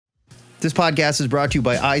This podcast is brought to you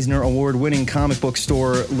by Eisner Award-winning comic book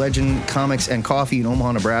store Legend Comics and Coffee in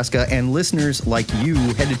Omaha, Nebraska, and listeners like you.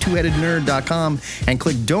 Head to twoheadednerd.com and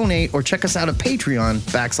click donate or check us out at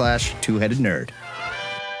Patreon/twoheadednerd.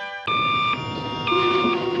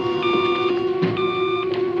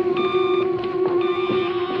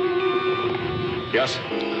 Yes?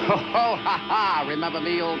 Ho, ho, ha, ha. Remember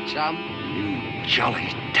me, old chum? You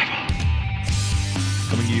jolly devil.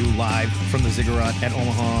 Coming to you live from the Ziggurat at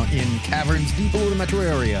Omaha in caverns deep below the metro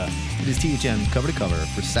area. It is THN Cover to Cover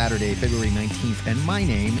for Saturday, February 19th, and my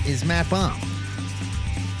name is Matt Baum.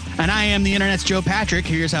 And I am the Internet's Joe Patrick.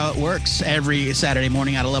 Here's how it works. Every Saturday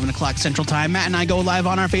morning at 11 o'clock Central Time, Matt and I go live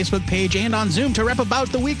on our Facebook page and on Zoom to rep about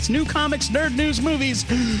the week's new comics, nerd news, movies,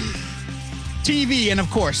 TV, and of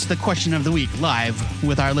course, the question of the week live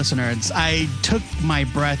with our listeners. I took my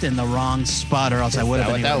breath in the wrong spot, or else I would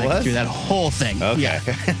have been able to make through that whole thing. Okay. Yeah.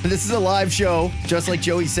 This is a live show, just like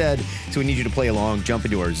Joey said, so we need you to play along. Jump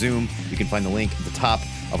into our Zoom. You can find the link at the top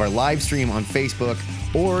of our live stream on Facebook,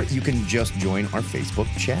 or you can just join our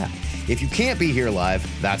Facebook chat. If you can't be here live,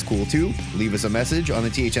 that's cool too. Leave us a message on the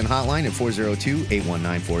THN hotline at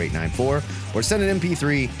 402-819-4894 or send an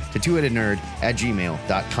MP3 to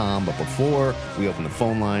twoheadednerd@gmail.com. But before we open the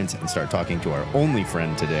phone lines and start talking to our only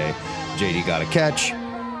friend today, JD Gotta Catch,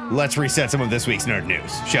 let's reset some of this week's nerd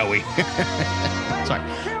news, shall we? Sorry.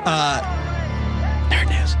 Nerd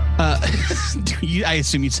news. I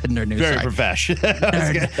assume you said nerd news. Very Sorry. profesh.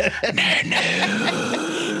 Nerd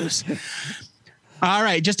news. All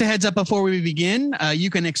right, just a heads up before we begin,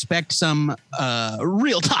 you can expect some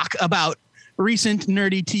real talk about recent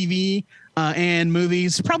nerdy TV and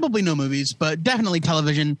movies. Probably no movies, but definitely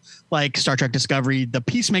television like Star Trek Discovery, the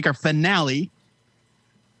Peacemaker finale.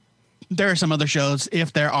 There are some other shows.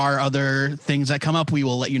 If there are other things that come up, we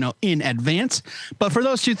will let you know in advance. But for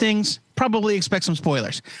those two things, probably expect some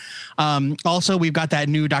spoilers. Also, we've got that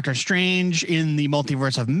new Doctor Strange in the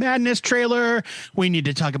Multiverse of Madness trailer. We need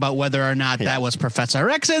to talk about whether or not that was Professor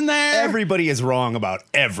X in there. Everybody is wrong about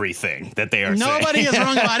everything that they are saying. Nobody is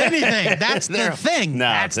wrong about anything. That's the thing. No,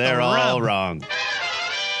 That's they're the all rub. wrong.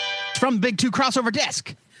 From Big Two Crossover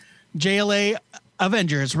Desk, JLA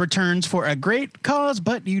Avengers returns for a great cause,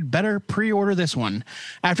 but you'd better pre-order this one.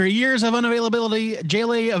 After years of unavailability,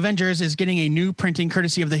 JLA Avengers is getting a new printing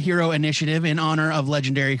courtesy of the Hero Initiative in honor of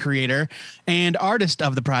legendary creator and artist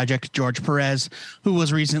of the project, George Perez, who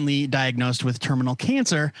was recently diagnosed with terminal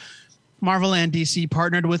cancer. Marvel and DC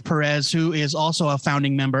partnered with Perez, who is also a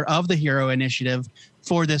founding member of the Hero Initiative,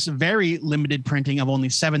 for this very limited printing of only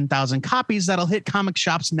 7,000 copies that'll hit comic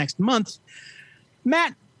shops next month.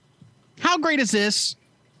 Matt, how great is this?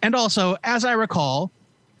 And also, as I recall,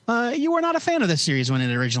 you were not a fan of this series when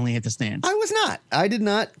it originally hit the stands. I was not. I did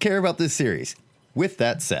not care about this series. With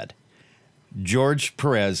that said, George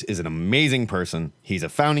Perez is an amazing person. He's a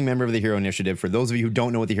founding member of the Hero Initiative. For those of you who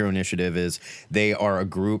don't know what the Hero Initiative is, they are a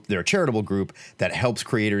group, they're a charitable group that helps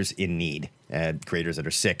creators in need. Creators that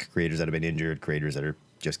are sick, creators that have been injured, creators that are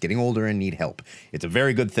just getting older and need help. It's a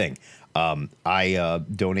very good thing. I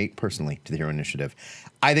donate personally to the Hero Initiative.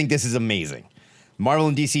 I think this is amazing. Marvel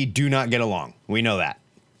and DC do not get along. We know that.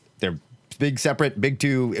 They're big, separate, big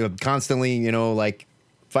two, constantly, like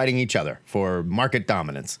fighting each other for market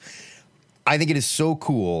dominance. I think it is so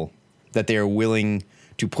cool that they are willing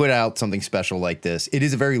to put out something special like this. It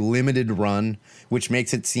is a very limited run, which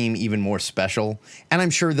makes it seem even more special. And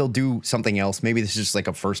I'm sure they'll do something else. Maybe this is just like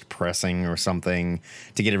a first pressing or something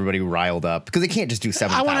to get everybody riled up, because they can't just do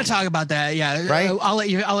 7,000. I want to talk about that. Yeah, right. I'll let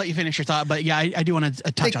you finish your thought, but yeah, I do want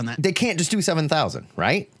to touch on that. They can't just do 7,000,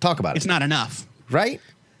 right? Talk about it. It's not enough, right?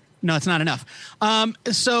 No, it's not enough.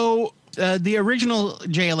 The original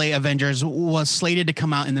JLA Avengers was slated to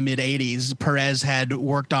come out in the mid '80s. Perez had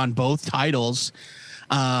worked on both titles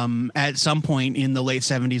at some point in the late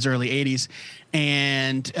 70s, early 80s.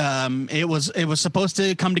 And it was supposed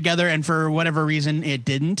to come together, and for whatever reason, it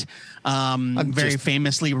didn't. Very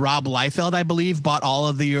famously, Rob Liefeld, I believe, bought all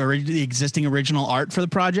of the existing original art for the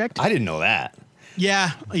project. I didn't know that.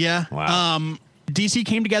 Yeah. Wow. DC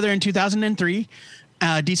came together in 2003.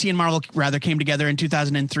 DC and Marvel rather came together in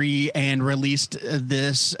 2003 and released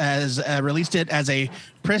it as a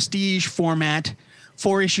prestige format,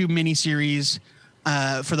 4-issue miniseries.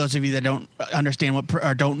 For those of you that don't understand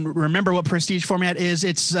or don't remember what prestige format is,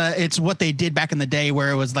 it's what they did back in the day, where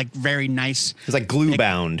it was like very nice. It's like glue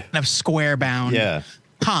bound, kind of square bound. Yeah.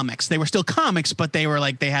 Comics. They were still comics, but they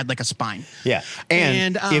had like a spine. Yeah.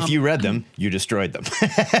 And if you read them, you destroyed them.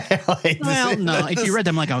 No. If you read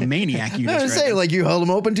them like a maniac, you destroyed them. Like you held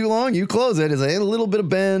them open too long, you close it. It's a little bit of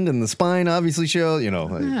bend, and the spine obviously shows,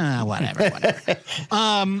 Whatever.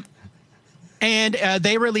 And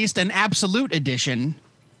they released an Absolute edition.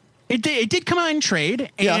 It did come out in trade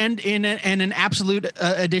and in an Absolute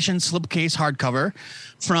edition slipcase hardcover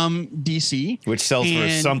from DC, which sells for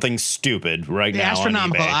something stupid right now.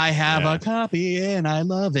 Astronomical. On eBay. I have a copy and I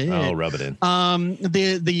love it. I'll rub it in.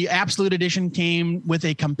 The Absolute edition came with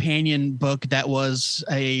a companion book that was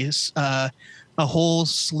a whole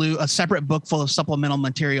slew, a separate book full of supplemental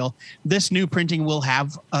material. This new printing will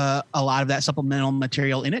have a lot of that supplemental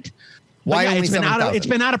material in it. Why only 7,000? It's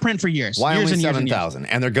been out of print for years. Why years only 7,000?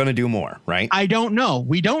 And they're going to do more, right? I don't know.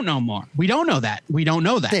 We don't know more. We don't know that.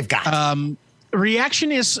 They've got.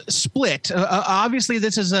 Reaction is split. Obviously,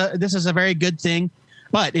 this is a very good thing,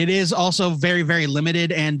 but it is also very, very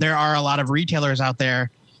limited. And there are a lot of retailers out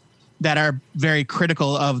there that are very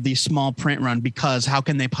critical of the small print run because how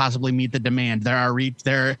can they possibly meet the demand? There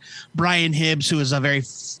are Brian Hibbs, who is a very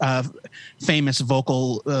famous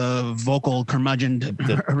vocal curmudgeon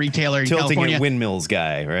retailer in Tilting California. at Windmills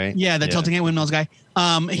guy, right? Yeah, the Tilting at Windmills guy.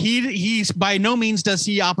 He's by no means does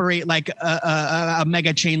he operate like a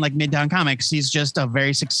mega chain like Midtown Comics. He's just a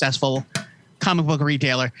very successful comic book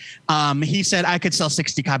retailer. He said I could sell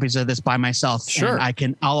 60 copies of this by myself. Sure.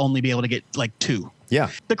 And I'll only be able to get like 2. Yeah.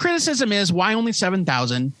 The criticism is why only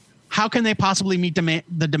 7,000? How can they possibly meet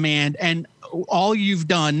the demand? And all you've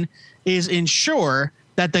done is ensure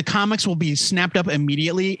that the comics will be snapped up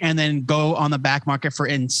immediately and then go on the back market for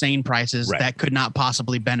insane prices that could not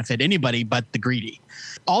possibly benefit anybody but the greedy.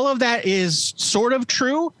 All of that is sort of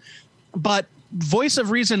true, but voice of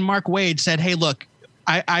reason Mark Waid said, hey, look,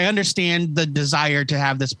 I understand the desire to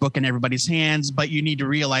have this book in everybody's hands, but you need to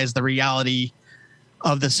realize the reality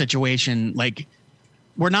of the situation. Like,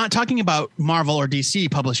 we're not talking about Marvel or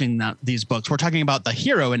DC publishing these books. We're talking about the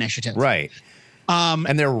Hero Initiative. Right.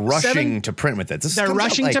 And they're rushing to print with it. They're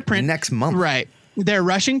rushing to print next month. Right. They're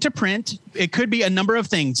rushing to print. It could be a number of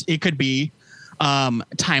things. It could be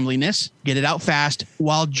timeliness, get it out fast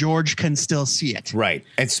while George can still see it. Right.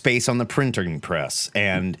 And space on the printing press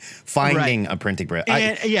and finding a printing press.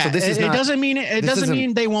 So this is it doesn't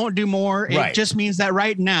mean they won't do more. It just means that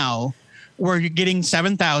right now we're getting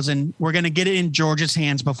 7,000. We're going to get it in George's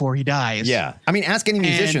hands before he dies. Yeah. I mean, ask any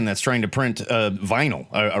musician that's trying to print vinyl,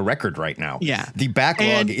 a record right now. Yeah. The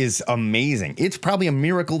backlog is amazing. It's probably a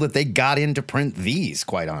miracle that they got in to print these,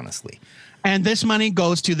 quite honestly. And this money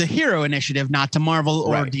goes to the Hero Initiative, not to Marvel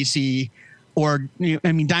or DC or,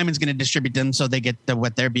 Diamond's going to distribute them so they get the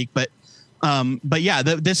wet their beak. But yeah,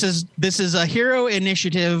 this is a Hero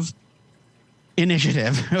Initiative,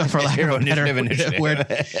 for lack of a better word.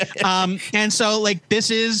 And so like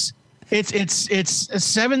it's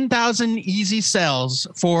 7,000 easy sells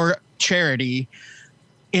for charity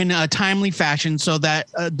in a timely fashion, so that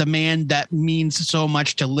demand that means so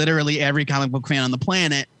much to literally every comic book fan on the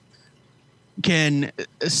planet can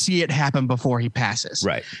see it happen before he passes.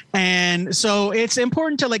 Right. And so it's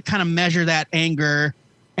important to like kind of measure that anger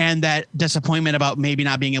and that disappointment about maybe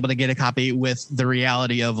not being able to get a copy with the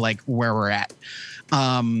reality of like where we're at.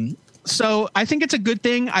 So I think it's a good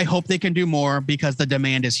thing. I hope they can do more because the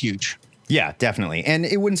demand is huge. Yeah, definitely. And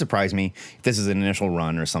it wouldn't surprise me if this is an initial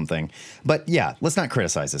run or something. But yeah, let's not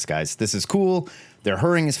criticize this, guys. This is cool. They're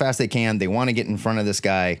hurrying as fast as they can. They want to get in front of this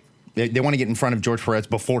guy. They want to get in front of George Perez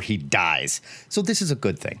before he dies. So this is a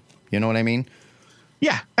good thing. You know what I mean?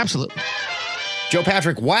 Yeah, absolutely. Joe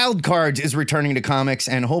Patrick, Wild Cards is returning to comics,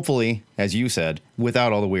 and hopefully, as you said,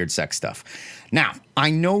 without all the weird sex stuff. Now,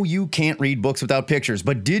 I know you can't read books without pictures,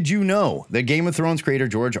 but did you know that Game of Thrones creator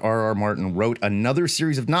George R.R. Martin wrote another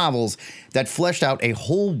series of novels that fleshed out a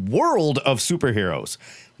whole world of superheroes?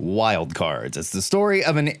 Wild Cards. It's the story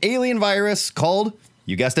of an alien virus called,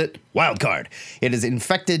 you guessed it, Wildcard. It has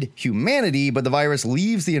infected humanity, but the virus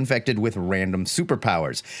leaves the infected with random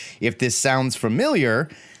superpowers. If this sounds familiar,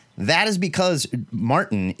 that is because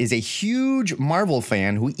Martin is a huge Marvel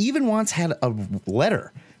fan who even once had a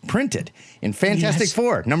letter printed in Fantastic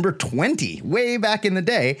Four, number 20, way back in the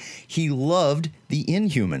day. He loved the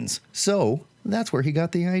Inhumans, so that's where he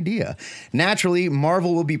got the idea. Naturally,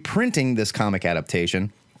 Marvel will be printing this comic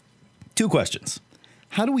adaptation. 2 questions.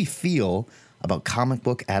 How do we feel about comic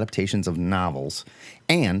book adaptations of novels?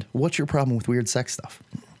 And what's your problem with weird sex stuff?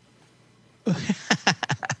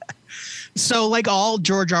 So like all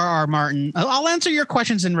George R.R. Martin, I'll answer your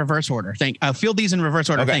questions in reverse order. I'll field these in reverse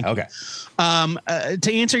order. Okay.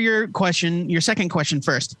 To answer your question, your second question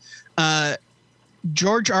first,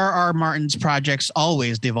 George R.R. Martin's projects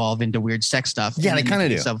always devolve into weird sex stuff. Yeah, they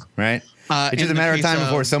kind of do, right? It's just a matter of time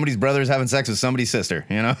before somebody's brother's having sex with somebody's sister,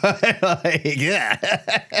 you know? Yeah.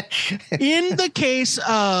 In the case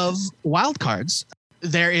of Wild Cards,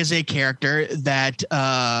 there is a character that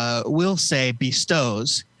we'll say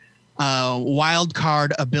bestows wild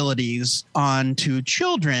card abilities onto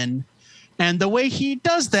children. And the way he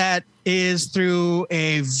does that is through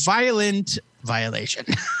a violent violation.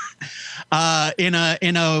 in a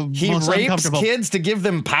He most rapes uncomfortable kids to give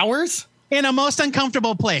them powers? in a most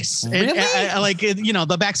uncomfortable place. Really?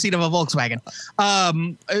 The backseat of a Volkswagen.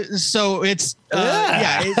 So it's it's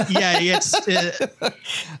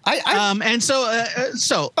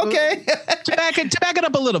Okay. to back it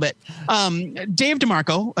up a little bit. Dave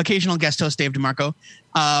DeMarco, occasional guest host Dave DeMarco,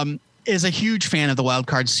 is a huge fan of the Wild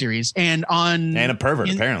Card series, and a pervert,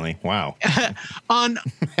 apparently. Wow. on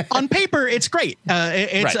paper, it's great.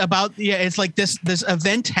 It's Right. about it's like this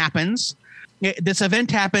event happens. This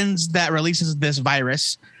event happens that releases this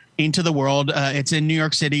virus into the world. It's in New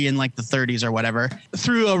York City in like the 30s or whatever.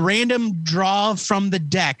 Through a random draw from the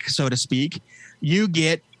deck, so to speak, you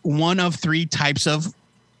get one of three types of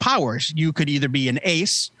powers. You could either be an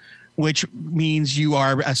ace, which means you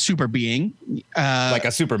are a super being, Like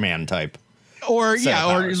a Superman type. or set of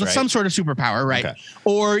powers, right? some sort of superpower, right? Okay.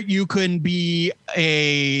 Or you can be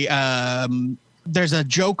a there's a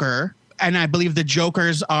Joker, and I believe the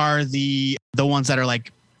Jokers are the ones that are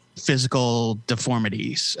like physical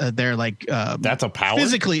deformities. They're like That's a power?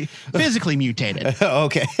 physically mutated.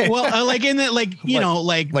 Okay. Well, like in that, like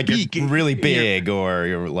like beak, you're really big or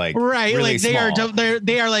you're like right? really Like they small.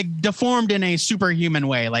 they are like deformed in a superhuman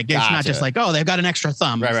way. Like it's not just Gotcha. like, oh, they've got an extra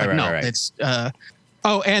thumb. Right, It's right, like, right, no, right. it's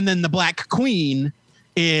and then the Black Queen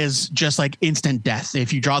is just like instant death.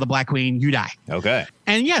 If you draw the Black Queen, you die. Okay.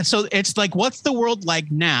 And yeah, so it's like, what's the world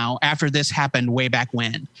like now after this happened way back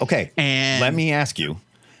when? Okay. And let me ask you,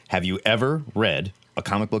 have you ever read a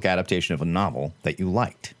comic book adaptation of a novel that you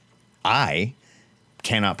liked? I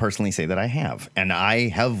cannot personally say that I have. And I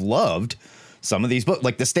have loved some of these books,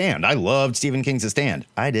 like The Stand. I loved Stephen King's The Stand.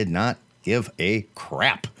 I did not give a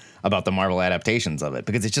crap about the Marvel adaptations of it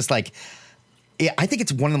because it's just like, I think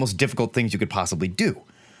it's one of the most difficult things you could possibly do.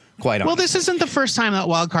 Quite honestly. Well, this isn't the first time that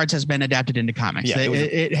Wild Cards has been adapted into comics. Yeah,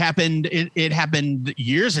 it happened. It happened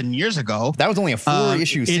years and years ago. That was only a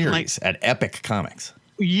 4-issue in, series like- at Epic Comics.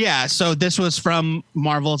 Yeah, so this was from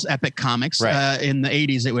Marvel's Epic Comics Right. in the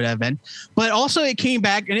 80s. It would have been, but also it came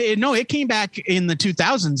back. It came back in the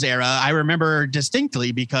 2000s era. I remember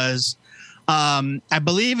distinctly because I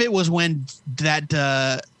believe it was when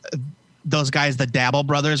that those guys, the Dabble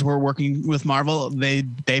brothers, were working with Marvel. They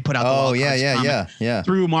put out the Wild Cards comic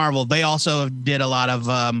through Marvel. They also did a lot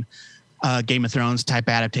of Game of Thrones type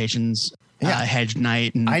adaptations. Yeah. Hedge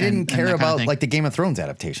Knight. And I didn't and care that kind of about thing. like the Game of Thrones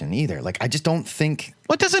adaptation either. Like I just don't think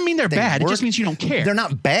What doesn't mean they're they bad. It work. just means you don't care. They're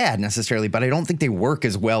not bad necessarily, but I don't think they work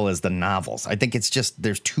as well as the novels. I think it's just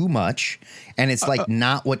there's too much, and it's like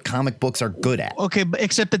not what comic books are good at. Okay, but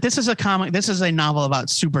except that this is a comic. This is a novel about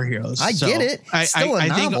superheroes. I So get it. Still a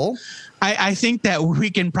novel. I think that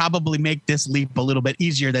we can probably make this leap a little bit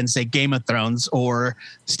easier than say Game of Thrones or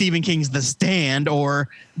Stephen King's The Stand or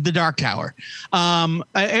The Dark Tower.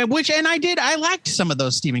 I liked some of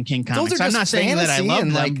those Stephen King comics. Those are I'm just not saying that I fantasy love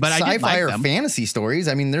and them, like but I did sci-fi like or them. fantasy stories.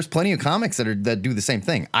 I mean, there's plenty of comics that do the same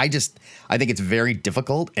thing. I think it's very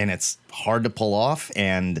difficult and it's hard to pull off,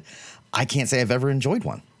 and I can't say I've ever enjoyed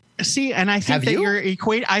one. See, and I think Have that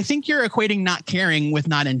you? I think you're equating not caring with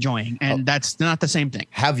not enjoying, and that's not the same thing.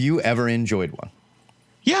 Have you ever enjoyed one?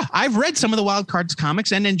 Yeah, I've read some of the Wild Cards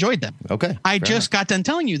comics and enjoyed them. Okay. I fair just got done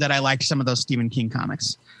telling you that I liked some of those Stephen King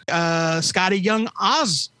comics. Scotty Young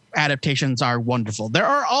Oz adaptations are wonderful. There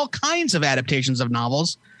are all kinds of adaptations of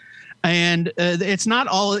novels. And it's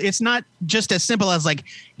not just as simple as like,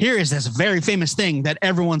 here is this very famous thing that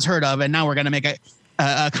everyone's heard of, and now we're going to make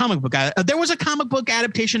a comic book. There was a comic book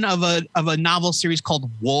adaptation of a novel series called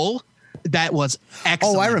Wool that was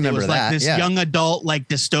excellent. Oh, I remember it was that, like this yeah. young young adult, like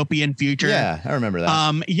dystopian future. Yeah, I remember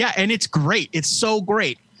that. And it's great. It's so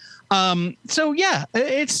great. So yeah,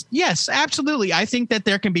 it's yes, absolutely. I think that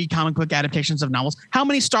there can be comic book adaptations of novels. How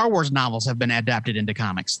many Star Wars novels have been adapted into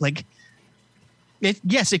comics? Like,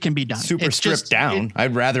 yes, it can be done. Super It's stripped down.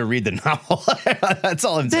 I'd rather read the novel. That's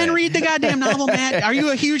all I'm saying. Then read the goddamn novel, Matt. Are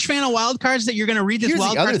you a huge fan of Wild Cards that you're going to read this Here's the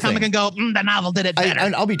Wild other Cards comic thing. and go, the novel did it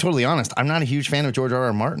better? I'll be totally honest. I'm not a huge fan of George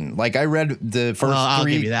R.R. Martin. Like I read the first I'll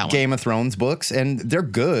give 3 you that one. Game of Thrones books, and they're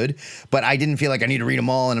good, but I didn't feel like I need to read them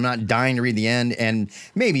all, and I'm not dying to read the end. And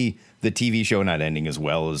maybe the TV show not ending as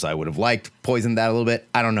well as I would have liked poisoned that a little bit.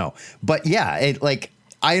 I don't know, but yeah,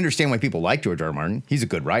 I understand why people like George R.R. Martin. He's a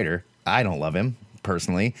good writer. I don't love him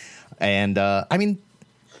personally, and I mean,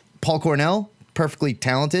 Paul Cornell. Perfectly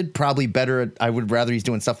talented, probably better at, I would rather he's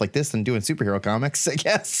doing stuff like this than doing superhero comics, I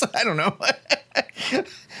guess. I don't know.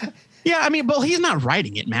 Yeah, I mean, but he's not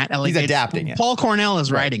writing it, Matt. Like, He's adapting it. Paul Cornell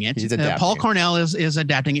is writing it. He's adapting Paul it. Cornell is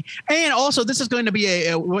adapting it. And also, this is going to be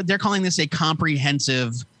what they're calling this a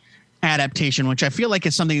comprehensive adaptation, which I feel like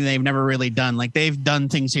is something they've never really done. Like, they've done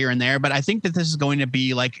things here and there, but I think that this is going to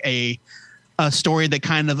be like a story that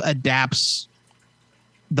kind of adapts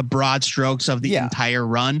the broad strokes of the entire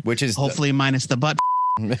run, which is hopefully minus the butt.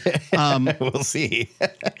 We'll see.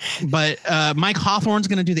 But Mike Hawthorne's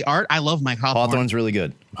going to do the art. I love Mike Hawthorne. Hawthorne's really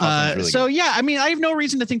good. Yeah, I mean, I have no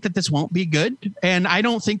reason to think that this won't be good. And I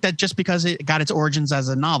don't think that just because it got its origins as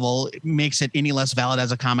a novel, it makes it any less valid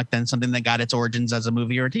as a comic than something that got its origins as a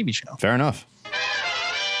movie or a TV show. Fair enough.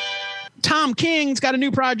 Tom King's got a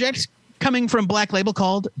new project coming from Black Label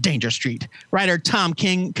called Danger Street. Writer Tom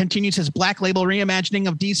King continues his Black Label reimagining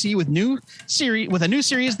of DC with a new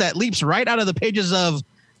series that leaps right out of the pages of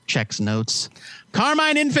Check's Notes.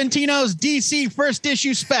 Carmine Infantino's DC first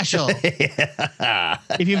issue special.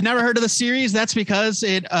 If you've never heard of the series, that's because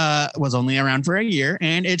it was only around for a year,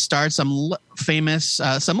 and it stars some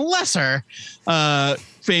lesser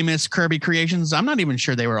famous Kirby creations. I'm not even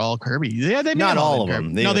sure they were all Kirby. Yeah, they not all of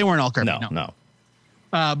them. They weren't all Kirby. No.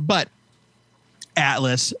 But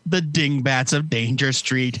Atlas, the Dingbats of Danger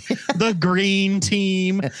Street, the Green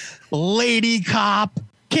Team, Lady Cop.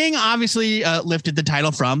 King obviously lifted the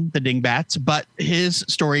title from the Dingbats, but his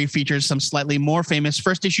story features some slightly more famous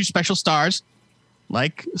first issue special stars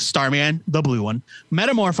like Starman, the blue one,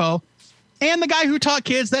 Metamorpho, and the guy who taught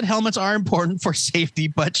kids that helmets are important for safety,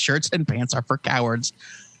 but shirts and pants are for cowards.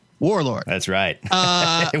 Warlord. That's right.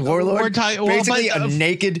 Warlord, basically a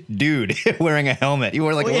naked dude wearing a helmet. You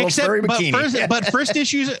wore like a little furry bikini.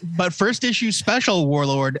 But first issue special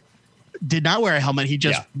Warlord did not wear a helmet. He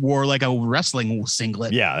just wore like a wrestling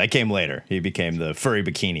singlet. Yeah, that came later. He became the furry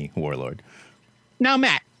bikini Warlord. Now,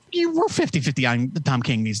 Matt, we're 50-50 on Tom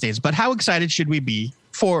King these days, but how excited should we be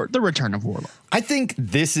for the return of Warlord? I think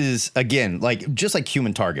this is, again, just like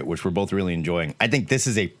Human Target, which we're both really enjoying. I think this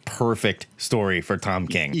is a perfect story for Tom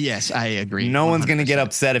King. Yes, I agree. No 100%. One's going to get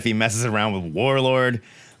upset if he messes around with Warlord,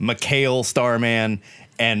 Mikhail, Starman,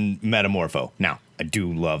 and Metamorpho. Now, I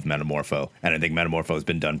do love Metamorpho, and I think Metamorpho has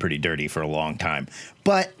been done pretty dirty for a long time.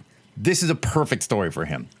 But this is a perfect story for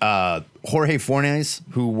him. Jorge Fornes,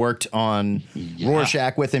 who worked on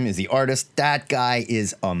Rorschach with him, is the artist. That guy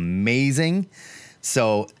is amazing.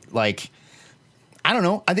 So, I don't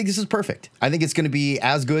know. I think this is perfect. I think it's going to be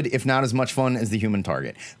as good, if not as much fun as the Human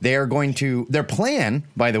Target. Their plan,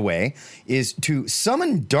 by the way, is to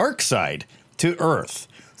summon Darkseid to Earth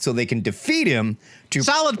so they can defeat him.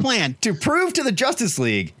 Solid plan. To prove to the Justice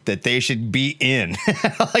League that they should be in.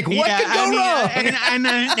 What could go wrong?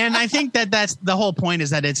 And I think that's the whole point, is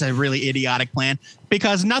that it's a really idiotic plan,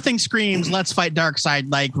 because nothing screams let's fight Darkseid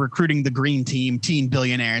like recruiting the Green Team, teen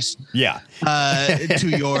billionaires. Yeah. To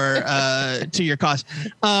your cause.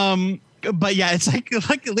 But yeah, it's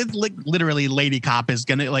like literally Lady Cop is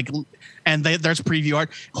gonna and there's preview art.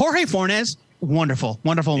 Jorge Fornes. Wonderful.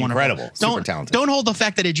 Incredible. Super talented. Don't hold the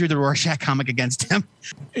fact that he drew the Rorschach comic against him.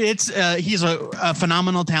 It's he's a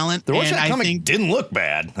phenomenal talent. The Rorschach comic didn't look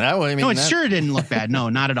bad. Sure didn't look bad. No,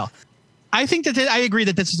 not at all. I think that I agree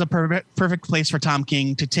that this is a perfect place for Tom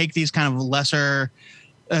King to take these kind of lesser,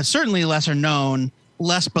 certainly lesser known,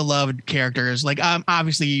 less beloved characters.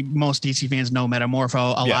 Obviously most DC fans know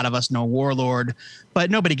Metamorpho. A lot of us know Warlord, but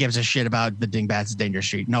nobody gives a shit about the Dingbats of Danger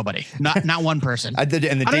Street. Nobody, not one person. I don't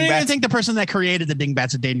even think the person that created the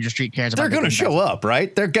Dingbats of Danger Street cares about. They're going to show up,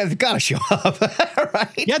 right? They've got to show up, right?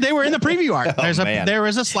 Yeah, they were in the preview art. There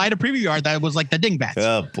was a slide of preview art that was like the Dingbats.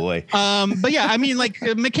 Oh boy. But yeah, I mean,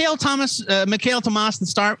 Mikhail Tomas,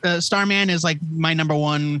 the Starman is like my number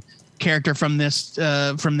one character from this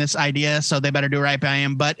idea, so they better do right by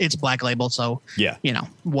him, but it's Black Label, so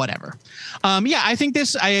whatever. I think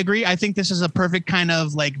I agree. I think this is a perfect kind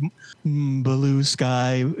of blue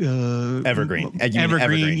sky, evergreen,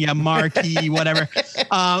 marquee, whatever.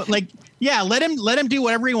 Let him do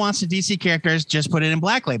whatever he wants to DC characters, just put it in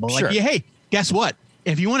Black Label. Sure. Hey, guess what?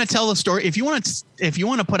 If you want to tell the story, if you want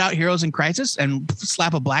to put out Heroes in Crisis and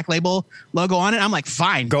slap a Black Label logo on it, I'm like,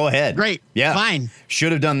 fine, go ahead, great, fine.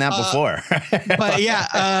 Should have done that before.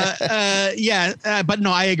 But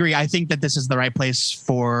no, I agree. I think that this is the right place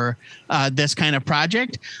for this kind of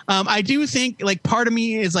project. I do think part of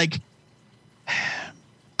me is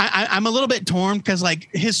I'm a little bit torn because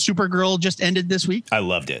his Supergirl just ended this week. I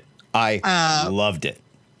loved it. I loved it.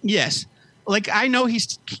 Yes, I know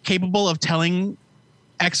he's capable of telling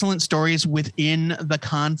excellent stories within the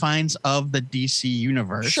confines of the DC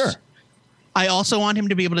universe. Sure. I also want him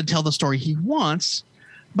to be able to tell the story he wants,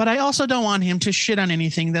 but I also don't want him to shit on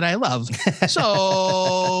anything that I love.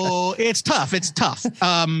 So it's tough.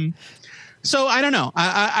 So I don't know.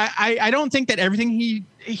 I don't think that everything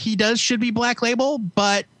he does should be Black Label,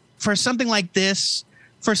 but for something like this,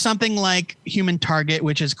 for something like Human Target,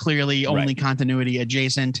 which is clearly only continuity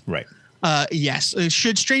adjacent, Right. Yes.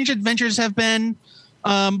 Should Strange Adventures have been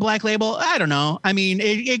Black Label? I don't know. I mean,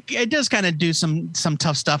 it does kind of do some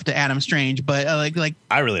tough stuff to Adam Strange, but like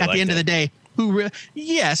I really at liked the end it. of the day,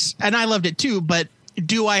 yes, and I loved it too. But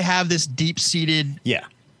do I have this deep-seated? Yeah.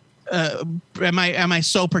 Am I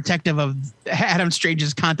so protective of Adam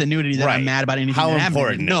Strange's continuity that I'm mad about anything? How that happened?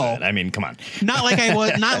 important No, is it? I mean, come on. not like I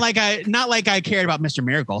was. Not like I cared about Mr.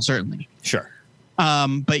 Miracle. Certainly. Sure.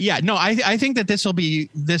 But yeah, no, I think that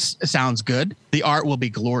this sounds good. The art will be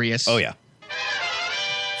glorious. Oh, yeah.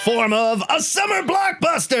 Form of a summer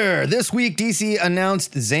blockbuster. This week, DC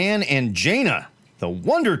announced Zan and Jaina, the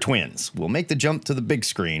Wonder Twins, will make the jump to the big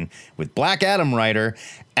screen with Black Adam writer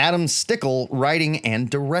Adam Stickle writing and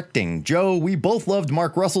directing. Joe, we both loved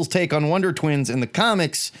Mark Russell's take on Wonder Twins in the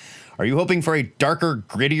comics. Are you hoping for a darker,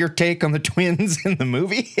 grittier take on the twins in the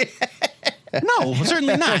movie? No,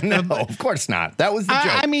 certainly not. No, of course not. That was the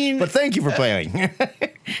joke. I mean, but thank you for playing.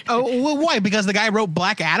 Oh, well, why? Because the guy wrote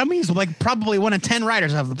Black Adam? He's like probably one of 10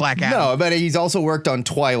 writers of the Black Adam. No, but he's also worked on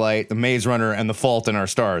Twilight, The Maze Runner, and The Fault in Our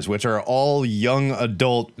Stars, which are all young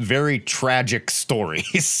adult, very tragic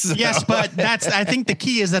stories. So. Yes, but I think the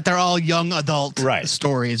key is that they're all young adult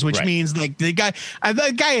stories, which means like the guy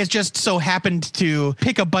has just so happened to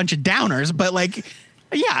pick a bunch of downers, but like,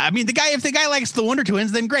 yeah, I mean, if the guy likes the Wonder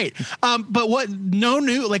Twins, then great. But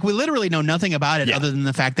we literally know nothing about it other than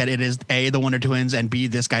the fact that it is A, the Wonder Twins, and B,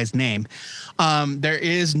 this guy's name. There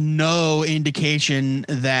is no indication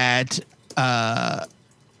that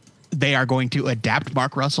they are going to adapt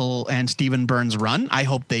Mark Russell and Stephen Byrne's run. I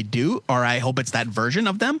hope they do, or I hope it's that version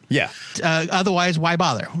of them. Yeah. Otherwise, why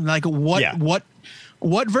bother? Like, what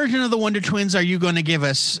version of the Wonder Twins are you going to give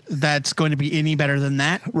us that's going to be any better than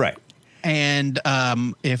that? Right. And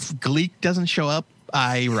if Gleek doesn't show up,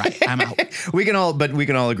 I'm out. we can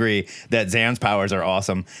all agree that Zan's powers are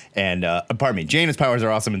awesome, and Jaina's powers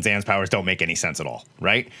are awesome, and Zan's powers don't make any sense at all,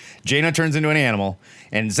 right? Jaina turns into an animal,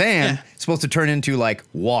 and Zan is supposed to turn into like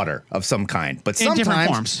water of some kind, but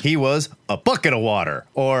sometimes he was a bucket of water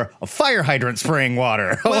or a fire hydrant spraying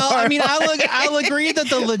water. Well, I mean, I'll agree that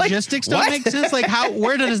the logistics don't make sense. Like,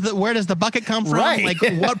 where does the bucket come from? Right.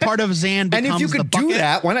 Like, what part of Zan becomes the bucket? And if you could do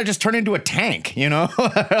that, why not just turn into a tank? You know,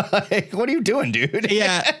 like, what are you doing, dude?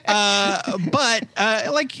 Yeah, but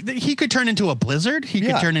like he could turn into a blizzard. He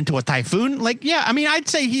could turn into a typhoon. Like, yeah, I mean, I'd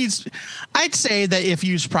say that if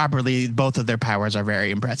used properly, both of their powers are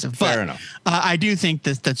very impressive. Fair enough. I do think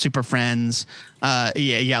that Super Friends, like,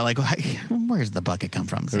 where's the bucket come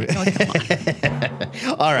from? Like, come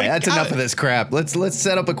on. All right, that's enough of this crap. Let's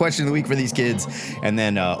set up a question of the week for these kids, and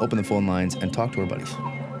then open the phone lines and talk to our buddies.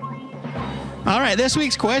 All right, this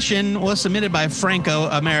week's question was submitted by Franco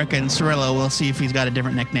American Cirillo. We'll see if he's got a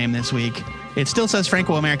different nickname this week. It still says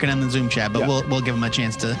Franco American in the Zoom chat, but we'll give him a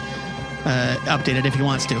chance to update it if he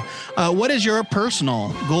wants to. What is your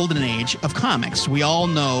personal golden age of comics? We all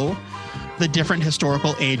know the different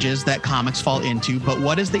historical ages that comics fall into, but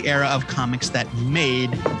what is the era of comics that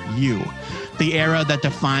made you? The era that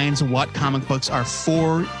defines what comic books are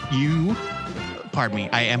for you. Pardon me,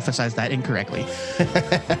 I emphasized that incorrectly.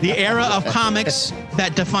 The era of comics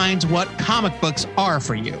that defines what comic books are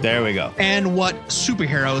for you. There we go. And what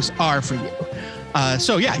superheroes are for you.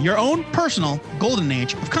 So yeah, your own personal golden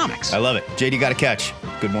age of comics. I love it. JD got a catch.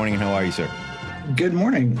 Good morning, and how are you, sir? Good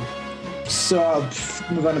morning. So I'll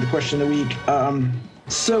move on to the question of the week.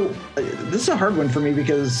 This is a hard one for me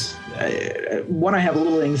because I have a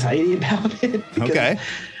little anxiety about it. Okay.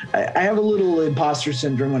 I have a little imposter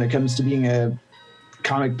syndrome when it comes to being a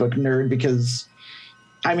comic book nerd because,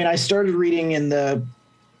 I mean, I started reading in the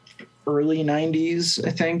early 90s, I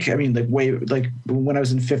think. I mean, like when I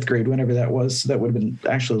was in 5th grade, whenever that was. So that would have been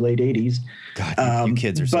actually late 80s. God, you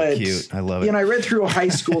kids are so cute. I love it. You know, I read through high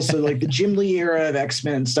school, so like the Jim Lee era of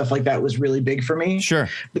X-Men and stuff like that was really big for me. Sure.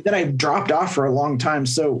 But then I dropped off for a long time.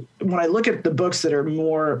 So when I look at the books that are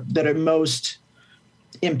most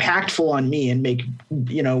impactful on me and make,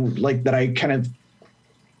 you know, like that I kind of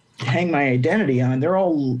hang my identity on, they're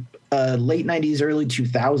all late 90s, early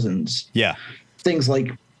 2000s. Yeah. Things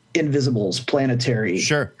like Invisibles, Planetary.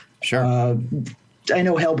 Sure. I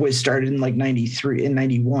know Hellboy started in like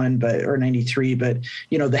 91, or 93, but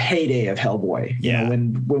the heyday of Hellboy, you know,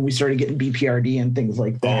 when we started getting BPRD and things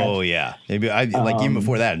like that. Oh yeah. Maybe even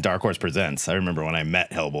before that, Dark Horse Presents. I remember when I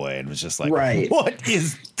met Hellboy and was just like, right. What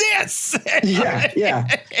is this? yeah.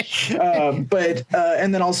 But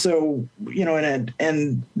and then also, for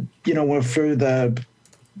the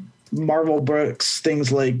Marvel books,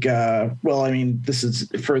 things like this is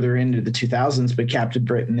further into the 2000s, but Captain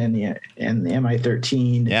Britain and the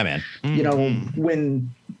MI13. Yeah, man.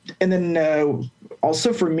 And then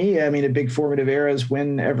also for me, I mean, a big formative era is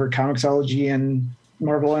whenever Comixology and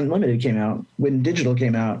Marvel Unlimited came out, when digital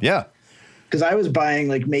came out. Yeah. Because I was buying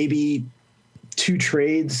like maybe 2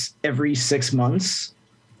 trades every 6 months,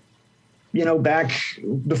 back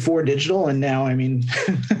before digital. And now, I mean,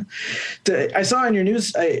 I saw in your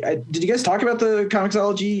news, did you guys talk about the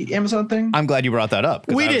Comixology Amazon thing? I'm glad you brought that up.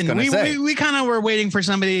 We didn't. We kind of were waiting for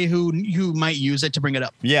somebody who might use it to bring it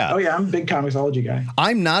up. Yeah. Oh yeah, I'm a big Comixology guy.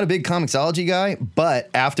 I'm not a big Comixology guy, but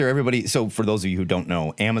after everybody, so for those of you who don't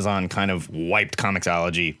know, Amazon kind of wiped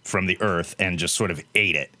Comixology from the earth and just sort of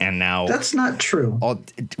ate it. And now that's not true.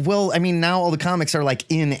 Now all the comics are like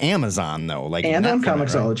in Amazon though, like and on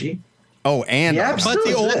Comixology. Right? Oh, and the app but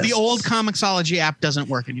the old Comixology app doesn't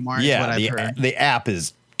work anymore. Yeah, is what I've heard. The app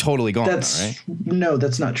is totally gone. Right? No,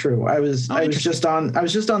 that's not true. I was just on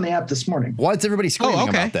the app this morning. What's everybody screaming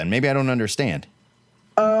about then? Maybe I don't understand.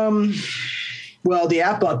 Well, the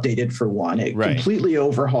app updated for one. It completely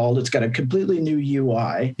overhauled. It's got a completely new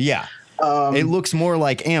UI. Yeah. It looks more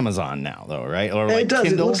like Amazon now, though, right? Or like it does.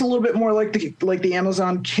 Kindle? It looks a little bit more like the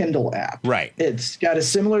Amazon Kindle app. Right. It's got a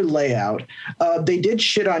similar layout. They did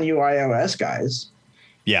shit on iOS guys.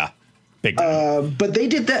 Yeah. Big time. But they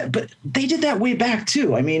did that. But they did that way back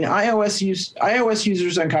too. I mean, iOS users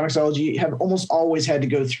on Comixology have almost always had to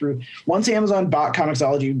go through. Once Amazon bought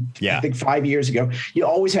Comixology, I think 5 years ago, you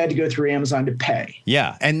always had to go through Amazon to pay.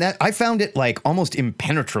 Yeah, and that I found it like almost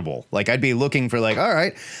impenetrable. Like I'd be looking for like, all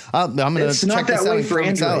right, I'm going to check this out on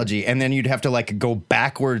Comixology, and then you'd have to like go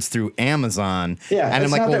backwards through Amazon. Yeah, and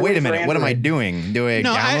I'm like, well, wait a minute, what am I doing? Do I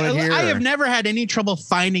download it here? I have never had any trouble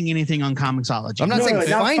finding anything on Comixology. I'm not saying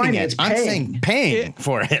finding it. I'm paying. saying paying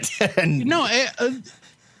for it. No,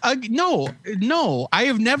 I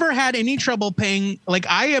have never had any trouble paying. Like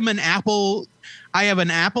I have an Apple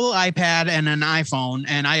iPad and an iPhone,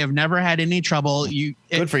 and I have never had any trouble.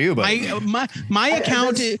 Good for you, buddy. My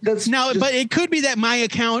account but it could be that my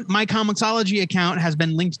Comixology account has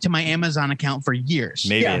been linked to my Amazon account for years.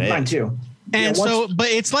 Maybe mine too. And but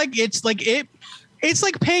it's like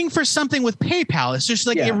paying for something with PayPal. It's just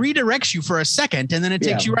like it redirects you for a second and then it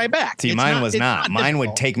takes you right back. See, mine was not. Mine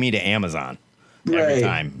would take me to Amazon every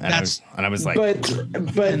time. And I was like,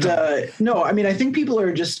 no, I mean, I think people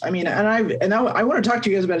are just, I mean, and I want to talk to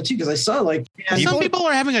you guys about it too, because I saw like some people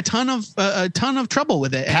are having a ton of trouble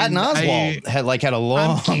with it. Patton Oswalt had a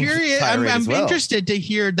long. I'm curious. I'm interested to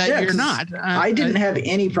hear that you're not. I didn't have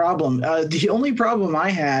any problem. The only problem I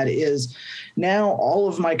had is now all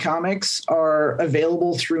of my comics are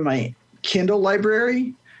available through my Kindle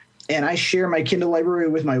library, and I share my Kindle library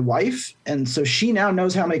with my wife, and so she now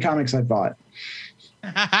knows how many comics I've bought.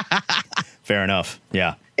 Fair enough.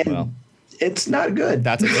 Yeah. And it's not good.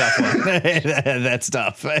 That's a tough one. That's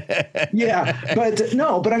tough. But I mean,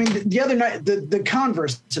 the other night, the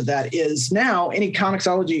converse of that is now any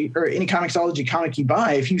Comixology comic you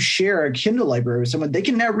buy, if you share a Kindle library with someone, they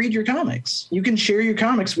can now read your comics. You can share your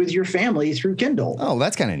comics with your family through Kindle. Oh,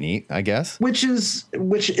 that's kind of neat, I guess. Which is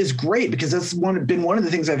great, because that's been one of the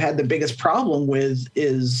things I've had the biggest problem with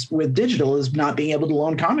digital is not being able to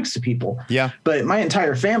loan comics to people. Yeah. But my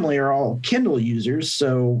entire family are all Kindle users,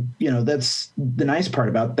 so that's the nice part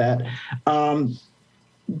about that. So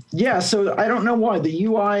I don't know why the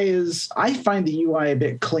UI I find the UI a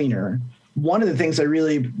bit cleaner. One of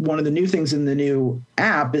the new things in the new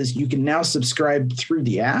app is you can now subscribe through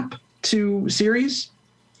the app to series,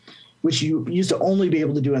 which you used to only be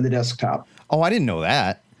able to do on the desktop. Oh, I didn't know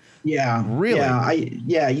that. Yeah. Really?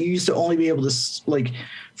 Yeah. You used to only be able to like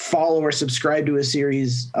follow or subscribe to a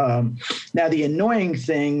series. Now the annoying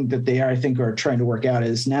thing that they I think are trying to work out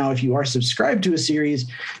is now if you are subscribed to a series,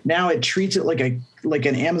 now it treats it like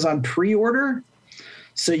an Amazon pre-order.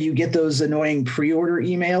 So you get those annoying pre-order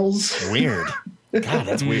emails. Weird. God,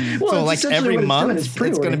 that's weird. Well, so like every month,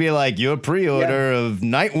 it's going to be like your pre-order of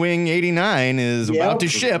Nightwing 89 is about to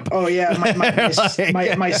ship. Oh yeah,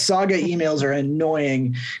 my Saga emails are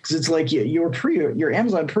annoying because it's like your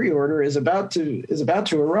Amazon pre-order is about to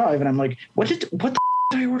arrive, and I'm like, what the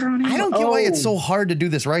did I order on Amazon? I don't get why it's so hard to do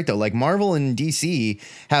this right though. Like Marvel and DC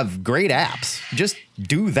have great apps. Just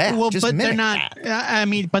do that. Well, just but they're not.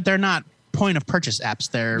 that. But they're not point of purchase apps.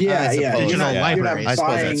 They're Yeah, yeah. digital You're libraries. not I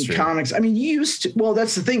suppose buying that's true. comics. I mean, you used to. Well,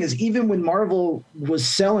 that's the thing is, even when Marvel was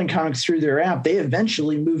selling comics through their app, they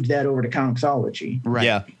eventually moved that over to Comixology. Right.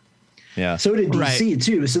 Yeah. Yeah. So did DC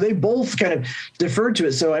too. So they both kind of deferred to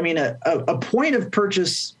it. So I mean, a point of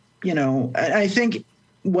purchase. You know, I think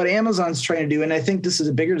what Amazon's trying to do, and I think this is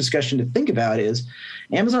a bigger discussion to think about, is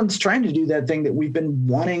Amazon's trying to do that thing that we've been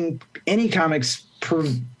wanting any comics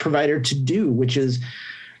provider to do, which is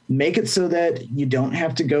make it so that you don't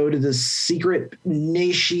have to go to this secret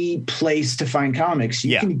niche place to find comics.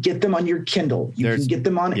 You can get them on your Kindle. You can get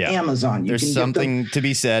them on Amazon. There's something to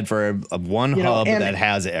be said for a one hub that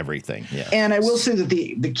has everything. Yeah. And I will say that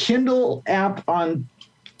the Kindle app on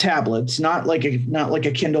tablets, not like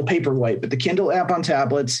a Kindle Paperwhite, but the Kindle app on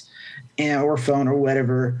tablets or phone or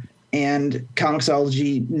whatever, and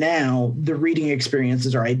Comixology now, the reading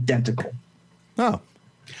experiences are identical. Oh.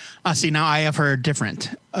 See, now I have heard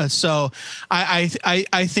different. So I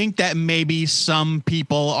think that maybe some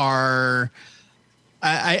people are.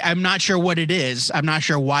 I'm not sure what it is. I'm not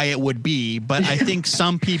sure why it would be, but I think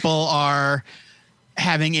some people are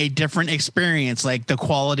having a different experience. Like the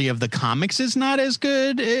quality of the comics is not as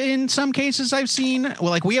good in some cases I've seen.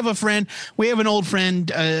 Well, like we have an old friend,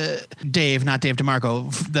 Dave, not Dave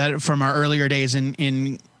DeMarco, that from our earlier days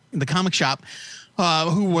in the comic shop,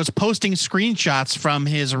 who was posting screenshots from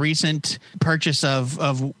his recent purchase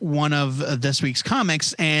of one of this week's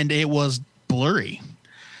comics, and it was blurry.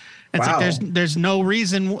 It's like there's no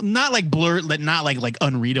reason, not like blur, not like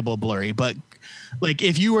unreadable blurry, but like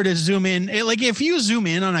if you were to zoom in, like if you zoom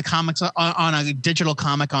in on a comics on a digital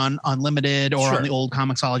comic on Unlimited or on the old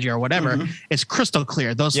Comixology or whatever, it's crystal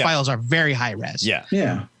clear. Those files are very high res. Yeah.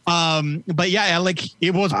 Yeah. But yeah, like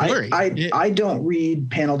it was blurry. I don't read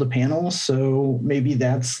panel to panel, so maybe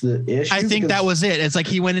that's the issue. I think that was it. It's like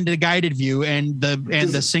he went into guided view and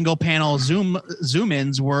the single panel zoom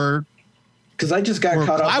ins were. Because I just got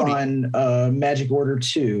caught cloudy. up on Magic Order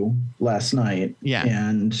 2 last night,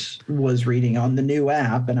 and was reading on the new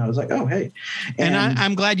app, and I was like, "Oh, hey!" And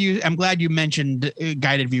I'm glad you mentioned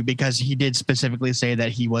guided view, because he did specifically say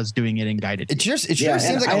that he was doing it in guided view. It sure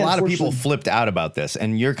seems like a lot of people flipped out about this,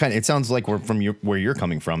 and you're it sounds like where you're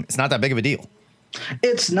coming from. It's not that big of a deal.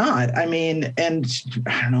 It's not. I mean, and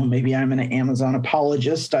I don't know. Maybe I'm an Amazon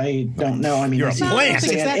apologist. I don't know. I mean, you're a plant.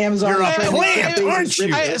 Amazon, you're a plant, aren't you?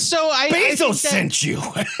 Bezos sent you.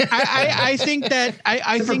 I think that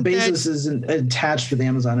I think Bezos isn't attached with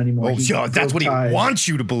Amazon anymore. Oh, that's what he wants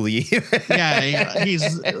you to believe. Yeah,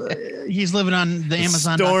 he's living on the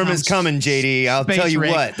Amazon. Storm is coming, JD. I'll tell you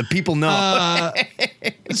what. The people know.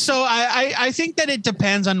 So I think that it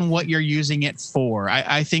depends on what you're using it for.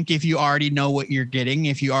 I think if you already know what you're getting,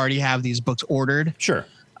 if you already have these books ordered, sure.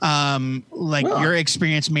 Your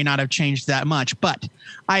experience may not have changed that much, but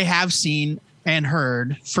I have seen and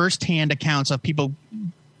heard firsthand accounts of people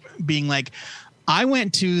being like, I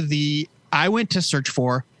went to search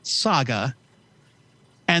for Saga,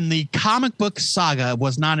 and the comic book Saga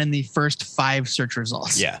was not in the first 5 search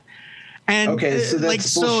results. Yeah. And so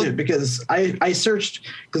that's bullshit, because I searched,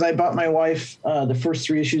 because I bought my wife the first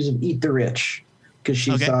 3 issues of Eat the Rich, because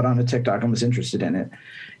she saw it on a TikTok and was interested in it.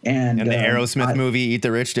 And the Aerosmith movie Eat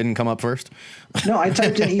the Rich didn't come up first? No, I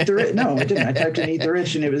typed in Eat the Rich. No, it didn't. I typed in Eat the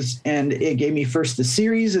Rich, and it gave me first the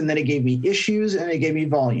series, and then it gave me issues, and it gave me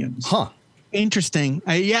volumes. Huh. Interesting.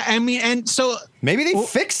 Yeah, I mean, and so maybe they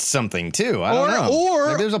fixed something too. I don't know. Or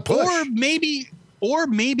maybe there's a push. Or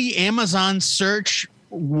maybe Amazon search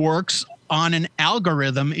works on an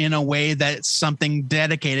algorithm in a way that's something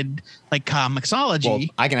dedicated, like Comixology. Well,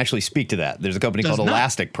 I can actually speak to that. There's a company called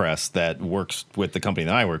Elastic Press that works with the company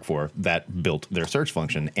that I work for that built their search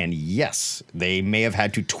function. And yes, they may have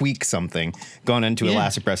had to tweak something, gone into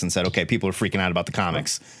Elastic Press and said, okay, people are freaking out about the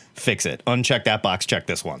comics. Fix it. Uncheck that box. Check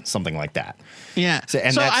this one. Something like that. Yeah. So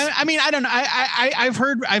I mean, I don't know. I've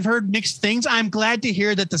heard mixed things. I'm glad to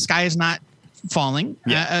hear that the sky is not falling.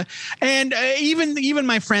 Yeah. And even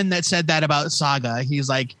my friend that said that about Saga, he's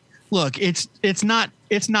like, look, it's not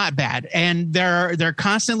bad. And they're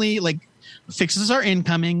constantly like fixes are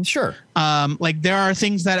incoming. Sure. Like there are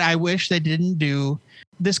things that I wish they didn't do.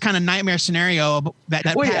 This kind of nightmare scenario that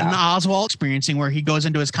Patton Oswalt experiencing, where he goes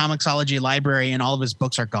into his Comixology library and all of his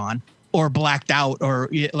books are gone or blacked out, or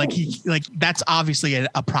like that's obviously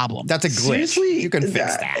a problem. That's a glitch. Seriously? You can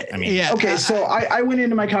fix that. I mean, yeah. Okay, so I went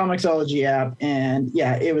into my Comixology app, and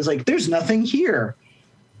it was like, there's nothing here.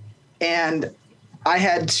 And I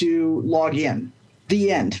had to log in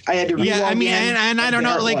The end. I had to read. Yeah, I mean, and I don't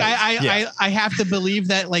know. Like, I have to believe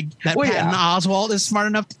that that Patton Oswalt is smart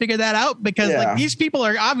enough to figure that out, because like these people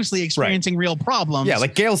are obviously experiencing real problems. Yeah,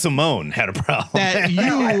 like Gail Simone had a problem that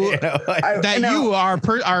you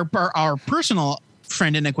our personal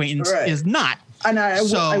friend and acquaintance is not. And I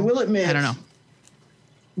will admit, I don't know.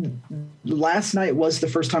 Last night was the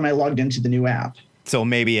first time I logged into the new app. So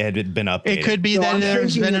maybe it had been updated. It could be that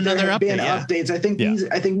there's been another update. Updates.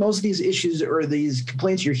 I think most of these issues or these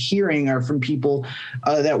complaints you're hearing are from people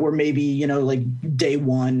that were maybe like day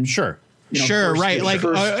one. Sure. Right. Like,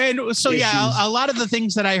 and so issues. A lot of the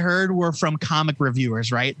things that I heard were from comic reviewers,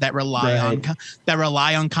 right? That rely on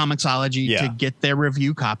Comixology to get their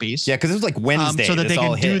review copies. Yeah, because it was like Wednesday, so that they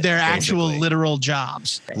can do their actual basically. Literal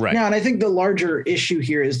jobs. Right. Yeah, and I think the larger issue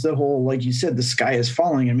here is the whole, like you said, the sky is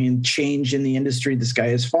falling. I mean, change in the industry, the sky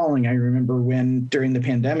is falling. I remember during the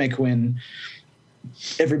pandemic, when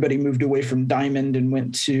everybody moved away from Diamond and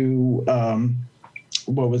went to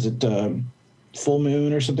what was it? Full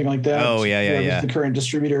Moon or something like that. Oh, yeah. The current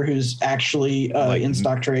distributor who's actually in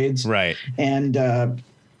stock trades. Right. And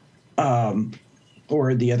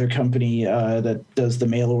or the other company that does the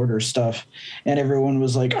mail order stuff. And everyone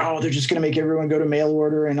was like, oh, they're just going to make everyone go to mail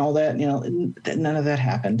order and all that. None of that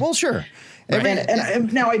happened. Well, sure.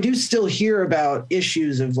 And now I do still hear about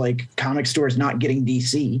issues of like comic stores not getting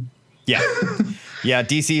DC. Yeah. Yeah,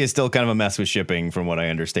 DC is still kind of a mess with shipping from what I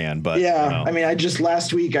understand. But I mean,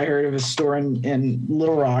 last week I heard of a store in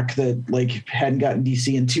Little Rock that like hadn't gotten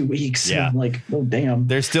DC in 2 weeks. Yeah. I'm like, oh damn.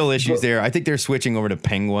 There's still issues there. I think they're switching over to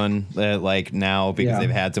Penguin like now because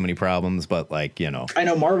they've had so many problems. But like, I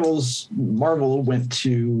know Marvel went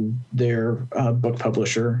to their book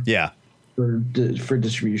publisher. Yeah. For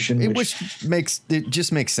distribution, which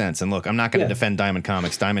just makes sense. And look, I'm not going to defend Diamond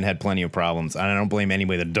Comics. Diamond had plenty of problems, and I don't blame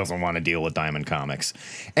anybody that doesn't want to deal with Diamond Comics.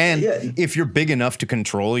 And if you're big enough to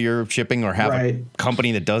control your shipping or have a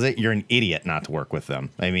company that does it, you're an idiot not to work with them.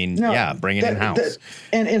 I mean, bring it in house.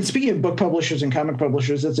 And speaking of book publishers and comic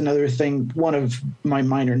publishers, that's another thing. One of my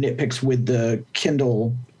minor nitpicks with the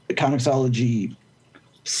Kindle Comixology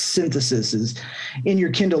synthesis is in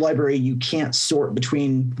your Kindle library you can't sort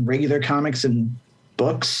between regular comics and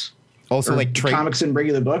books, also like comics and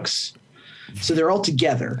regular books, so they're all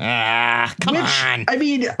together. Come on. I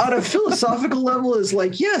mean, on a philosophical level is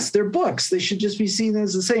like, yes, they're books, they should just be seen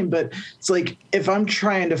as the same, but it's like if I'm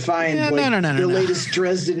trying to find the latest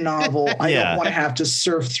Dresden novel, I don't want to have to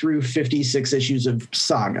surf through 56 issues of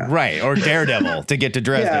Saga, right? Or Daredevil to get to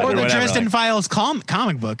Dresden, or the Dresden Files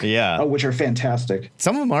comic book, which are fantastic.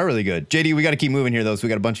 Some of them are really good. JD, we got to keep moving here though, so we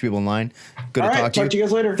got a bunch of people in line. Good to talk to you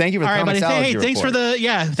guys later. Thank you for the Comixology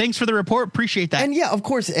report. Thanks for the report. Appreciate that. And of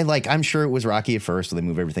course, and like I'm sure it was rocky at first, so they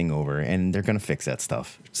move everything over, and they're gonna fix that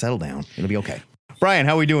stuff. Settle down, it'll be okay. Brian,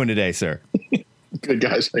 how are we doing today, sir? Good,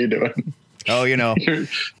 guys. How you doing? Oh,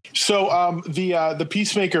 So the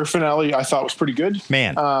Peacemaker finale I thought was pretty good.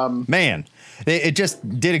 Man, it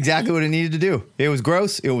just did exactly what it needed to do. It was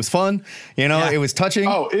gross. It was fun. It was touching.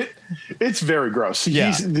 Oh, it's very gross.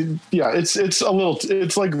 Yeah. It's a little.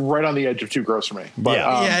 It's like right on the edge of too gross for me. But,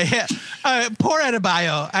 poor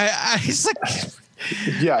Adebayo. He's like.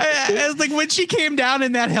 It's like when she came down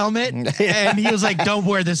in that helmet and he was like, don't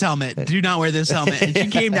wear this helmet. Do not wear this helmet. And she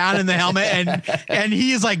came down in the helmet and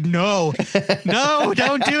he is like, no,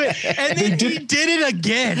 don't do it. And then he did it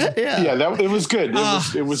again. It was good.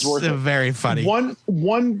 It was worth it. Very funny.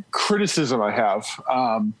 One criticism I have,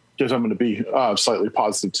 because I'm going to be slightly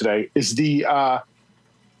positive today, is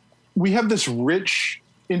we have this rich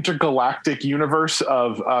intergalactic universe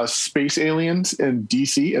of space aliens in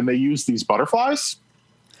DC, and they use these butterflies.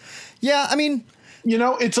 Yeah, I mean,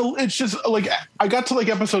 it's just like I got to like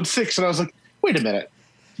episode 6, and I was like, wait a minute,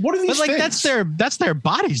 what are these? But like things? that's their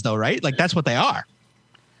bodies, though, right? Like that's what they are.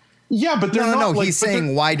 Yeah, but they're not. No, like, he's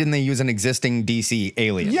saying why didn't they use an existing DC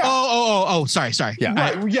alien? Yeah. Oh. Sorry.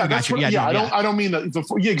 Yeah. That's what. Yeah. I don't mean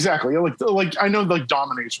that. Yeah, exactly. Like I know like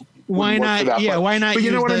dominates. Why not? Why not? But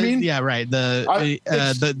you know what I mean? Yeah. Right. The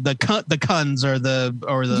Kuns or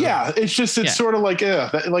the. Yeah. It's just sort of like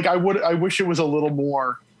like I wish it was a little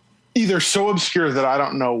more, either so obscure that I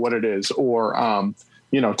don't know what it is, or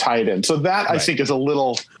tied in. So that I think is a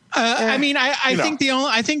little. I mean, I think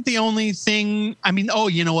the only thing. I mean,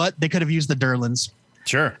 you know what? They could have used the Durlans.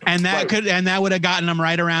 Sure. And that would have gotten them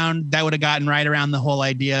right around. That would have gotten right around the whole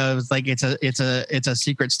idea of like it's a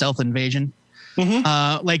secret stealth invasion.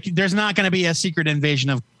 Mm-hmm. Like there's not going to be a secret invasion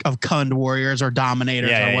of Kund warriors or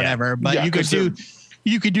dominators or whatever. But you could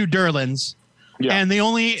do Durlans. Yeah. And the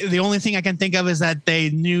only thing I can think of is that they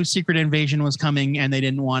knew secret invasion was coming and they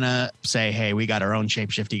didn't want to say, hey, we got our own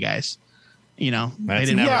shapeshifty guys. you know, they That's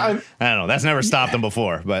didn't. never, Yeah, I don't know. That's never stopped them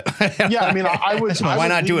before, but Yeah, I mean, I would. Why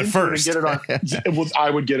not do lean it into first? And get it on. I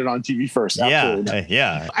would get it on TV first. Absolutely.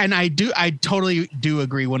 yeah. And I totally do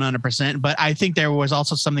agree 100%, but I think there was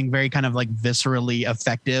also something very kind of like viscerally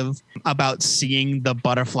effective about seeing the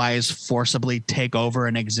butterflies forcibly take over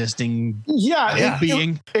an existing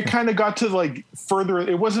being. It kind of got to like further.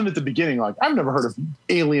 It wasn't at the beginning. Like, I've never heard of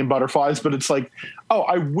alien butterflies, but it's like, oh,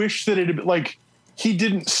 I wish that it had been like, he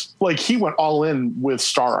didn't, like, he went all in with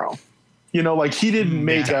Starro, you know, like he didn't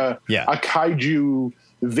make a kaiju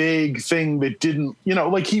vague thing that didn't, you know,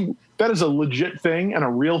 like that is a legit thing and a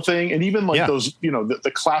real thing. And even like those, you know,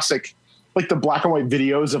 the classic, like the black and white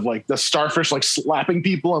videos of like the starfish, like slapping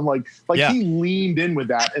people and like he leaned in with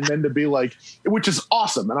that. And then to be like, which is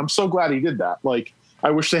awesome. And I'm so glad he did that. Like, I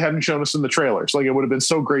wish they hadn't shown us in the trailers. Like, it would have been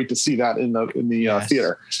so great to see that in the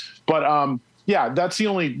theater. But yeah, that's the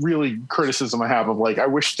only really criticism I have of like, I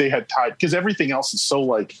wish they had tied, because everything else is so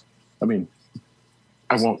like, I mean,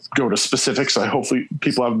 I won't go to specifics. Hopefully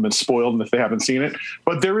people haven't been spoiled and if they haven't seen it,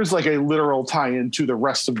 but there is like a literal tie-in to the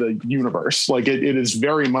rest of the universe. Like it is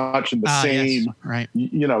very much in the same, right.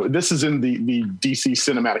 You know, this is in the DC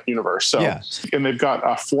cinematic universe. So, and they've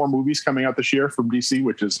got 4 movies coming out this year from DC,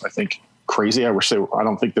 which is, I think, crazy. I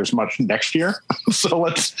don't think there's much next year. So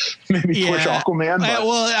let's maybe push Aquaman. But,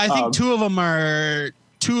 well, I think two of them.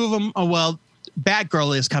 Well,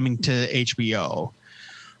 Batgirl is coming to HBO,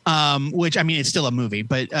 which, I mean, it's still a movie,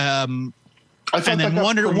 but and then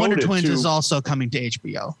Wonder Twins is also coming to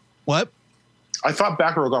HBO. What? I thought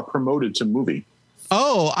Batgirl got promoted to movie.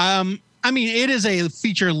 Oh, I mean, it is a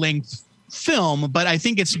feature length film, but I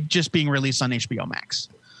think it's just being released on HBO Max.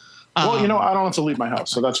 Well, you know, I don't have to leave my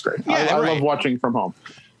house, so that's great. I love watching from home,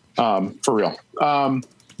 for real.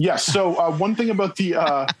 So one thing about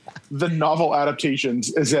the novel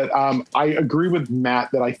adaptations is that I agree with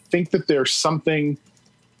Matt that I think that there's something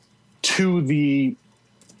to the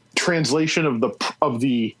translation of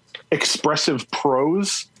the expressive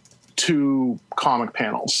prose to comic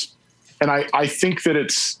panels, and I think that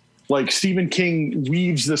it's like Stephen King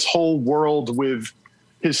weaves this whole world with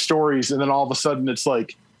his stories, and then all of a sudden it's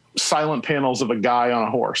like silent panels of a guy on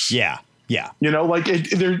a horse. Yeah. You know, like and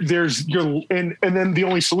then the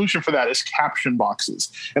only solution for that is caption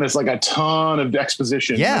boxes. And it's like a ton of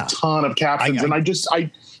exposition, a ton of captions. And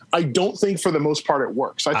I don't think for the most part it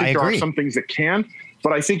works. I think there are some things that can,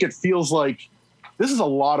 but I think it feels like this is a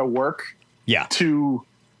lot of work to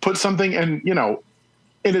put something, and, you know,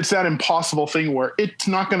 and it's that impossible thing where it's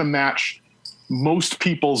not going to match most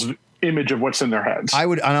people's image of what's in their heads.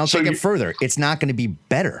 I'll take it further. It's not going to be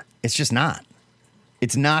better. It's just not.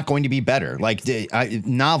 It's not going to be better. Like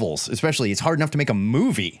novels, especially, it's hard enough to make a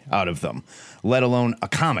movie out of them, let alone a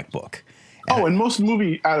comic book. And most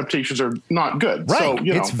movie adaptations are not good. Right. So,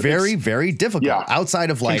 you know, it's very, very difficult. Yeah. Outside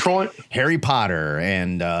of like Harry Potter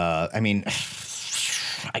and I mean,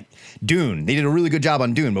 Dune. They did a really good job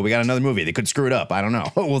on Dune, but we got another movie. They could screw it up. I don't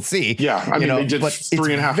know. We'll see. Yeah, I mean, they did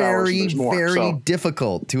 3.5 hours. It's very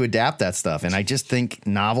difficult to adapt that stuff, and I just think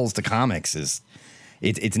novels to comics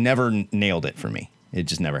it's never nailed it for me. It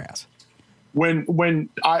just never has. When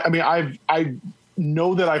I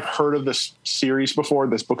know that I've heard of this series before,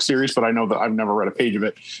 this book series, but I know that I've never read a page of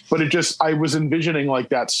it. But I was envisioning like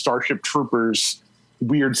that Starship Troopers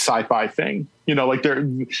weird sci-fi thing, you know, like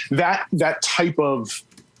that type of,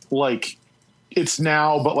 like, it's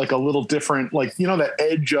now, but like a little different, like, you know, that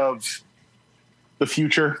edge of the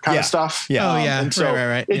future kind of stuff. Yeah. And so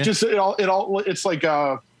right. it's like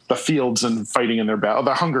the fields and fighting in their battle,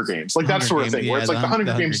 the Hunger Games, like that sort of thing, where it's like the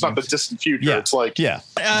Hunger Games is not the distant future. It's like,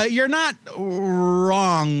 you're not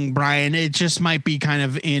wrong, Brian. It just might be kind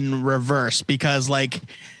of in reverse, because like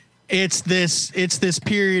it's this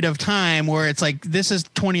period of time where it's like, this is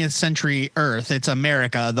 20th century Earth. It's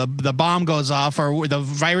America. The bomb goes off, or the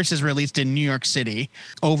virus is released in New York City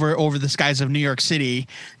over the skies of New York City.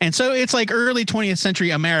 And so it's like early 20th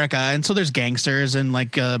century America. And so there's gangsters and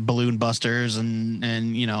like balloon busters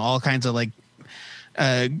and, you know, all kinds of like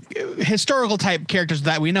historical type characters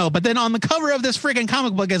that we know. But then on the cover of this freaking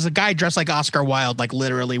comic book is a guy dressed like Oscar Wilde, like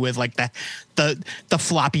literally with like the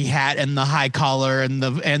floppy hat and the high collar and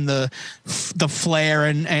the flare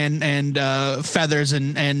and feathers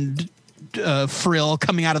and frill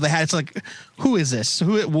coming out of the hat. It's like, who is this?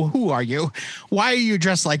 Who are you? Why are you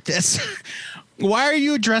dressed like this? why are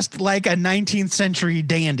you dressed like a 19th century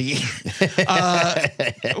dandy?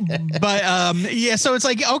 Yeah, so it's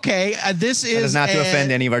like, okay, this is not to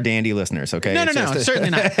offend any of our dandy listeners, okay? No, certainly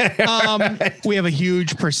not. We have a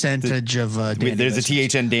huge percentage of dandy there's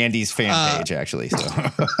listeners. a THN Dandies fan page, actually. So.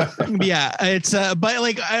 Yeah, it's but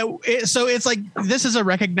like so it's like this is a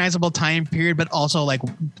recognizable time period, but also like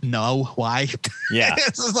no, why? Yeah.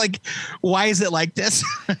 It's just like, why is it like this?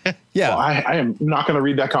 Yeah. Well, I am not going to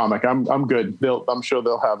read that comic. I'm good. I'm sure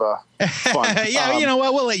they'll have a fun. Yeah, you know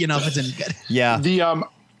what? We'll let you know if it's any good. Yeah.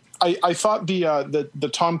 I thought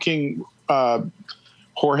the Tom King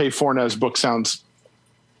Jorge Fornes book sounds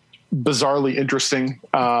bizarrely interesting.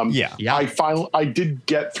 Yeah. I did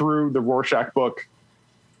get through the Rorschach book.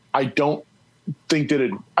 I don't think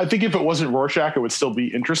I think if it wasn't Rorschach, it would still be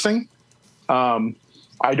interesting.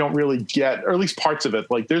 I don't really get, or at least parts of it.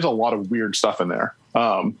 Like there's a lot of weird stuff in there.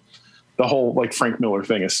 The whole like Frank Miller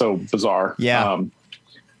thing is so bizarre. Yeah.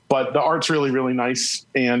 But the art's really, really nice.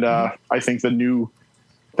 And I think the new,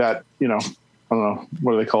 that, I don't know,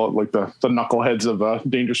 what do they call it? Like the knuckleheads of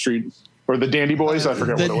Danger Street, or the Dandy Boys. I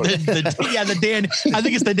forget what it was. The Dandy. I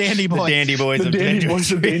think it's the Dandy Boys. The Dandy Boys. The of Dandy Danger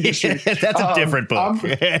Boys of Danger Street. That's a different book.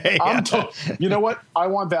 You know what? I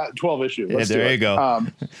want that 12 issue. Let's do there it. you go.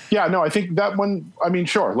 Yeah, no, I think that one, I mean,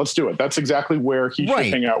 sure, let's do it. That's exactly where he should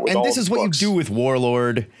hang out with and all this is what books. you do with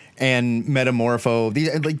Warlord and Metamorpho.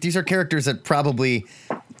 These are characters that probably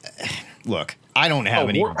look. I don't have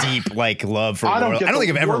any deep love for Warlord. I don't think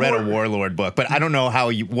I've ever read a Warlord book, but I don't know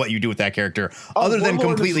what you do with that character other than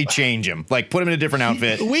completely change him, like put him in a different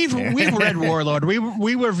outfit. We've read Warlord.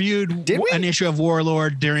 We reviewed an issue of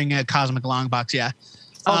Warlord during a Cosmic Long Box. Yeah.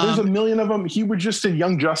 There's a million of them. He was just in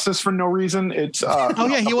Young Justice for no reason. It's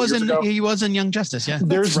he was in Young Justice. Yeah,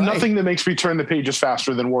 there's nothing that makes me turn the pages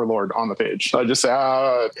faster than Warlord on the page. I just say,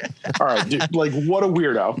 all right, dude, like what a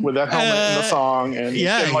weirdo with that helmet and the song and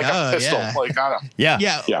like a pistol. Yeah. Like I don't.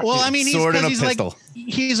 Yeah. Well, I mean, sword and a he's pistol. like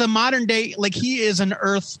he's a modern day, like he is an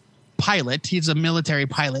Earth pilot. He's a military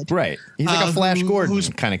pilot. Right. He's like a Flash Gordon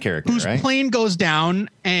kind of character, whose right? plane goes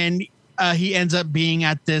down and. He ends up being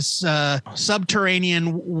at this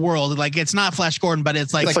subterranean world. Like it's not Flash Gordon, but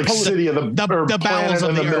it's like city of the bowels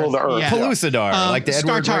of the middle of the earth. Yeah. Pellucidar, like the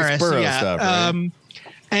Edward Rice Burroughs stuff. Right?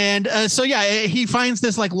 And he finds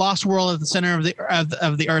this like lost world at the center of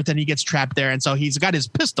the earth, and he gets trapped there. And so he's got his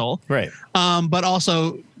pistol, right? But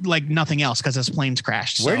also like nothing else because his plane's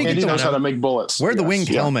crashed. Where did he knows how to make bullets? Where'd the winged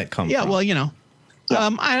helmet come from? Yeah, well,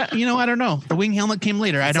 I don't know. The wing helmet came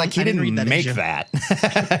later. I didn't read that. Make that.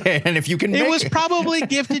 And if you can, it was probably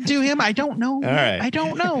gifted to him. I don't know. All right. I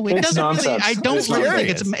don't know. It it's doesn't nonsense. really. I don't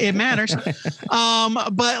really think it matters.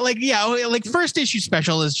 But like first issue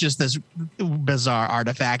special is just this bizarre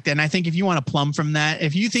artifact, and I think if you want to plumb from that,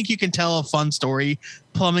 if you think you can tell a fun story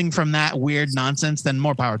plumbing from that weird nonsense, then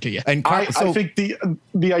more power to you. And I think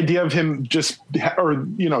the idea of him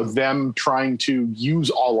them trying to use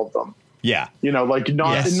all of them. Yeah.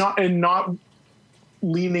 Not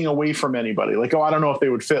leaning away from anybody. Like, I don't know if they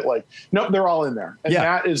would fit. Like, nope, they're all in there. And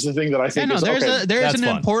that is the thing that I think there's an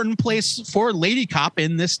important place for Lady Cop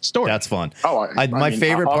in this story. That's fun. My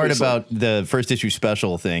favorite part about the first issue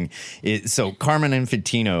special thing is, so Carmen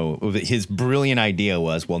Infantino, his brilliant idea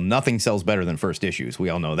was, well, nothing sells better than first issues. We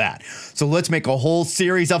all know that. So let's make a whole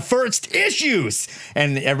series of first issues.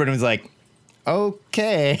 And everyone was like,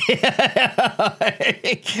 okay.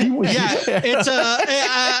 It's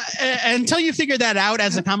until you figure that out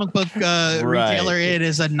as a comic book retailer, it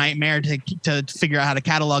is a nightmare to figure out how to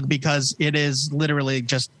catalog, because it is literally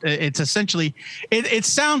just, it's essentially, it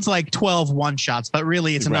sounds like 12 one-shots, but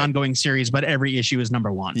really it's an ongoing series, but every issue is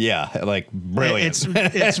number one. Yeah, like brilliant.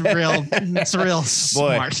 It's real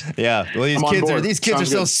smart. Yeah. Well, these kids are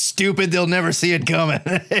so stupid they'll never see it coming.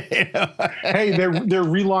 Hey, they're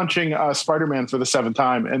relaunching Spider-Man for the 7th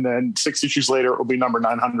time, and then 6 issues later it will be number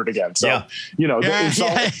 900 again. So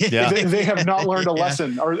they have not learned a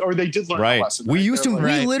lesson, or they did learn a lesson. We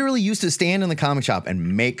literally used to stand in the comic shop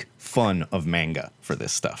and make fun of manga for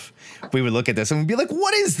this stuff. We would look at this and we'd be like,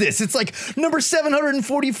 what is this? It's like number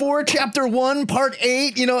 744, chapter 1, part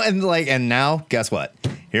 8, and now guess what?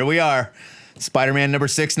 Here we are. Spider-Man number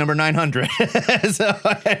 6, number 900. I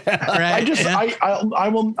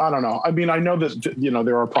don't know. I mean, I know that,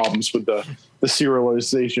 there are problems with the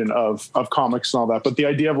serialization of comics and all that, but the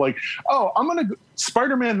idea of like, I'm going to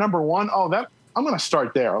Spider-Man number 1. Oh, I'm going to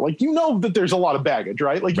start there. Like, that there's a lot of baggage,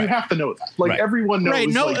 right? Like, you have to know that. Like, everyone knows. Right.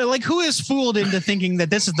 No, like, who is fooled into thinking that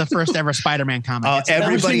this is the first ever Spider-Man comic?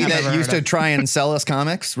 Everybody that used to try and sell us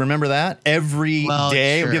comics, remember that? Every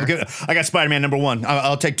day, sure. people go, I got Spider-Man #1.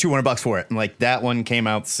 I'll take $200 for it. And like, that one came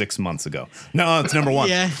out 6 months ago. No, it's #1.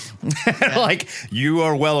 Yeah. Like, you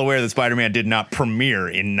are well aware that Spider-Man did not premiere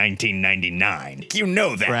in 1999. You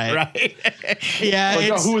know that, right? Yeah.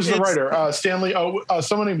 Like, who was the writer? Stanley.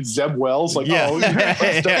 Someone named Zeb Wells. Like, yeah.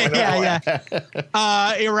 Yeah.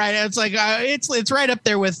 You're right. It's like it's right up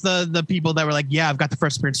there with the people that were like, yeah, I've got the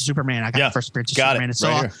first appearance of Superman. I got the first appearance of Superman. It's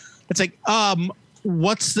right here. It's like,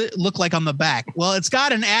 what's it look like on the back? Well, it's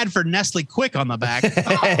got an ad for Nestle Quick on the back.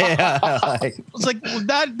 It's like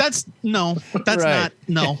that's not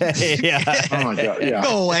no. Yeah. Oh my God. Yeah.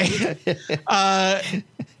 Go away.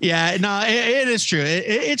 Yeah, no, it is true.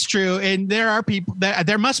 It's true, and there are people that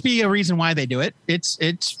there must be a reason why they do it.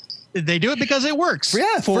 They do it because it works.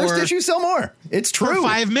 Yeah, first issue sell more. It's true. For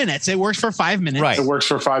 5 minutes, it works for 5 minutes. Right. It works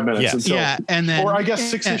for 5 minutes. Yeah. Until, and then, or I guess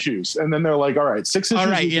 6 issues, and then they're like, all right, 6 issues. All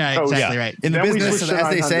right, yeah, exactly right. In the Then we business, switch to as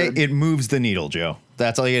they say, 900. it moves the needle, Joe.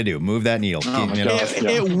 That's all you gotta do. Move that needle.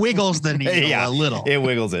 It wiggles the needle a little. It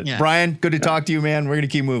wiggles it. Yeah. Brian, good to talk to you, man. We're gonna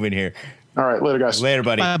keep moving here. All right, later, guys. Later,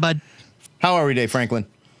 buddy. Bye, bud. How are we today, Franklin?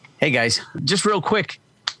 Hey guys, just real quick,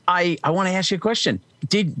 I want to ask you a question.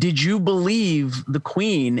 Did you believe the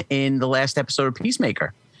Queen in the last episode of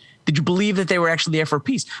Peacemaker? Did you believe that they were actually there for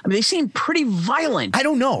peace? I mean, they seem pretty violent. I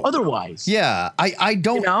don't know. Otherwise, Yeah, I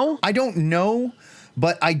don't. You know? I don't know,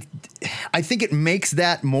 but I think it makes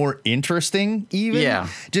that more interesting. Even Yeah.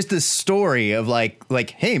 just the story of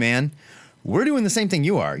like, hey, man. We're doing the same thing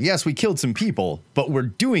you are. Yes, we killed some people, but we're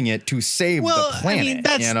doing it to save the planet.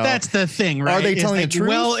 I mean, that's the thing, right? Are they Is telling that, the truth?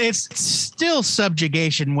 Well, it's still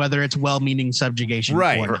subjugation, whether it's well-meaning subjugation or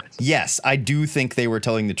Right. not. Yes, I do think they were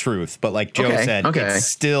telling the truth, but like Joe said, it's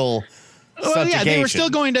still Well, subjugation. yeah, they were still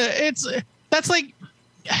going to. That's like,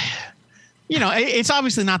 it's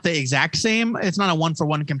obviously not the exact same. It's not a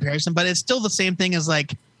 1-for-1 comparison, but it's still the same thing as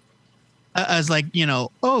like,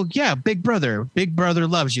 oh yeah, Big Brother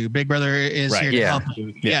loves you. Big Brother is here to help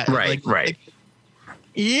you. Yeah. Right.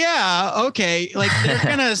 Yeah. Okay. Like they're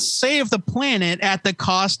gonna save the planet at the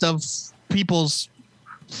cost of people's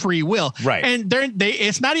free will. Right. And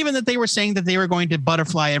it's not even that they were saying that they were going to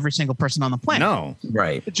butterfly every single person on the planet. No.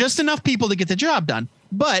 right. Just enough people to get the job done.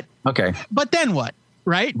 But Okay. then what?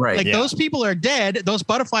 Right. Right, Like yeah. those people are dead. Those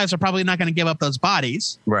butterflies are probably not going to give up those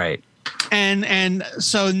bodies. Right. And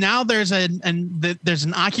so now there's there's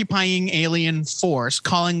an occupying alien force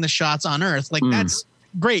calling the shots on Earth. Like that's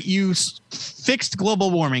great. You fixed global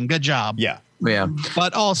warming. Good job. Yeah. Yeah.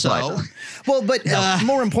 But also, Well, but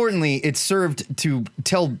more importantly, it served to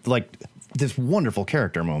tell like this wonderful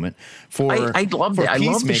character moment for I loved it. I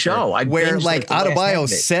loved the Peacemaker, show. I where binged, like the last Adebayo half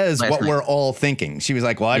of it says last what night. we're all thinking. She was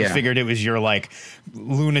like, "Well, I just Yeah. figured it was your like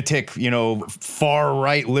lunatic, far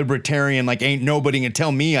right libertarian. Like, ain't nobody can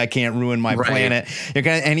tell me I can't ruin my Right. planet."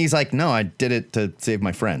 And he's like, "No, I did it to save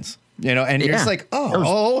my friends." And you're just like,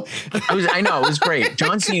 oh, I know it was great.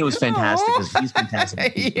 John Cena was fantastic. He's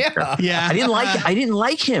fantastic. yeah. I didn't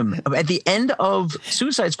like him at the end of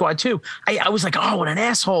Suicide Squad 2. I was like, oh, what an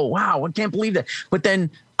asshole! Wow, I can't believe that. But then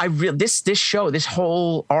this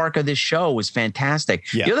whole arc of this show was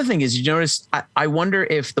fantastic. Yeah. The other thing is, you notice, I wonder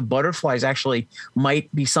if the butterflies actually might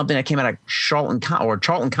be something that came out of Charlton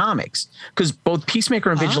Comics, because both Peacemaker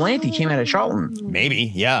and Vigilante came out of Charlton.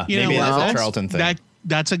 maybe, yeah, You know maybe what? that's a Charlton thing.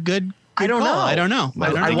 That's a good. I don't call. know. I don't know. I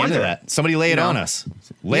don't think know. into that. Somebody lay it No. on us.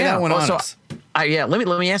 Lay that one on us.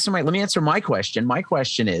 Let me answer my question. My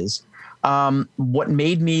question is, what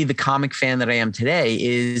made me the comic fan that I am today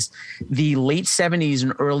is the late 70s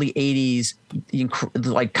and early 80s,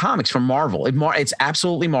 like comics from Marvel. It's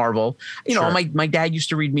absolutely Marvel. My dad used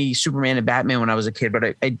to read me Superman and Batman when I was a kid,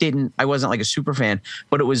 but I wasn't like a super fan,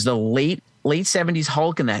 but it was the late 70s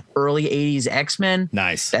Hulk and that early 80s X-Men.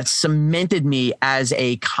 Nice. That cemented me as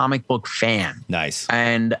a comic book fan. Nice.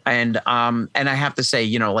 And I have to say,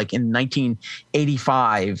 like in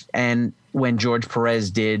 1985, and when George Perez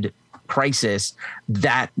did Crisis,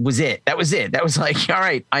 that was it. That was like, all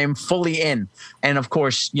right, I am fully in. And of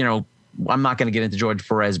course, I'm not going to get into George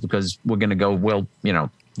Perez because we're going to go, We'll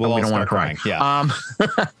we all don't want start to cry. crying.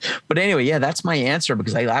 Yeah. But anyway, yeah, that's my answer,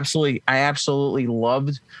 because I absolutely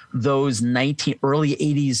loved those early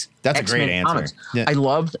 80s. That's a X-Men great answer. comics. Yeah.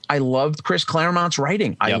 I loved Chris Claremont's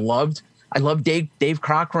writing. I Yep. loved Dave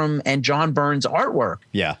Cockrum and John Byrne's artwork.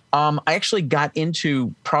 Yeah. I actually got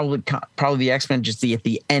into probably the X-Men just at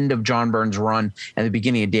the end of John Byrne's run and the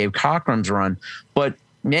beginning of Dave Cockrum's run. But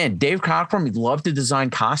man, Dave Cockrum, he loved to design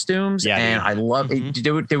costumes, Yeah, and dude. I love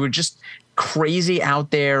it. They were just crazy out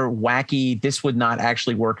there, wacky. This would not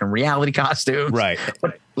actually work in reality costumes. Right.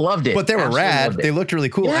 But loved it. But they were Absolutely rad. loved it. They looked really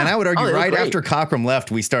cool. Yeah. And I would argue they looked right great. after Cockrum left,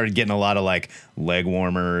 we started getting a lot of like leg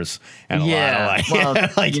warmers and a lot of like,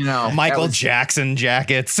 well, you know, Michael that was- Jackson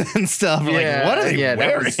jackets and stuff. Like, what are they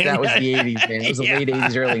wearing? That was the 80s, man. It was the late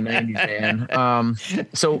 80s, early 90s, man.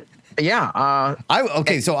 So, yeah.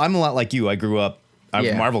 So I'm a lot like you. I grew up, I was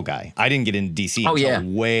a Yeah. Marvel guy. I didn't get into DC Oh, until yeah.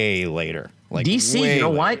 way later. Like DC, way you know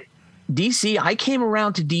later. what? DC, I came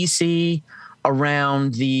around to DC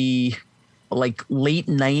around the like late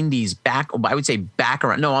 90s, I would say back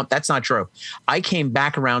around. No, that's not true. I came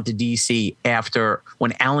back around to DC after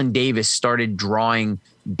when Alan Davis started drawing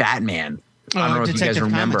Batman. I don't know if you guys Detective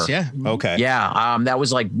remember. Comics, yeah. Okay. Yeah, that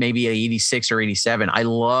was like maybe 86 or 87. I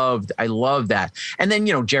loved that. And then,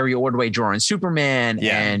 you know, Jerry Ordway drawing Superman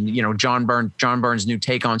and, you know, John Byrne's new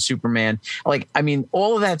take on Superman. Like, I mean,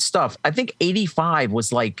 all of that stuff. I think 85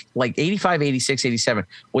 was like 85, 86, 87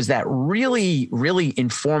 was that really, really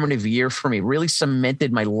informative year for me. Really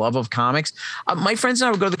cemented my love of comics. My friends and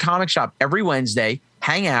I would go to the comic shop every Wednesday,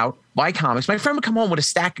 hang out, buy comics. My friend would come home with a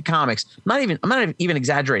stack of comics. I'm not even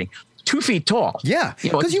exaggerating. 2 feet tall. Yeah,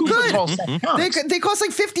 You know, because you 2 foot could. tall stack of comics. They cost like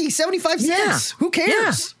 50, 75 cents. Yeah. Who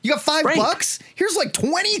cares? You got $5. Right. Here's like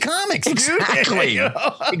 20 comics, dude. Exactly. You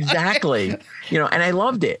know? Exactly. You know, and I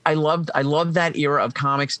loved it. I loved that era of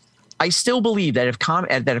comics. I still believe that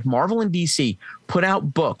if Marvel and DC put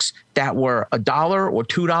out books that were $1 or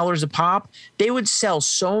 $2 a pop, they would sell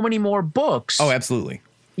so many more books. Oh, absolutely.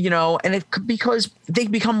 You know, and because they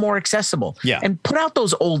become more accessible. Yeah. And put out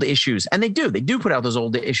those old issues, and they do put out those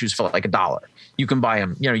old issues for like $1. You can buy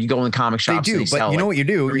them. You know, you go in the comic shops. They do, sell but you know like what you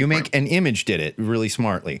do? You 3 make an Image did it really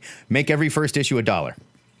smartly. Make every first issue $1.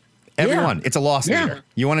 Everyone, Yeah. it's a loss Yeah. leader.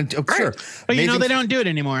 You want to? Sure. But you know, Amazing- they don't do it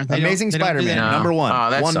anymore. Amazing They don't do Spider-Man, that. number one, Oh,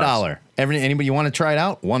 that $1. Anybody you want to try it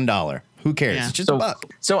out? $1. Who cares? Yeah. It's just a buck.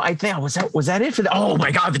 So I think was that it for the? Oh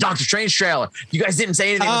my God, the Doctor Strange trailer! You guys didn't say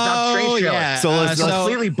anything about the Doctor Strange trailer. yeah. So let's-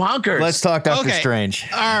 Completely bonkers. Let's talk Doctor Okay. Strange.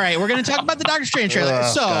 All right, we're going to talk about the Doctor Strange trailer.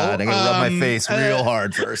 Oh, So, God, I gotta rub my face real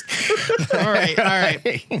hard first. all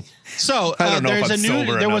right. So I don't know if there's I'm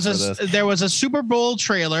sober there enough was for this. there was a Super Bowl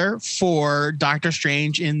trailer for Doctor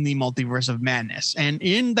Strange in the Multiverse of Madness, and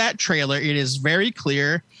in that trailer, it is very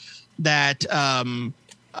clear that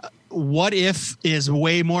what if is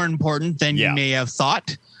way more important than you may have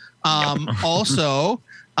thought. Also,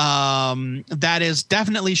 that is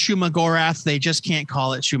definitely Shuma Gorath. They just can't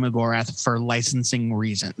call it Shuma Gorath for licensing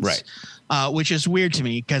reasons, Right. Which is weird to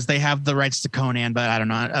me because they have the rights to Conan, but I don't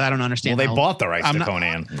know. I don't understand. Well, they how- bought the rights I'm to not-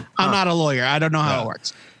 Conan. I'm not a lawyer. I don't know how No. it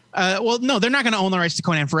works. Well, no, they're not going to own the rights to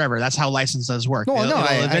Conan forever. That's how licenses work. No, It'll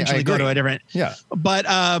I eventually go to agree. a different. Yeah. But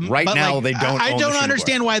Right but now, like, they don't I own don't the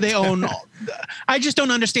understand why they own. I just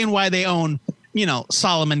don't understand why they own. You know,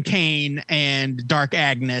 Solomon Kane and Dark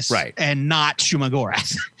Agnes, Right. and not Shuma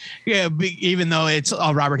Gorath. Yeah, even though it's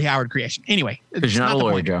a Robert E. Howard creation. Anyway, Because you're it's not a the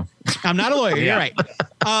lawyer, point. Joe. I'm not a lawyer. Yeah. You're right.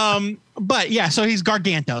 But yeah, so he's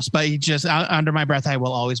Gargantos, but he just under my breath, I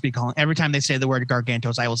will always be calling every time they say the word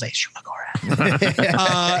Gargantos, I will say Shuma Gorath.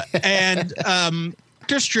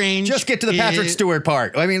 Doctor Strange. Just get to the Patrick is- Stewart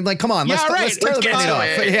part. I mean, like, come on. Let's tear the get band-aid to off.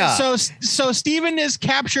 it. Yeah. So Stephen is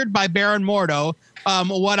captured by Baron Mordo.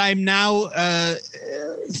 What I'm now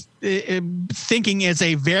thinking is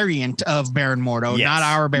a variant of Baron Mordo, Yes. not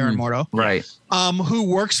our Baron Mordo, Right. who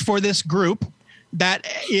works for this group that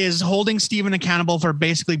is holding Stephen accountable for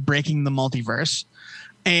basically breaking the multiverse.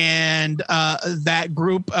 And that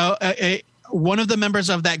group, one of the members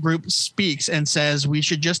of that group speaks and says, we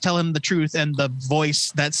should just tell him the truth. And the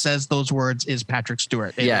voice that says those words is Patrick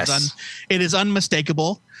Stewart. Yes. It is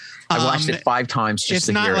unmistakable. I watched it 5 times just It's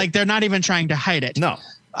to not hear like it. they're not even trying to hide it. No.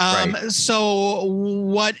 Right. So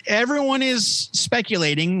what everyone is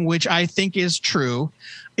speculating, which I think is true,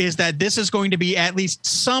 is that this is going to be at least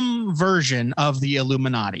some version of the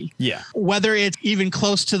Illuminati. Yeah. Whether it's even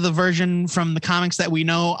close to the version from the comics that we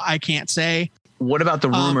know, I can't say. What about the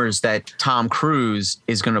rumors that Tom Cruise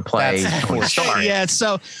is going to play That's Tony Stark? Yeah,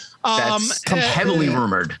 so That's heavily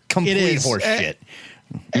rumored. Complete is. horseshit.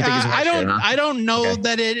 You think it's horseshit, huh? I don't know Okay.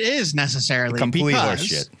 that it is necessarily Complete because-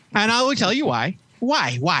 horseshit. And I will tell you why.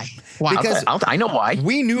 Why? Because I know why.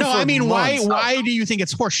 we knew No, for I mean, months. why do you think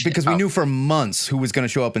it's horseshit? Because we knew for months who was going to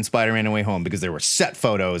show up in Spider-Man: No Way Home, because there were set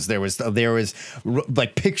photos, there was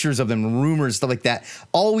like pictures of them, rumors, stuff like that.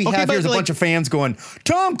 All we Okay, have but here is a like- bunch of fans going,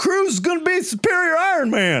 "Tom Cruise is going to be Superior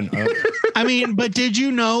Iron Man." I mean, but did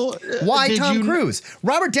you know Why did Tom you- Cruise?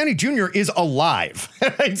 Robert Downey Jr. is alive.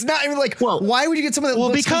 It's not even like. Well- why would you get someone that Well,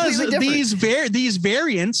 looks because completely different? these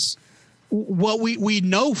variants, what we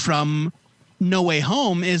know from No Way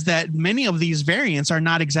Home is that many of these variants are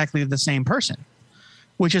not exactly the same person,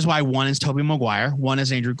 which is why one is Tobey Maguire, one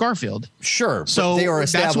is Andrew Garfield. Sure. So but they are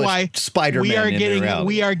that's established why Spider-Man.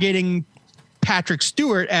 we are getting Patrick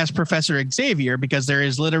Stewart as Professor Xavier, because there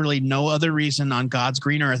is literally no other reason on God's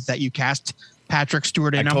green earth that you cast Patrick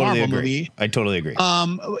Stewart in a Marvel movie. I totally agree.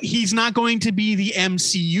 He's not going to be the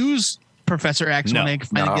MCU's Professor X when they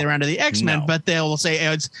finally get around to the X-Men, but they will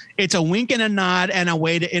say it's a wink and a nod and a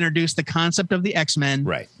way to introduce the concept of the X-Men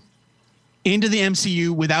into the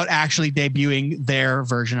MCU without actually debuting their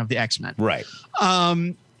version of the X-Men. Right.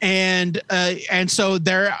 And so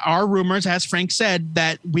there are rumors, as Frank said,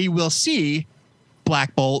 that we will see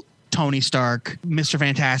Black Bolt, Tony Stark, Mr.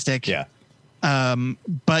 Fantastic. Yeah.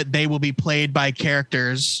 But they will be played by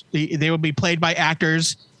characters. They will be played by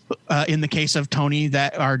actors, in the case of Tony,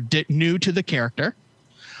 that are new to the character,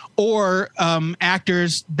 or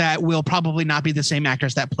actors that will probably not be the same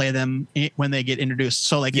actors that play them when they get introduced.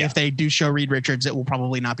 So, like, if they do show Reed Richards, it will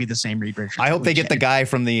probably not be the same Reed Richards. I hope they get the guy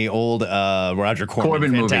from the old Roger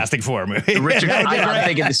Corman Fantastic Four movie. Richard, I'm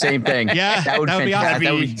thinking the same thing. Yeah, that would be awesome.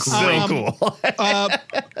 That would be so cool.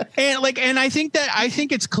 And I think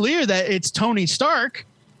it's clear that it's Tony Stark,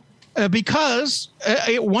 because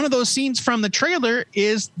one of those scenes from the trailer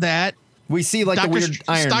is that we see like the weird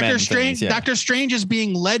Iron Man things, Doctor Strange is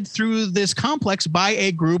being led through this complex by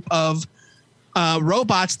a group of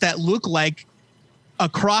robots that look like a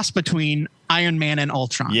cross between Iron Man and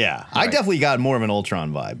Ultron. Yeah, I definitely got more of an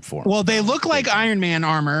Ultron vibe for him. Well, they look like Iron Man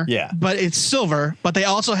armor, but it's silver, but they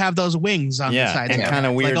also have those wings on the sides. And kind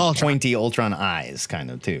of weird, like pointy Ultron eyes, kind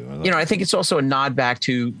of, too. You know, I think it's also a nod back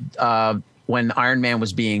to when Iron Man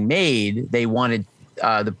was being made, they wanted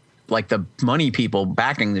the money people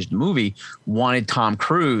backing this movie wanted Tom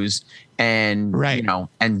Cruise, and you know,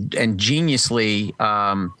 and geniusly,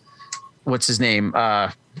 what's his name?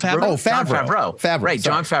 Favreau. Jon Favreau. Right. Sorry.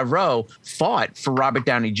 Jon Favreau fought for Robert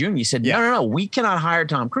Downey Jr. He said, no, we cannot hire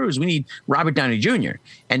Tom Cruise. We need Robert Downey Jr.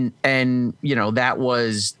 And you know, that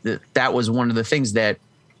was one of the things that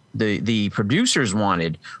the producers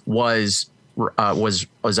wanted was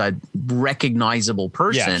a recognizable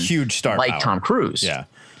person, huge star like power. Tom Cruise. Yeah.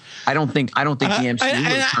 I don't think the MCU would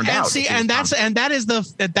have turned out. See, that's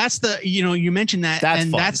the you know, you mentioned that,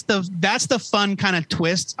 that's the fun kind of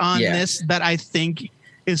twist on this that I think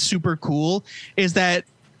is super cool, is that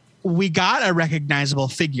we got a recognizable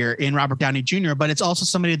figure in Robert Downey Jr., but it's also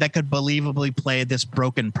somebody that could believably play this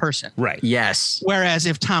broken person. Right. Yes. Whereas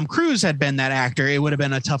if Tom Cruise had been that actor, it would have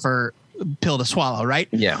been a tougher pill to swallow, right?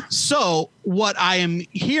 Yeah. So what I am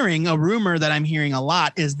hearing, a rumor that I'm hearing a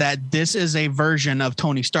lot, is that this is a version of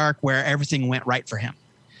Tony Stark where everything went right for him.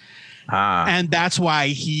 And that's why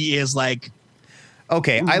he is like,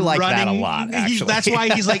 okay, I like that a lot, actually. That's why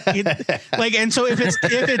he's like, and so if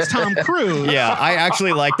it's Tom Cruise, I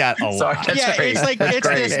actually like that a lot.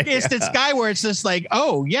 It's this guy where it's just like,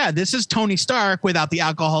 oh yeah, this is Tony Stark without the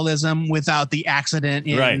alcoholism, without the accident.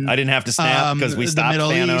 Right, I didn't have to snap because we stopped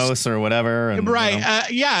Thanos East. Or whatever. And, right,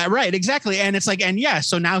 you know. right, exactly. And it's like,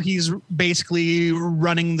 so now he's basically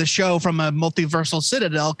running the show from a multiversal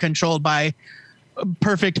citadel controlled by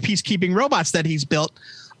perfect peacekeeping robots that he's built.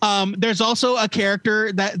 There's also a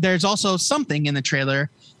character there's also something in the trailer,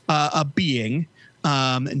 a being.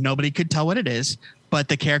 Nobody could tell what it is, but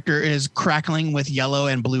the character is crackling with yellow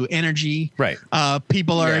and blue energy. Right.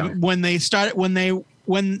 People are when the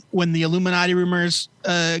Illuminati rumors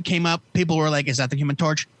came up, people were like, "Is that the Human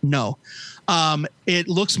Torch?" No. It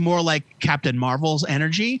looks more like Captain Marvel's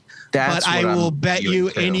energy, but I will bet you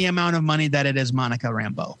any amount of money that it is Monica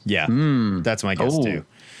Rambeau. Yeah, that's my guess too.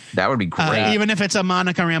 That would be great. Even if it's a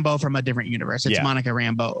Monica Rambeau from a different universe, it's Monica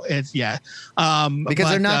Rambeau. It's because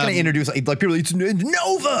they're not going to introduce like people. It's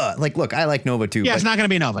Nova. Like, look, I like Nova too. Yeah, it's not going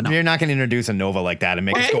to be Nova. No. You're not going to introduce a Nova like that and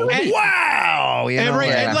make us go, wow. You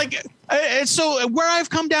know, so where I've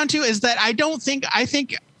come down to is that I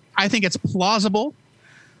think it's plausible.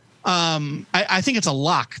 I think it's a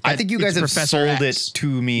lock. I think you guys have sold it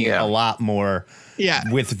to me a lot more.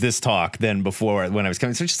 With this talk than before when I was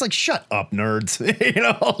coming. So just like, shut up, nerds. You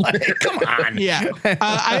know, like, come on.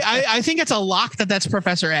 I think it's a lock that's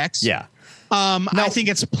Professor X. Yeah. I think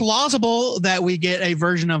it's plausible that we get a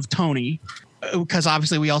version of Tony, because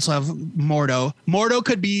obviously we also have Mordo. Mordo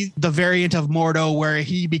could be the variant of Mordo where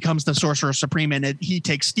he becomes the Sorcerer Supreme and he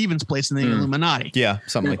takes Steven's place in the Illuminati. Yeah,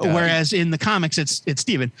 something like that. Whereas in the comics, it's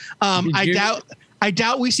Steven. I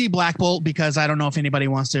doubt we see Black Bolt, because I don't know if anybody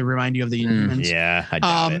wants to remind you of the Inhumans. Yeah, I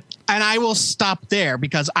doubt it. And I will stop there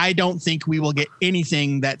because I don't think we will get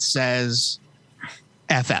anything that says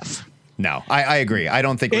FF. No, I agree. I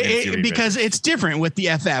don't think we're gonna see because it's different with the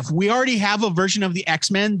FF. We already have a version of the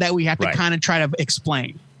X-Men that we have to kind of try to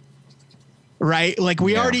explain. Right, like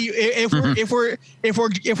we already if we're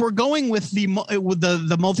going with the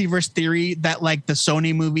multiverse theory that like the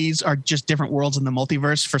Sony movies are just different worlds in the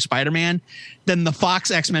multiverse for Spider-Man, then the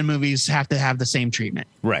Fox X-Men movies have to have the same treatment.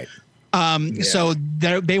 Right. So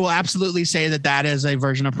they will absolutely say that is a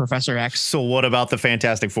version of Professor X. So what about the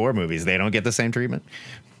Fantastic Four movies? They don't get the same treatment?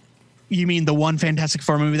 You mean the one Fantastic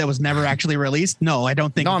Four movie that was never actually released? No, I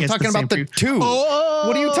don't think. No, I'm talking about the two.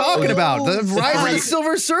 What are you talking about? The Rise of the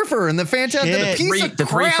Silver Surfer and the Fantastic piece of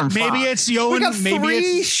crap. Maybe it's Yoan. We got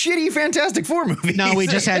three shitty Fantastic Four movies. No, we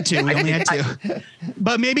just had two. We only had two.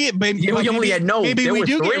 But maybe you only had no. Maybe we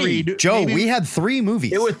do get Reed. Joe, we had three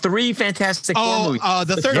movies. There were three Fantastic Four movies.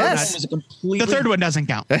 The third one was the third one doesn't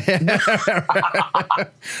count. I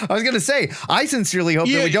was gonna say, I sincerely hope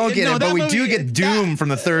that we don't get it, but we do get Doom from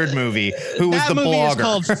the third movie, who was the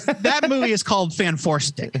blogger. That movie is called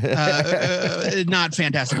Fanforstic, not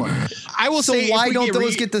Fantastic Four. I will say, why don't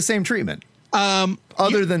those get the same treatment?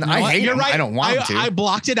 Other than I hate them. Right. I don't want to. I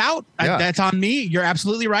blocked it out. Yeah. That's on me. You're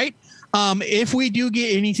absolutely right. If we do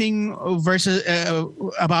get anything versus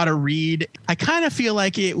about a Reed, I kind of feel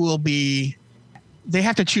like it will be. They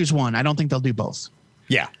have to choose one. I don't think they'll do both.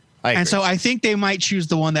 Yeah. And so I think they might choose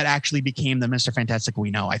the one that actually became the Mr. Fantastic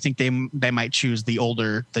we know. I think they might choose the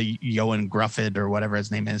Ioan Gruffudd or whatever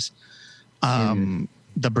his name is, the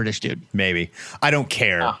British dude. Maybe. I don't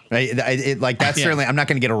care. That's certainly, I'm not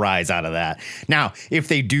going to get a rise out of that. Now, if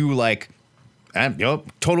they do total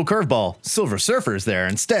curveball, Silver Surfer's there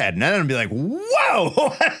instead, and then I'd be like,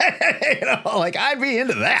 whoa, I'd be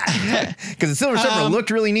into that because the Silver Surfer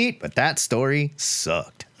looked really neat, but that story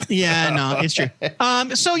sucked. Yeah, no, it's true.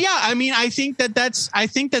 So yeah, I mean, I think that's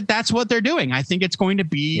what they're doing. I think it's going to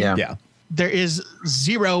be. Yeah. There is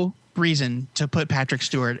zero reason to put Patrick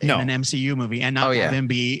Stewart in an MCU movie and not have him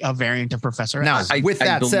be a variant of Professor X. Now, with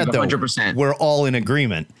that said, though, 100%. we're all in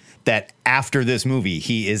agreement that after this movie,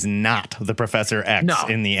 he is not the Professor X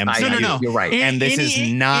in the MCU. No. You're right. And this is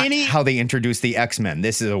not how they introduce the X-Men.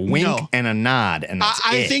 This is a wink and a nod, and that's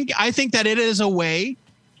it. I think that it is a way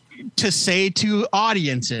to say to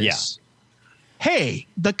audiences, hey,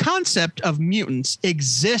 the concept of mutants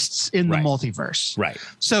exists in the multiverse. Right.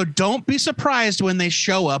 So don't be surprised when they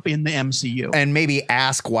show up in the MCU. And maybe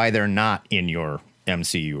ask why they're not in your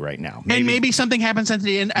MCU right now. Maybe something happens at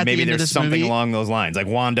the end. Maybe there's something movie. Along those lines, like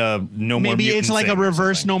Wanda, no more mutants. Maybe it's like a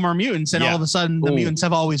reverse No More Mutants, and all of a sudden the mutants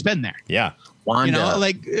have always been there. Yeah. Wanda,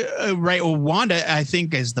 Wanda, I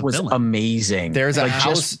think is the villain. Amazing. There's a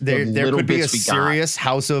house. There could be a serious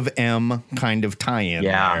House of M kind of tie-in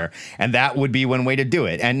there, and that would be one way to do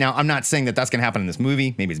it. And now I'm not saying that that's going to happen in this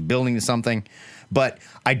movie. Maybe it's building to something, but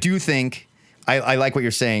I do think I like what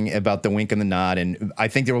you're saying about the wink and the nod, and I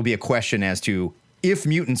think there will be a question as to if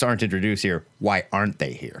mutants aren't introduced here, why aren't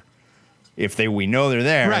they here? If we know they're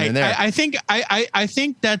there, right? And they're there. I think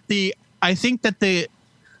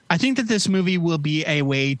that this movie will be a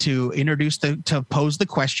way to introduce to pose the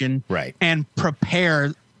question, right, and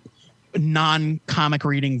prepare non-comic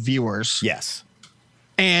reading viewers. Yes,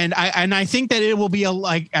 and I think that it will be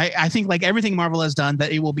I think like everything Marvel has done,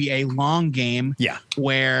 that it will be a long game. Yeah,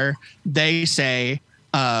 where they say,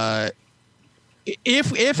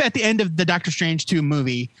 if at the end of the Doctor Strange 2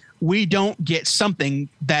 movie we don't get something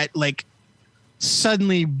that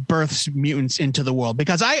suddenly births mutants into the world,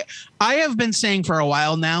 because I have been saying for a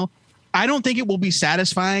while now, I don't think it will be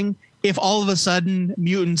satisfying if all of a sudden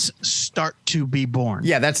mutants start to be born.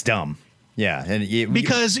 Yeah, that's dumb. Yeah, and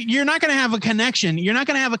because you're not going to have a connection. You're not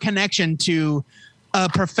going to have a connection to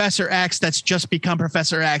Professor X that's just become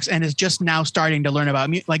Professor X and is just now starting to learn about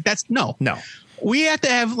that's no. We have to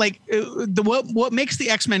have what makes the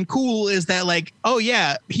X-Men cool is that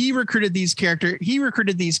he recruited these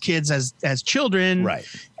kids as children, right,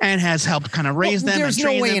 and has helped kind of raise them. There's and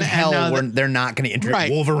train no way them, in hell where they're not going to introduce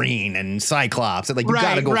Wolverine and Cyclops. You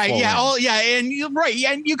got to go and you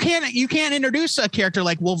can't introduce a character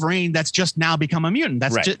like Wolverine that's just now become a mutant.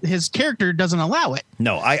 That's just, his character doesn't allow it.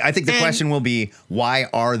 No, I think the question will be, why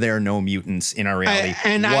are there no mutants in our reality?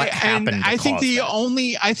 What happened? I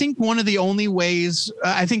think one of the only ways.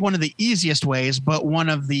 I think one of the easiest ways, but one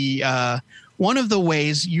of the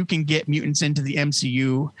ways you can get mutants into the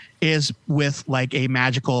MCU is with a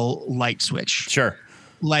magical light switch. Sure.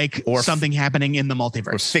 Or something happening in the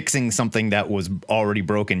multiverse. Or fixing something that was already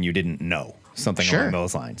broken you didn't know. Something along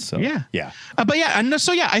those lines. So yeah. I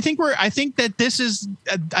think that this is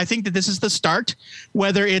the start,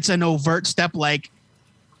 whether it's an overt step like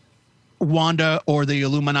Wanda or the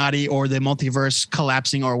Illuminati or the multiverse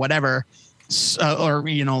collapsing or whatever. or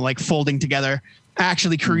like folding together,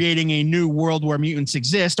 actually creating a new world where mutants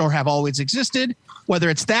exist or have always existed, whether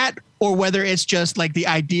it's that or whether it's just like the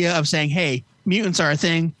idea of saying, hey, mutants are a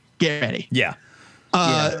thing, get ready. Yeah.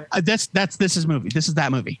 This is movie. This is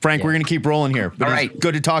that movie. Frank, we're going to keep rolling here. But All right.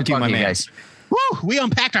 Good to talk to you, my man. Guys. Woo, we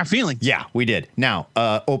unpacked our feelings. Yeah, we did. Now,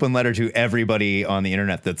 open letter to everybody on the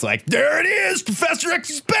internet that's like, there it is, Professor X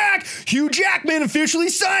is back. Hugh Jackman officially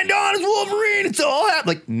signed on as Wolverine. It's all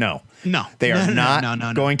happening. Like, no. They are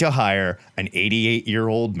not going to hire an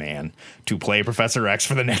 88-year-old man to play Professor X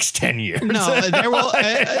for the next 10 years. No, there will.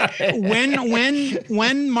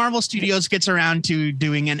 When Marvel Studios gets around to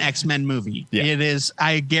doing an X-Men movie, it is.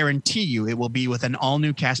 I guarantee you, it will be with an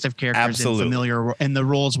all-new cast of characters and familiar in the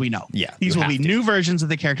roles we know. Yeah, these will be new versions of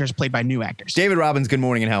the characters played by new actors. David Robbins, good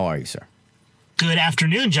morning, and how are you, sir? Good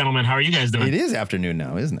afternoon, gentlemen. How are you guys doing? It is afternoon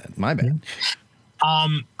now, isn't it? My bad.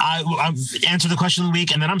 I answer the question of the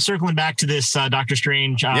week, and then I'm circling back to this Doctor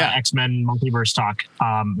Strange X-Men multiverse talk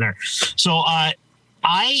there. So I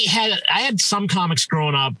had some comics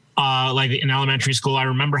growing up, like in elementary school. I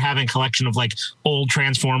remember having a collection of like old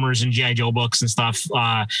Transformers and G.I. Joe books and stuff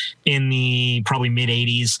in the probably mid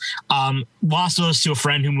 80s. Lost those to a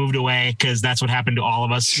friend who moved away because that's what happened to all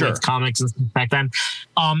of us with comics and stuff back then.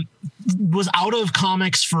 Was out of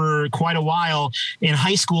comics for quite a while. In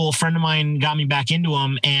high school, a friend of mine got me back into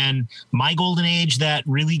them, and my golden age that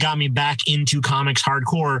really got me back into comics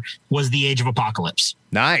hardcore was the Age of Apocalypse.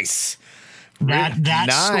 Nice.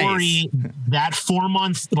 That story, that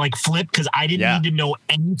 4-month like flip, because I didn't need to know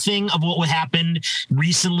anything of what happened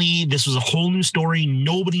recently. This was a whole new story.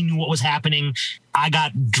 Nobody knew what was happening. I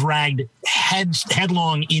got dragged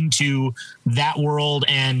headlong into that world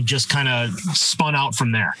and just kind of spun out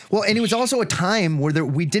from there. Well, and it was also a time where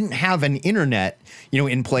we didn't have an internet,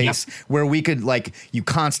 in place where we could you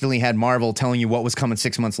constantly had Marvel telling you what was coming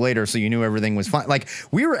 6 months later, so you knew everything was fine. Like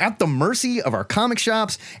we were at the mercy of our comic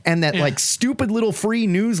shops and that stupid little free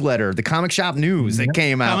newsletter, the Comic Shop News that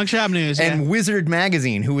came out. Comic Shop News and Wizard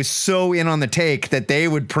Magazine, who was so in on the take that they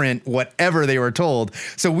would print whatever they were told.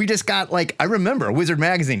 So we just got I remember Wizard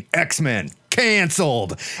Magazine, X-Men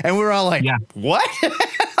canceled, and we were all like, what?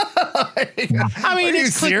 I mean,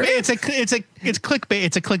 it's clickbait. It's clickbait.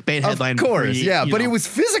 It's a clickbait headline. Of course, but it was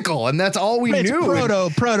physical, and that's all we knew. Proto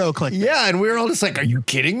clickbait. Yeah, and we were all just like, are you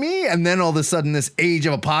kidding me? And then all of a sudden, this Age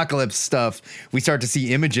of Apocalypse stuff, we start to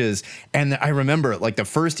see images, and I remember the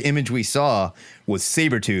first image we saw was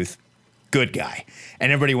Sabretooth, good guy,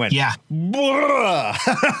 and everybody went, huh?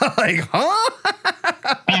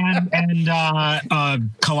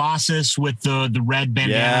 and Colossus with the red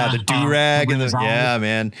bandana, the do-rag, and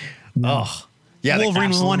man. Oh, yeah,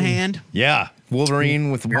 Wolverine with one hand. Yeah, Wolverine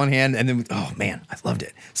with one hand, and then I loved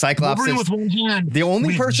it. Cyclops. Wolverine with one hand. The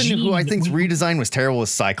only person who I think's redesign was terrible was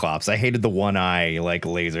Cyclops. I hated the one eye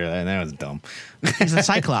laser, and that was dumb. He's a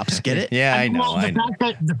Cyclops, get it? Yeah, I know.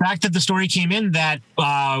 The fact that the story came in that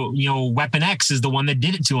Weapon X is the one that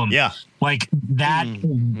did it to him. Yeah,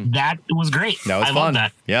 that was great. That was fun. Love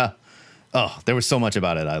that. Yeah. Oh, there was so much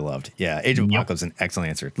about it I loved. Yeah, Age of Apocalypse, an excellent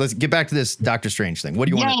answer. Let's get back to this Doctor Strange thing. What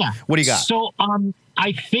do you want? What do you got? So,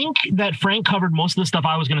 I think that Frank covered most of the stuff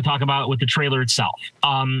I was going to talk about with the trailer itself.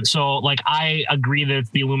 I agree that it's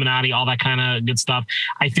the Illuminati, all that kind of good stuff.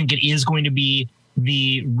 I think it is going to be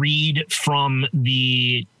the read from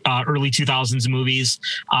the early 2000s movies.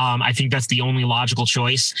 I think that's the only logical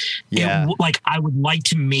choice. Yeah. I would like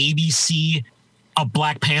to maybe see a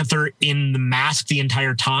Black Panther in the mask the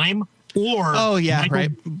entire time. Or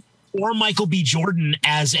or Michael B. Jordan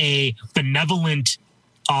as a benevolent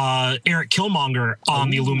Eric Killmonger on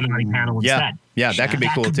the Illuminati panel instead. Yeah, that could be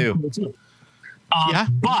cool too.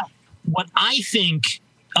 But what I think,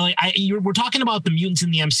 we're talking about the mutants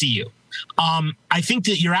in the MCU. I think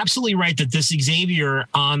that you're absolutely right that this Xavier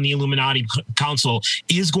on the Illuminati Council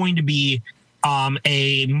is going to be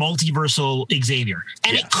a multiversal Xavier.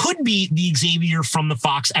 And it could be the Xavier from the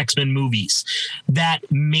Fox X-Men movies that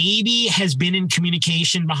maybe has been in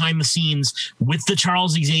communication behind the scenes with the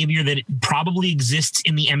Charles Xavier that probably exists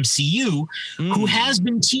in the MCU, who has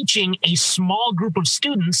been teaching a small group of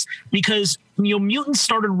students because, mutants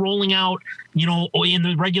started rolling out, in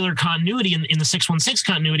the regular continuity, in the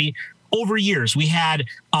 616 continuity, over years. We had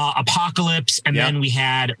Apocalypse, and then we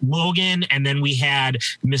had Logan, and then we had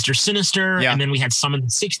Mr. Sinister, and then we had some in the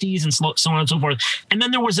 60s, and so on and so forth. And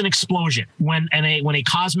then there was an explosion when a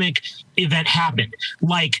cosmic event happened,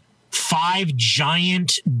 like 5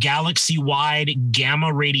 giant galaxy-wide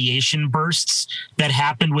gamma radiation bursts that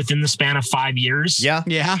happened within the span of 5 years. Yeah.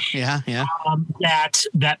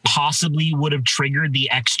 That possibly would have triggered the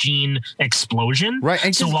X gene explosion. Right.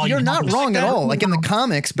 And so while you're not wrong at all. Like in the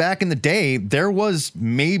comics. comics back in the day, there was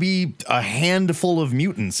maybe a handful of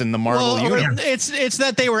mutants in the Marvel universe. It's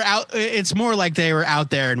that they were out. It's more like they were out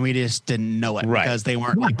there and we just didn't know it because they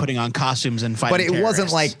weren't like putting on costumes and fighting. But it wasn't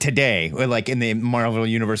terrorists. like today, like in the Marvel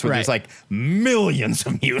universe, where there's like millions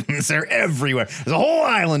of mutants. They're everywhere. There's a whole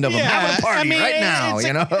island of them. Have a party right now,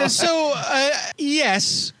 you know? So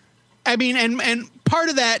yes, I mean, and part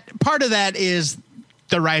of that is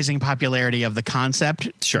the rising popularity of the concept,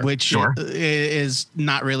 which is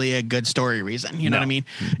not really a good story reason. You know what I mean?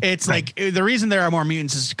 It's like the reason there are more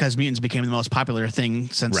mutants is because mutants became the most popular thing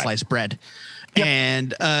since sliced bread. Yep.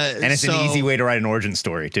 And it's an easy way to write an origin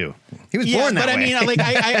story too. He was born that way. But I mean,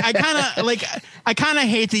 like I kind of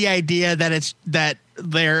hate the idea that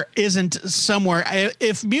there isn't somewhere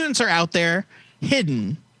if mutants are out there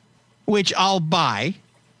hidden, which I'll buy.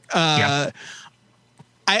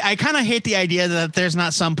 I kind of hate the idea that there's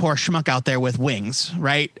not some poor schmuck out there with wings,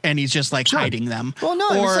 right? And he's just like hiding them. Well,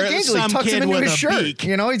 no, or like some tucks kid him into with his a shirt. beak.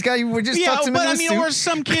 You know, he's got you just tucks him but into I mean, suit. or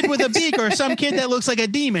some kid with a beak, or some kid that looks like a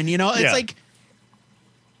demon. You know, it's like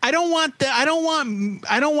I don't want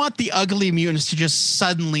the ugly mutants to just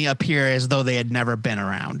suddenly appear as though they had never been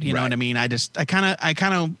around. You know what I mean? I kind of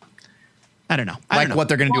I don't know. What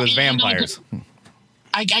they're going to do with vampires.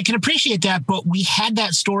 I can appreciate that, but we had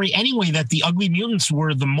that story anyway that the ugly mutants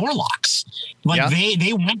were the Morlocks. Like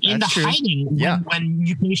they went into hiding when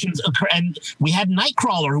mutations occur. And we had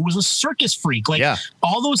Nightcrawler, who was a circus freak. Like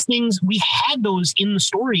all those things, we had those in the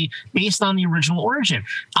story based on the original origin.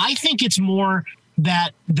 I think it's more that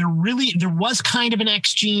there was kind of an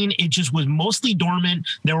X gene. It just was mostly dormant.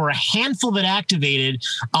 There were a handful that activated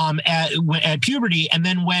at puberty. And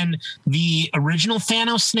then when the original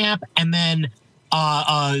Thanos snap and then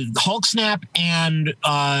Hulk snap and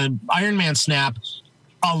Iron Man snap,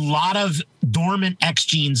 a lot of dormant X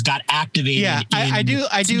genes got activated. Yeah, I do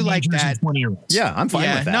like that. Yeah, I'm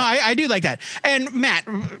fine with that. No, I do like that. And Matt,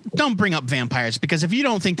 don't bring up vampires, because if you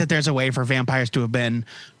don't think that there's a way for vampires to have been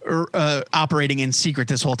operating in secret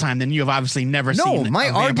this whole time, then you have obviously never seen a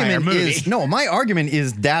vampire movie. My argument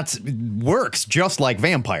is that works just like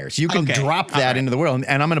vampires. You can drop that into the world,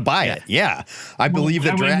 and I'm going to buy it. Yeah, I believe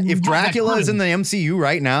that if Dracula is in the MCU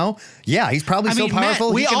right now, he's probably so powerful.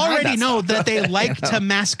 Matt, we already know that they like to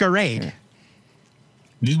masquerade.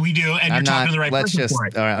 We do, and you're talking to the right person for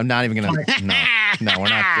it. All right, I'm not even going to. No, we're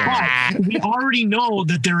not. But we already know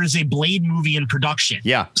that there is a Blade movie in production.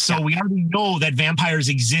 Yeah. So we already know that vampires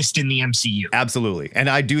exist in the MCU. Absolutely. And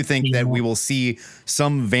I do think that we will see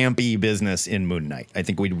some vampy business in Moon Knight. I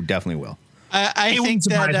think we definitely will.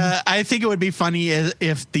 I think it would be funny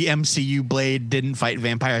if the MCU Blade didn't fight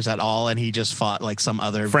vampires at all, and he just fought like some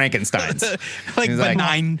other Frankensteins, like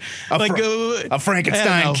benign. A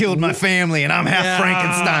Frankenstein killed my family, and I'm half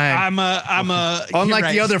Frankenstein.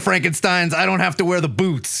 Unlike the other Frankensteins, I don't have to wear the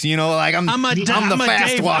boots. You know, like I'm the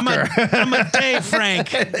fast walker. I'm a Dave Frank.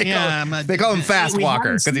 They call him Fast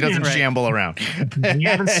Walker because he doesn't shamble around. We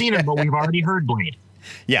haven't seen him, but we've already heard Blade.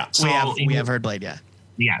 Yeah, so we have heard Blade. Yeah.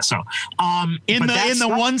 Yeah, so in the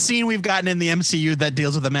one scene we've gotten in the MCU that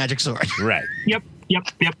deals with a magic sword. Right. Yep.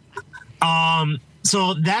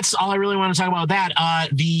 So that's all I really want to talk about. That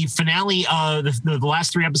the finale, the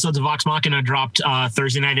last 3 episodes of Vox Machina dropped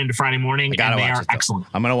Thursday night into Friday morning, and they are excellent.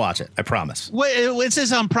 I'm gonna watch it. I promise. Is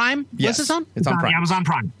this on Prime? Yes. What's this on? It's on Prime. Amazon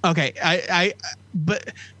Prime. Okay.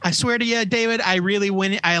 But I swear to you, David, I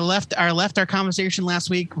left our conversation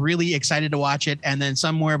last week really excited to watch it, and then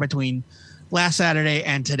somewhere between last Saturday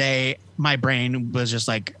and today, my brain was just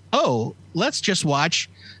like, oh, let's just watch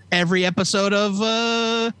every episode of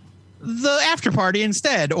the After Party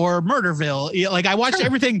instead, or Murderville. Like I watched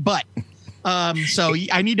everything but. So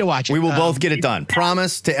I need to watch it. We will both get it done.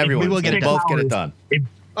 Promise to everyone. We will get it both get it done. If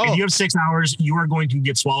you have 6 hours, you are going to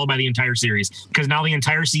get swallowed by the entire series, because now the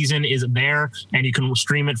entire season is there and you can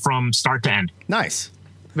stream it from start to end. Nice.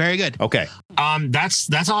 Very good. Okay.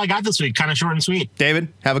 That's all I got this week. Kind of short and sweet. David,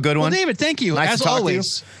 have a good one. Well, David, thank you. Nice as to talk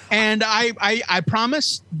always. to you. And I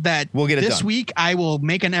promise that we'll get it this done. week I will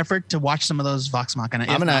make an effort to watch some of those Vox Machina.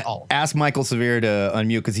 I'm gonna ask Michael Severe to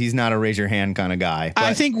unmute, because he's not a raise your hand kind of guy.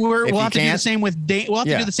 I think we'll have to do the same with Dan. We'll have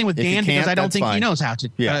to do the same with Dan, because I don't think he knows how to.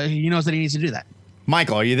 Yeah. He knows that he needs to do that.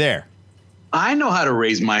 Michael, are you there? I know how to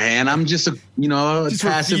raise my hand. I'm just a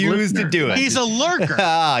passive refuse listener. to do it. He's a lurker.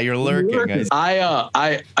 You're lurking, guys.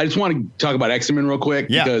 I just want to talk about X-Men real quick,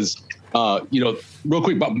 because real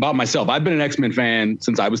quick about myself. I've been an X-Men fan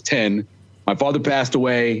since I was 10. My father passed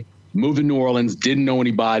away. moved to New Orleans, didn't know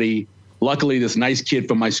anybody. Luckily, this nice kid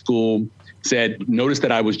from my school noticed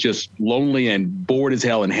that I was just lonely and bored as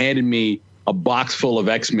hell and handed me a box full of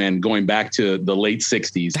X-Men going back to the late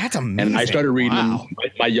 60s. That's amazing. And I started reading them.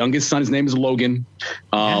 My youngest son, his name is Logan.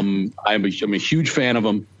 I'm a huge fan of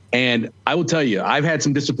him. And I will tell you, I've had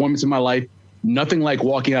some disappointments in my life. Nothing like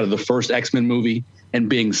walking out of the first X-Men movie and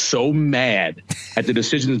being so mad at the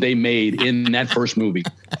decisions they made in that first movie.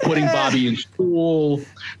 Putting Bobby in school,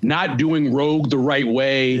 not doing Rogue the right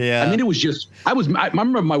way. Yeah. I mean, it was just, I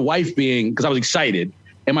remember my wife because I was excited,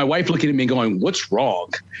 and my wife looking at me and going, "What's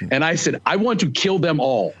wrong?" And I said, "I want to kill them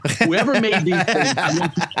all. Whoever made these things, I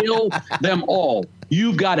want to kill them all."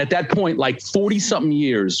 You've got, at that point, like 40-something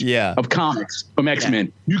years of comics from X-Men.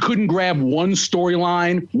 Yeah. You couldn't grab one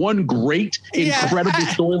storyline, one great, incredible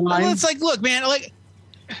storyline. Well, it's like, look, man, like,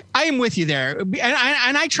 I am with you there. And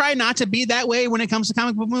I try not to be that way when it comes to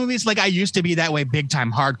comic book movies. Like, I used to be that way big time,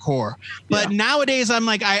 hardcore. But nowadays, I'm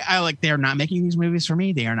like, I like, they're not making these movies for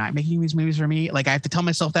me. They are not making these movies for me. Like, I have to tell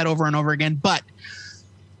myself that over and over again. But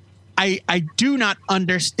I do not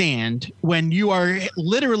understand when you are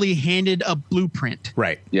literally handed a blueprint.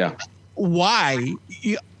 Right. Yeah. Why?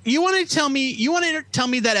 You want to tell me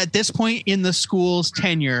that at this point in the school's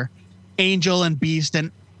tenure, Angel and Beast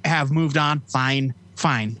have moved on?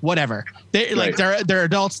 Fine, whatever. They're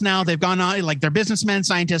adults now. They've gone on, like, they're businessmen,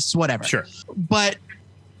 scientists, whatever. Sure. But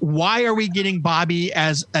why are we getting Bobby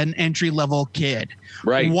as an entry-level kid?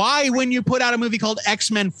 Right. Why, when you put out a movie called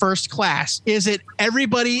X-Men First Class, is it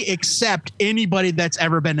everybody except anybody that's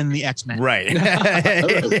ever been in the X-Men? Right. I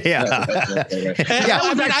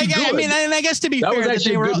guess to be fair,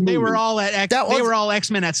 they were all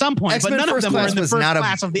X-Men at some point, X-Men but none of them were in the first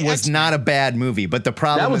class of the X-Men. Was not a bad movie, but the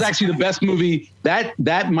problem that was actually the best movie. That,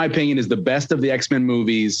 in my opinion, is the best of the X-Men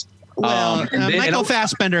movies. Well, Michael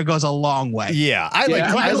Fassbender goes a long way. Yeah, I like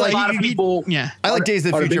a lot of people. I like Days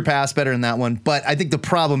of the Future Past better than that one, but I think the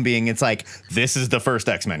problem being it's like, this is the first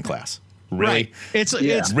X-Men class. Really? Right.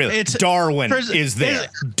 It's Darwin is there.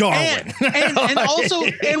 Darwin. And also,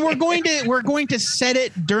 and we're going to set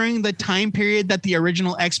it during the time period that the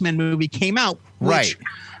original X-Men movie came out, which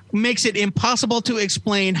makes it impossible to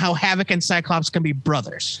explain how Havoc and Cyclops can be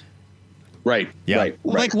brothers. Right. Yeah. Right.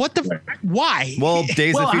 Like, what the? Why? Well,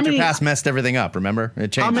 Days of Future Past messed everything up. Remember,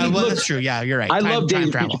 it changed. Well, that's true. Yeah, you're right. I love Days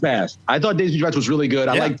of Future Past. I thought Days of Future Past was really good.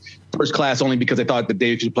 I liked First Class only because I thought the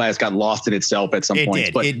Days of Future Past got lost in itself at some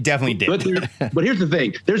point. It definitely did. But here's the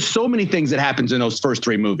thing: there's so many things that happens in those first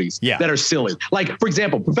three movies that are silly. Like, for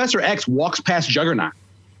example, Professor X walks past Juggernaut.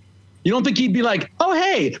 You don't think he'd be like, "Oh,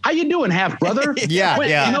 hey, how you doing, half brother?" He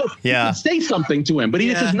would say something to him, but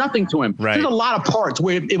he says nothing to him. Right. There's a lot of parts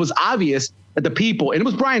where it was obvious that the people, and it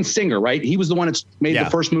was Bryan Singer, right? He was the one that made the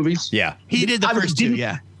first movies. Yeah, he did the first two.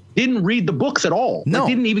 Yeah, didn't read the books at all. No,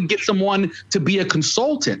 didn't even get someone to be a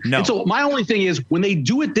consultant. No. And so my only thing is, when they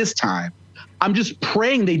do it this time, I'm just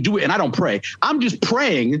praying they do it, and I don't pray. I'm just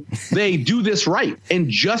praying they do this right and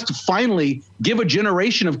just finally give a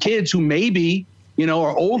generation of kids who maybe,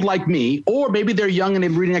 are old like me, or maybe they're young and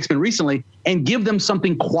they've been reading X-Men recently, and give them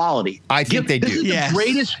something quality. I think they do. This is the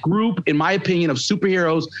greatest group, in my opinion, of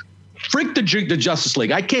superheroes. Freak the Justice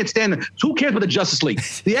League. I can't stand it. Who cares about the Justice League?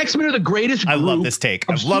 The X-Men are the greatest group I love this take.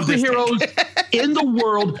 of superheroes in the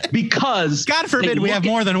world because God forbid we have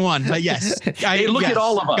more than one, but yes. They look at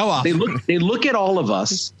all of us. Go off. They look at all of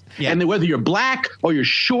us. Yeah. And whether you're black or you're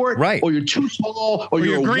short, or you're too small, or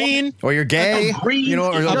you're green, or you're gay, or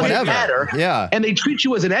whatever. Matter. Yeah. And they treat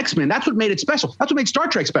you as an X-Men. That's what made it special. That's what made Star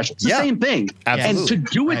Trek special. It's the same thing. Absolutely. And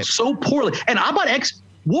to do it so poorly. And I'm about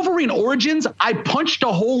Wolverine Origins, I punched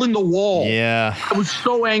a hole in the wall. Yeah. I was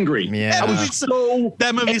so angry. Yeah.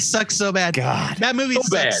 That movie sucks so bad. God. That movie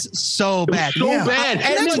sucks so bad. So bad.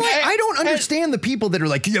 And that's why I don't understand the people that are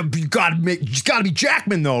like, you gotta be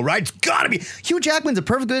Jackman though, right? It's gotta be. Hugh Jackman's a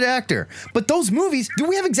perfect good actor. But those movies, do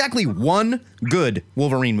we have exactly one good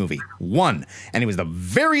Wolverine movie? One. And it was the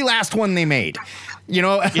very last one they made.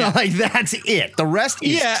 Like, that's it. The rest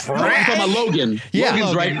is trash. I'm talking about Logan. Yeah.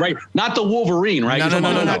 Logan's right. Not the Wolverine, right?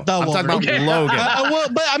 No. Not the Wolverine. I'm talking about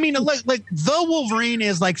Logan. But I mean, like the Wolverine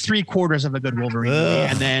is like 3/4 of a good Wolverine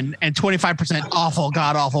movie, and 25% awful,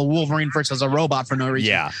 god awful Wolverine versus a robot for no reason.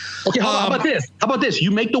 Yeah. Okay. How about this? How about this?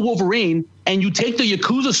 You make the Wolverine and you take the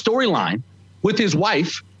Yakuza storyline with his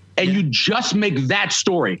wife, and you just make that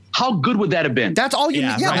story. How good would that have been? That's all you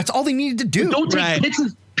need. Yeah, that's all they needed to do. Don't take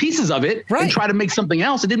pieces of it and try to make something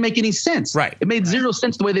else. It didn't make any sense. Right. It made zero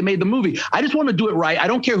sense the way they made the movie. I just want to do it right. I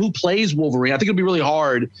don't care who plays Wolverine. I think it'll be really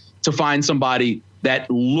hard to find somebody that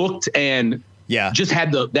looked and just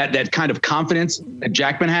had that kind of confidence that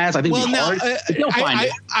Jackman has. I think it'll be hard. They'll find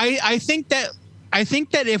it. I think that I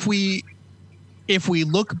think that if we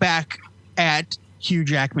look back at Hugh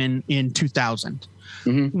Jackman in 2000,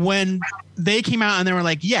 when they came out and they were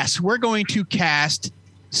like, yes, we're going to cast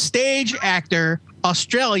stage actor,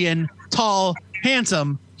 Australian, tall,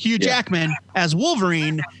 handsome Hugh Jackman as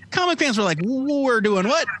Wolverine, comic fans were like, we're doing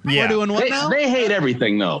what? Yeah. We're doing what now? They hate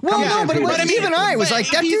everything though. Well, Yeah, no, but but I mean, even I was but like,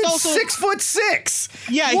 that he's dude's also- 6'6".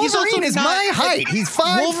 Yeah, Wolverine he's also is not- my height. He's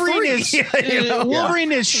 5'3". Wolverine is You know?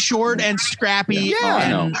 Wolverine is short and scrappy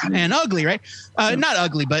and ugly, right? Not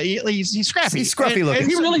ugly, but he's scrappy. He's scruffy And- looking. Is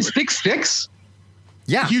he really 6'6"?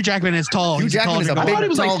 Yeah. Hugh Jackman is tall. Hugh He's Jackman is a tall. I big, thought he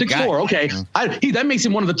was like tall 6'4". guy. Okay, that makes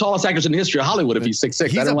him one of the tallest actors in the history of Hollywood if he's 6'6". I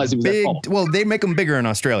He's didn't a realize he was that big. tall. Well, they make him bigger in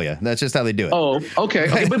Australia. That's just how they do it. Oh,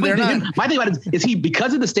 okay. But They're him, not- my thing about it is he,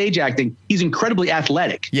 because of the stage acting, he's incredibly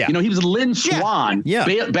athletic. Yeah. You know, he was Lynn Swan, Yeah.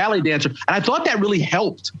 ballet dancer, and I thought that really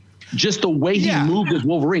helped. Just the way he moved as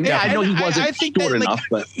Wolverine. Yeah, I know he and wasn't I think short that, enough,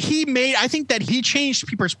 but I think that he changed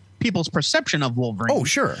people's perception of Wolverine. Oh,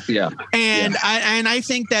 sure. yeah. And I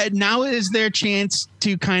think that now is their chance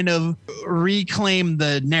to kind of reclaim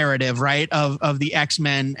the narrative, right, of the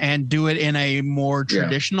X-Men and do it in a more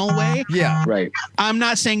traditional way. Yeah. Right. I'm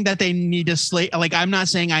not saying that they need to I'm not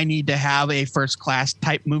saying I need to have a first class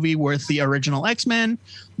type movie with the original X-Men.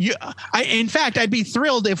 In fact, I'd be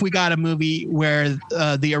thrilled if we got a movie where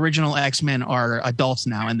the original X-Men are adults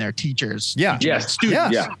now and they're teachers. Yeah. Yes.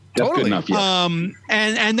 Students. Yeah. That's Totally. good enough. Yeah.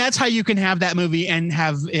 And that's how you can have that movie and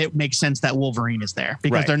have it make sense that Wolverine is there,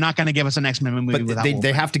 because Right. they're not going to give us an X-Men movie But without they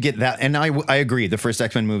Wolverine. have to get that. And I agree. The first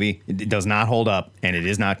X-Men movie, it does not hold up and it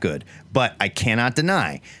is not good. But I cannot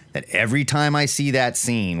deny that every time I see that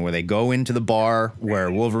scene where they go into the bar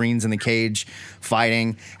where Wolverine's in the cage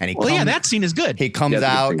fighting and that scene is good. he comes That's a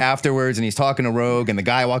good out scene. afterwards and he's talking to Rogue and the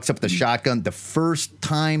guy walks up with the shotgun. The first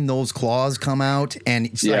time those claws come out and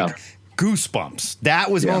it's like goosebumps.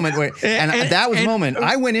 That was moment where,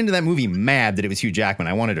 I went into that movie mad that it was Hugh Jackman.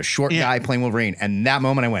 I wanted a short guy playing Wolverine, and that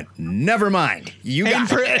moment I went, never mind.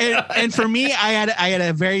 And for me, I had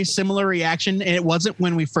a very similar reaction, and it wasn't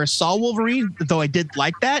when we first saw Wolverine, though I did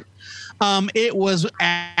like that. It was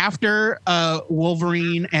after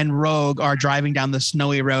Wolverine and Rogue are driving down the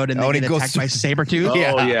snowy road and they get attacked by Sabretooth. Oh,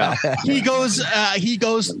 yeah. He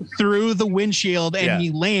goes through the windshield and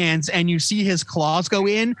he lands, and you see his claws go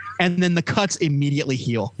in, and then the cuts immediately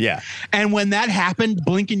heal. Yeah. And when that happened,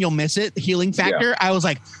 blink and you'll miss it, healing factor, I was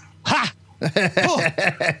like, ha! Oh.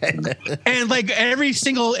 And like every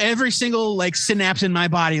single like synapse in my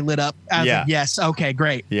body lit up. I was like, yes, okay,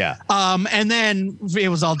 great. Yeah. And then it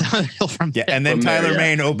was all downhill from there. And then Tyler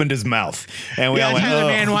Mane opened his mouth, and we all went, Tyler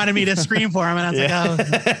Mane wanted me to scream for him, and I was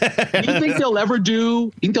like, oh. Do you think they'll ever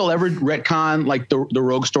retcon like the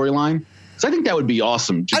Rogue storyline? So I think that would be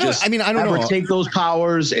awesome. To I don't have know. her take those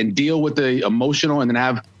powers and deal with the emotional, and then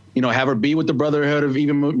have her be with the Brotherhood of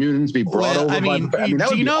Even Mutants, be brought over.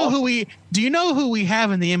 Do you know who we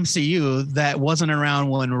have in the MCU that wasn't around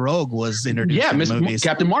when Rogue was introduced? Yeah, in the movies?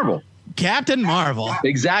 Captain Marvel. Captain Marvel.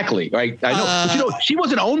 Exactly. Right. I know. But she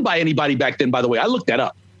wasn't owned by anybody back then. By the way, I looked that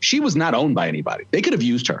up. She was not owned by anybody. They could have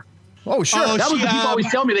used her. Oh, sure. That was what people always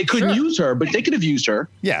tell me. They couldn't use her, but they could have used her.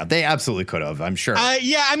 Yeah, they absolutely could have. I'm sure.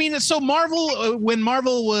 So Marvel, when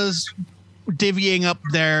Marvel was divvying up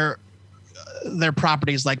their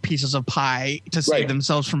properties like pieces of pie to save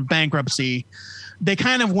themselves from bankruptcy, they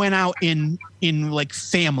kind of went out in like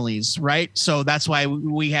families, right? So that's why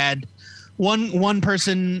we had one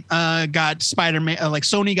person got Spider-Man, like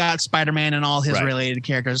Sony got Spider-Man and all his related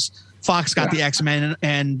characters. Fox got the X-Men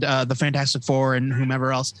and the Fantastic Four and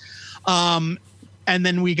whomever else. And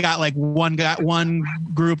then we got like one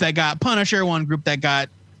group that got Punisher, one group that got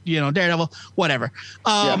Daredevil, whatever.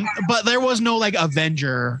 But there was no like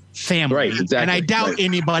Avenger family. Right, exactly. And I doubt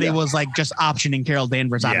anybody was like just optioning Carol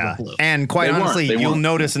Danvers out of the blue. And quite honestly, They you'll weren't.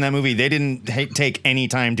 notice in that movie, they didn't take any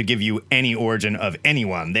time to give you any origin of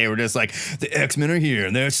anyone. They were just like, the X-Men are here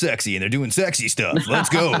and they're sexy and they're doing sexy stuff. Let's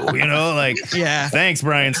go. Thanks,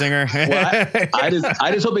 Bryan Singer. Well, I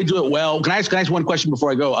just hope they do it well. Can I ask one question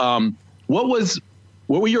before I go? What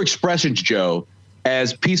were your expressions, Joe,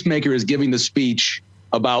 as Peacemaker is giving the speech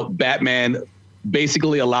about Batman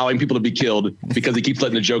basically allowing people to be killed because he keeps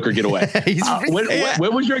letting the Joker get away?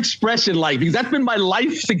 What was your expression like? Because that's been my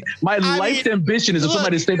life's ambition is for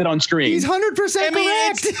somebody to say that on screen. He's 100%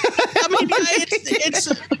 correct.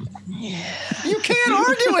 It's you can't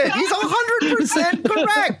argue it. He's 100%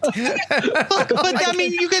 correct. but I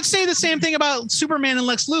mean, you could say the same thing about Superman and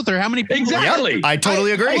Lex Luthor. How many people? Exactly. Yep, I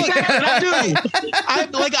totally agree.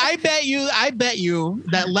 I bet you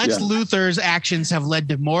that Lex Luthor's actions have led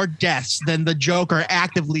to more deaths than the Joker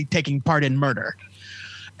actively taking part in murder.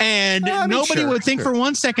 And nobody would think for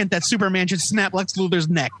 1 second that Superman should snap Lex Luthor's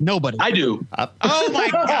neck. Nobody. I do. Oh my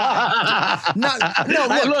God!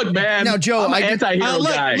 Look, man. Now, Joe, I'm an anti-hero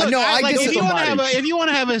guy. If you want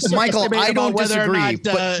to have a Michael, debate I don't about whether disagree,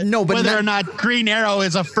 or not, whether or not Green Arrow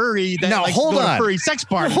is a furry, that now hold on, furry sex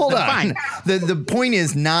party. Hold on. Fine. The point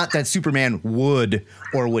is not that Superman would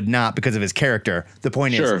or would not because of his character. The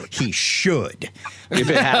point is he should. If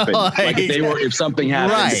it happened, if something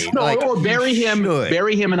happens, right? Or bury him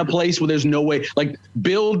in a place where there's no way. Like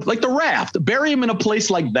build like the Raft, bury him in a place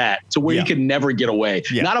like that, to where he can never get away.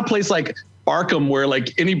 Yeah. Not a place like Arkham where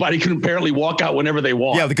like anybody can apparently walk out whenever they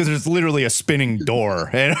want. Yeah, because there's literally a spinning door.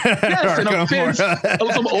 And a fence,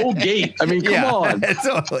 some old gate. I mean, come on.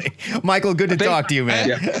 Totally. Michael, good to talk to you, man.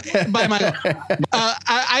 Bye, Michael.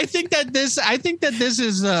 I think that this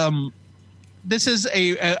is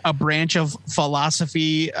a branch of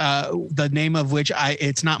philosophy, the name of which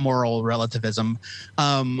it's not moral relativism,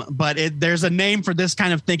 but there's a name for this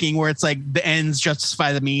kind of thinking where it's like the ends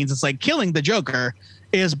justify the means. It's like killing the Joker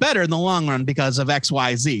is better in the long run because of X,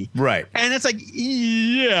 Y, Z. Right. And it's like,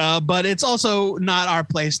 yeah, but it's also not our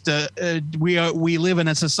place to, we live in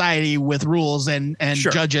a society with rules and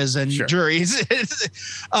judges and juries.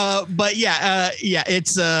 But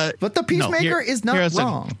it's, but the Peacemaker is not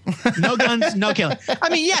wrong. No guns, no killing. I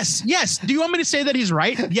mean, yes. Do you want me to say that he's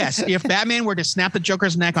right? Yes. If Batman were to snap the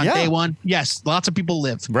Joker's neck on day one, yes, lots of people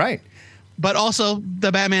live. Right. But also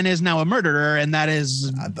the Batman is now a murderer, and that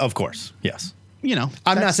is, of course. Yes. You know,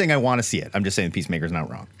 I'm not saying I want to see it. I'm just saying Peacemaker's not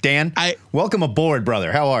wrong. Dan, welcome aboard,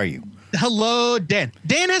 brother. How are you? Hello, Dan.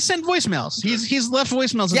 Dan has sent voicemails. He's left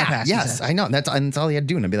voicemails in the past. Yes, I know. That's all he had to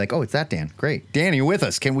do. And I'd be like, oh, it's that Dan. Great. Dan, are you with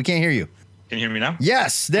us? We can't hear you. Can you hear me now?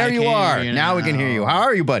 Yes, there you are. Now we can hear you. How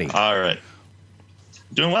are you, buddy? All right.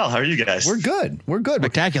 Doing well. How are you guys? We're good.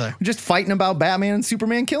 Spectacular. We're just fighting about Batman and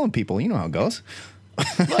Superman killing people. You know how it goes.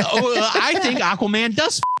 I think Aquaman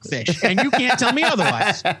does fish, and you can't tell me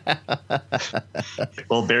otherwise.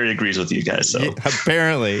 Well, Barry agrees with you guys, so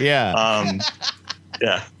apparently, yeah.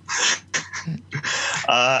 Yeah.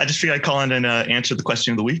 I just figured I'd call in and answer the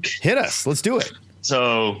question of the week. Hit us. Let's do it.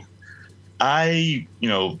 So,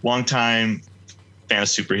 long time fan of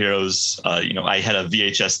superheroes. I had a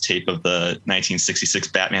VHS tape of the 1966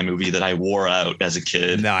 Batman movie that I wore out as a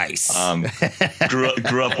kid. Nice.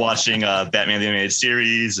 Grew up watching Batman the Animated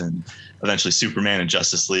Series and eventually Superman and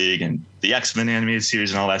Justice League and the X-Men animated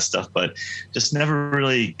series and all that stuff, but just never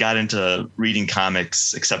really got into reading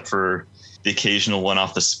comics except for the occasional one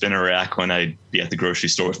off the spinner rack when I'd be at the grocery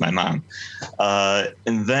store with my mom.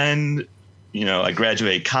 And then, I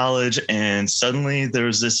graduated college and suddenly there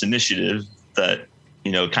was this initiative that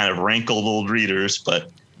kind of rankled old readers,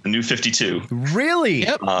 but the New 52. Really?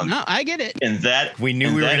 Yep. No, I get it. And that we knew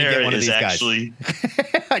we were going to get one of these guys.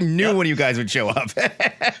 I knew one of you guys would show up.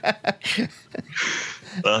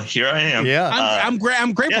 Well, here I am. Yeah. I'm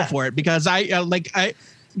grateful for it because go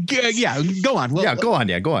on. Go on,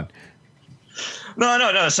 Dan. Go on.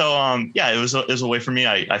 No. So, it was a way for me.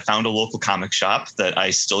 I found a local comic shop that I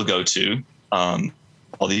still go to.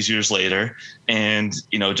 All these years later, and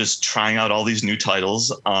just trying out all these new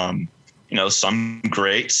titles. Some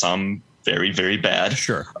great, some very, very bad.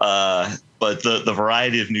 Sure. But the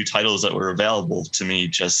variety of new titles that were available to me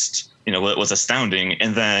just was astounding.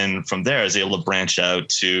 And then from there, I was able to branch out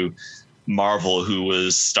to Marvel, who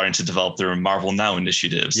was starting to develop their Marvel Now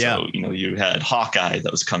initiative. Yeah. So you had Hawkeye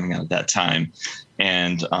that was coming out at that time,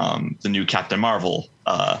 and the new Captain Marvel.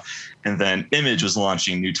 And then Image was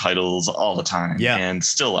launching new titles all the time, and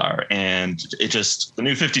still are. And the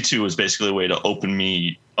New 52 was basically a way to open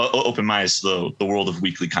my eyes to the world of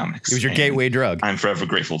weekly comics. It was your gateway drug. I'm forever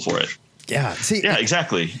grateful for it. Yeah. Yeah,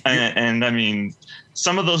 exactly. And I mean,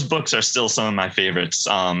 some of those books are still some of my favorites.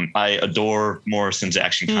 I adore Morrison's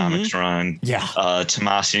Action Comics run. Yeah.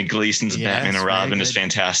 Tomasi and Gleason's Batman and Robin is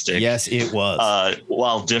fantastic. Yes, it was.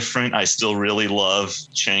 While different, I still really love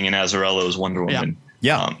Chang and Azzarello's Wonder Woman.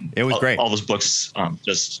 Yeah, it was great. All those books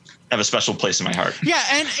just have a special place in my heart. Yeah,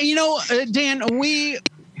 and Dan,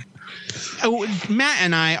 Matt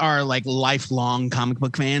and I are like lifelong comic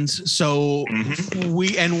book fans, so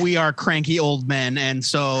we are cranky old men, and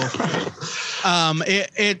so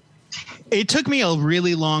it took me a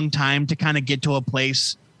really long time to kind of get to a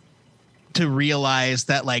place to realize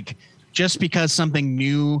that like just because something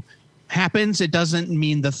new happens, it doesn't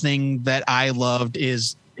mean the thing that I loved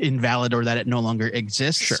is invalid or that it no longer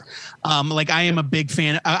exists. Sure. Like I am a big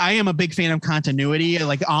fan of continuity,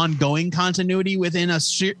 like ongoing continuity within a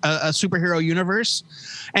superhero universe.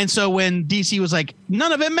 And so when DC was like,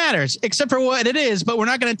 none of it matters except for what it is, but we're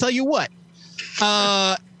not going to tell you what.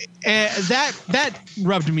 that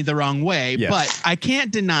rubbed me the wrong way. Yes. But I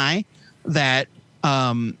can't deny that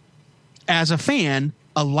as a fan,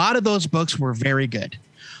 a lot of those books were very good.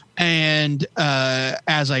 And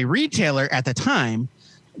as a retailer at the time,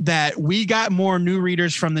 that we got more new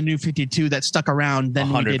readers from the New 52 that stuck around than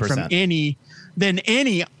 100%. We did from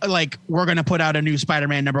any like, we're going to put out a new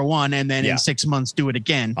Spider-Man #1 and then in 6 months do it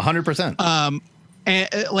again. 100%.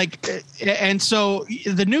 And so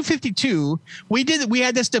the New 52, we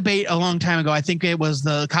had this debate a long time ago. I think it was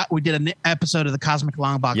we did an episode of the Cosmic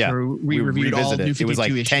Long Box where we reviewed all New 52 It was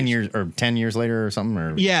like issues. 10 years later or something.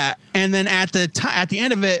 Or yeah, and then at the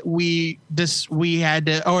end of it, it was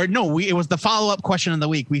the follow-up question of the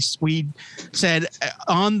week. We said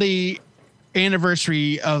on the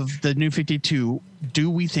anniversary of the New 52,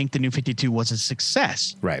 do we think the New 52 was a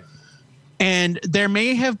success? Right. And there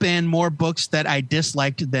may have been more books that I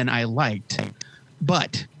disliked than I liked,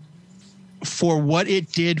 but for what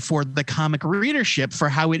it did for the comic readership, for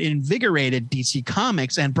how it invigorated DC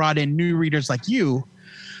Comics and brought in new readers like you,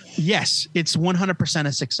 yes, it's 100%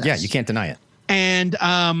 a success. Yeah, you can't deny it. And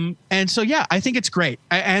so yeah, I think it's great,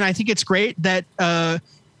 and I think it's great that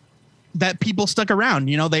that people stuck around.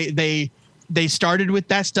 You know, they started with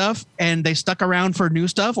that stuff and they stuck around for new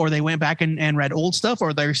stuff, or they went back and read old stuff,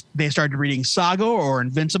 or they started reading Saga or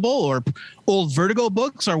Invincible or old Vertigo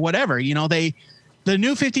books or whatever. You know, the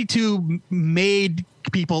New 52 made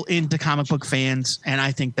people into comic book fans, and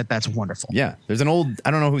I think that that's wonderful. Yeah, there's an old,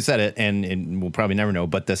 I don't know who said it, and we'll probably never know,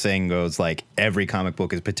 but the saying goes like, every comic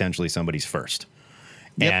book is potentially somebody's first.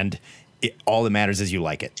 Yep. And all that matters is you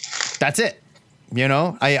like it. That's it. You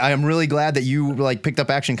know, I am really glad that you like picked up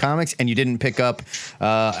Action Comics and you didn't pick up,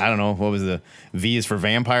 I don't know, what was the V is for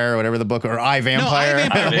Vampire or whatever the book, or I Vampire. No,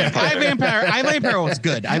 I Vampire was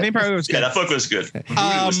good. I Vampire was good. Yeah, that book was good.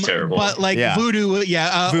 Voodoo was terrible. But like Voodoo,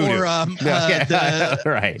 Voodoo. Or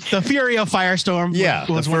right. The Fury of Firestorm.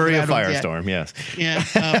 Yeah, was the Fury of Firestorm. Yes. Yeah.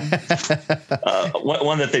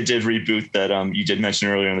 One that they did reboot that you did mention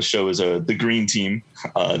earlier in the show is the Green Team.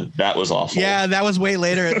 That was awful. Yeah, that was way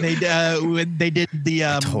later. They did the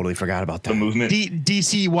I totally forgot about that. The movement.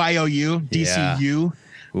 DCYOU. DCU.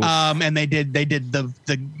 Yeah. And they did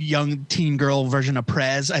the young teen girl version of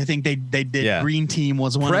Prez. I think they did Green Team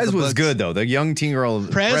was one Prez of the was books. good though. The young teen girl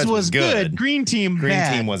Prez was good. Green Team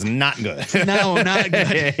was not good. No, not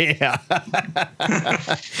good. Yeah.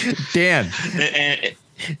 Dan.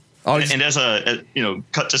 And as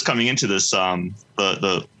just coming into this,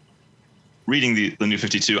 the reading the New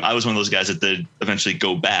 52, I was one of those guys that did eventually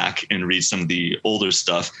go back and read some of the older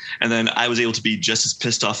stuff. And then I was able to be just as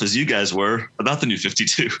pissed off as you guys were about the New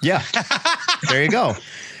 52. Yeah. There you go.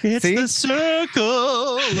 It's the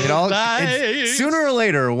circle of life. Sooner or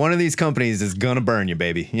later, one of these companies is going to burn you,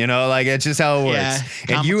 baby. You know, like it's just how it works.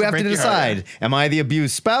 Yeah, and you have to decide, am I the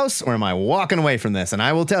abused spouse or am I walking away from this? And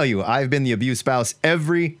I will tell you, I've been the abused spouse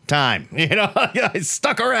every time. You know, I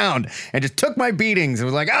stuck around and just took my beatings. It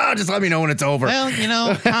was like, just let me know when it's over. Well, you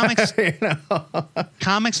know, comics,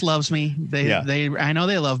 comics loves me. I know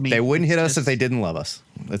they love me. They wouldn't hit us if they didn't love us.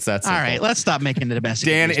 It's that simple. All right, let's stop making the domestic.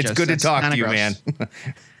 Dan, it's good to talk to you, man.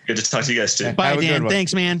 Good to talk to you guys too. Bye, Dan.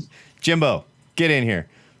 Thanks, man. Jimbo, get in here.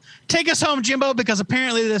 Take us home, Jimbo, because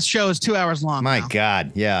apparently this show is 2 hours long. My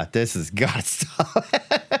God. Yeah, this has got to stop.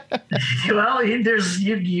 Well,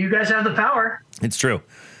 you guys have the power. It's true.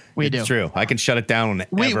 We do. It's true. I can shut it down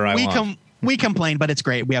whenever I want. We complain, but it's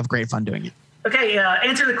great. We have great fun doing it. Okay,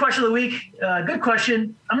 answer the question of the week. Good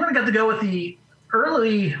question. I'm going to have to go with the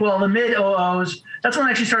mid OOs. That's when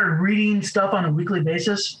I actually started reading stuff on a weekly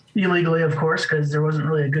basis, illegally, of course, because there wasn't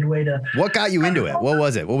really a good way to. What got you into it? What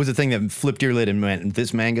was it? What was the thing that flipped your lid and went,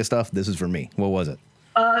 this manga stuff, this is for me? What was it?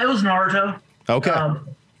 It was Naruto. Okay. I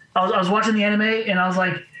was watching the anime and I was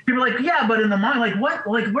like, people were like, yeah, but in the manga, like what?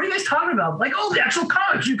 Like, what are you guys talking about? Like, oh, the actual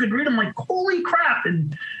comics, you could read them. Like, holy crap!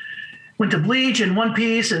 And went to Bleach and One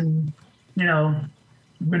Piece, and been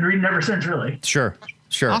reading ever since, really. Sure.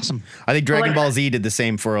 Awesome. I think Dragon Ball Z did the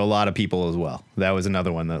same for a lot of people as well. That was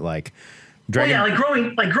another one that growing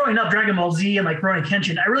up, Dragon Ball Z and like Rurouni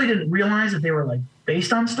Kenshin, I really didn't realize that they were like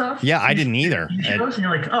based on stuff. Yeah, I didn't either. And you're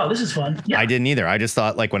like, oh, this is fun. Yeah. I didn't either. I just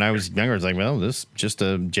thought like when I was younger, I was like, well, this just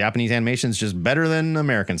Japanese animation is just better than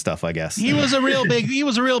American stuff, I guess. He was a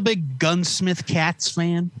real big Gunsmith Cats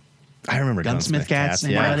fan. I remember Gunsmith Cats.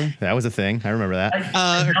 Yeah, that was a thing. I remember that.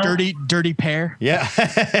 Dirty Pair. Yeah,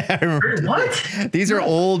 I remember. What? These are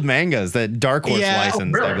old mangas that Dark Horse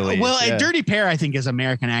licensed, I believe. Well, Dirty Pair I think is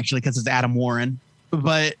American actually because it's Adam Warren.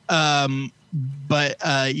 But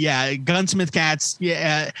Gunsmith Cats.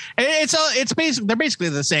 Yeah, it's basically they're basically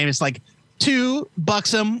the same. It's like two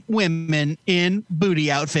buxom women in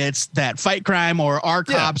booty outfits that fight crime or are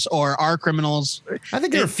cops or are criminals. I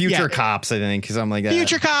think they're future cops, I think, something like that.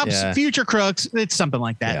 Future cops, future crooks. It's something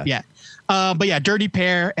like that. Yeah. But yeah, Dirty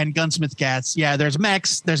Pair and Gunsmith Cats. Yeah, there's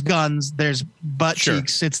mechs, there's guns, there's butt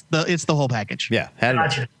cheeks. It's the whole package. Yeah.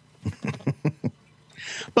 Gotcha.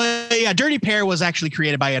 But yeah, Dirty Pair was actually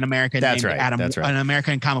created by an American named Adam, an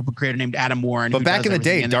American comic book creator named Adam Warren. But back in the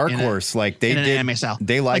day, Dark Horse, like they did, anime style.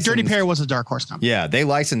 They licensed, like Dirty Pair was a Dark Horse comic. Yeah, they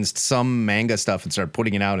licensed some manga stuff and started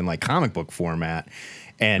putting it out in like comic book format,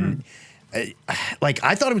 and like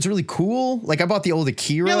I thought it was really cool. Like I bought the old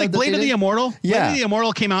Akira. Yeah, like Blade of the Immortal. Yeah, Blade of the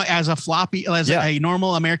Immortal came out as a floppy, as a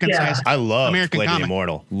normal American size. I love American Blade comic. of the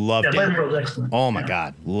Immortal. Loved it. Blade of the Immortal is excellent. Oh my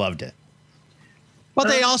god, loved it. But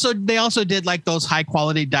they also did like those high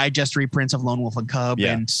quality digest reprints of Lone Wolf and Cub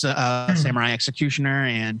and Samurai Executioner,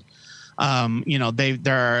 and there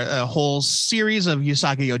are a whole series of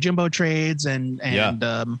Usagi Yojimbo trades and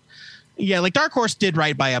like Dark Horse did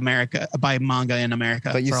write by manga in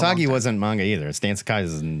America. But Usagi wasn't manga either. Stan Sakai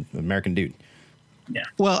is an American dude. Yeah.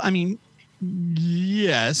 Well, I mean,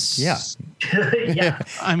 yes. Yeah. Yeah.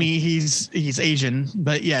 I mean, he's Asian,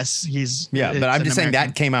 but yes, he's. Yeah, but I'm just saying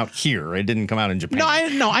that came out here. It didn't come out in Japan.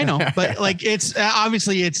 No, I know, but like it's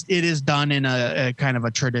obviously it is done in a kind of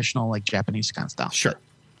a traditional like Japanese kind of style. Sure. But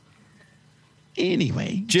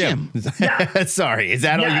anyway, Jim. Sorry, is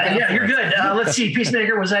that all you got? Yeah, you're good. Let's see.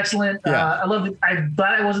 Peacemaker was excellent. I loved it. I'm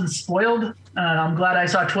glad I wasn't spoiled. I'm glad I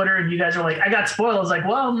saw Twitter and you guys are like, I got spoiled. I was like,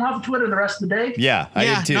 well, I'm off Twitter the rest of the day. Yeah, I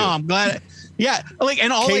did too. No, I'm glad. Yeah, like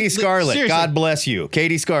and all Katie Scarlett, seriously. God bless you,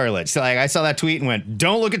 Katie Scarlett. So like I saw that tweet and went,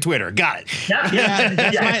 "Don't look at Twitter." Got it.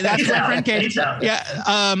 That's my friend Katie.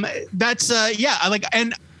 Yeah, that's like,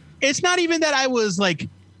 and it's not even that I was like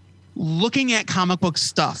looking at comic book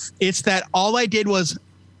stuff. It's that all I did was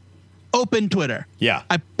open Twitter. Yeah,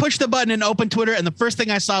 I pushed the button and opened Twitter, and the first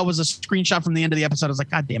thing I saw was a screenshot from the end of the episode. I was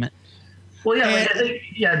like, God damn it. Well,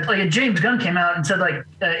 like James Gunn came out and said like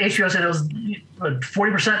HBO said it was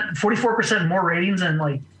 44% more ratings and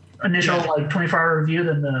like initial like 24-hour review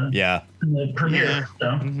than the premiere. So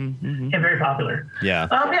and very popular. Yeah.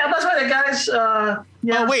 That's about it, guys. Oh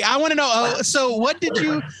wait, I want to know. So what did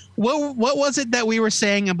you? What was it that we were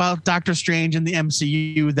saying about Doctor Strange in the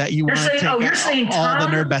MCU that you want to take you're saying all the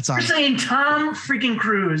nerd bets on? You're saying Tom freaking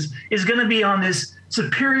Cruise is going to be on this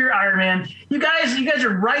superior Iron Man. You guys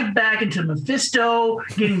are right back into Mephisto,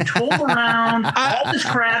 getting told around, all this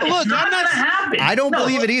crap. It's not going to happen. I don't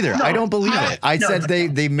believe it either. I don't believe it. I said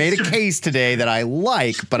they made a case today that I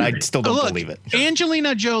like, but I still don't believe it.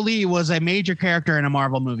 Angelina Jolie was a major character in a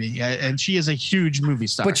Marvel movie, and she is a huge movie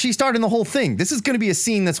star. But she starred in the whole thing. This is going to be a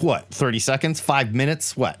scene that's what, 30 seconds, 5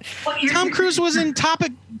 minutes, what? Tom Cruise was in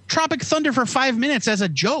Tropic Thunder for 5 minutes as a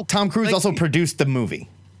joke. Tom Cruise also produced the movie.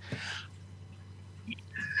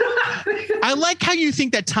 I like how you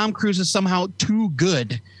think that Tom Cruise is somehow too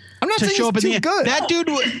good. I'm not saying he's too good.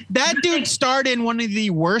 That dude starred in one of the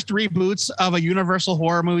worst reboots of a Universal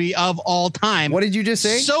horror movie of all time. What did you just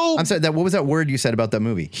say? I'm sorry. What was that word you said about that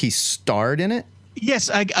movie? He starred in it? Yes.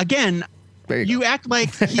 Again, you act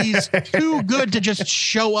like he's too good to just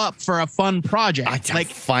show up for a fun project.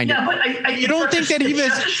 You don't think that he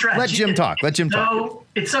was? Let Jim talk. No,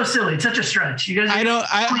 it's so silly. It's such a stretch. You guys.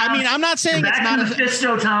 I mean, I'm not saying it's not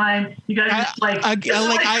Mephisto time. You guys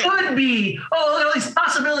could be. Oh, look at all these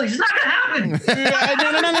possibilities. It's not going to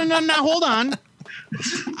happen. No. Hold on.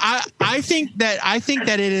 I think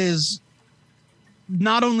that it is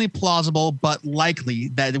not only plausible but likely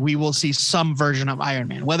that we will see some version of Iron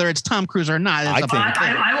Man, whether it's Tom Cruise or not. I'm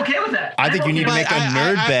okay with that. I think you need to make a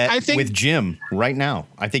nerd bet with Jim right now.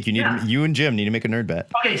 I think you and Jim need to make a nerd bet.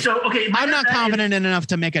 Okay. I'm not confident enough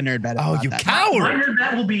to make a nerd bet. Oh, you coward! My nerd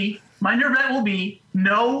bet will be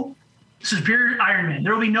no superior Iron Man.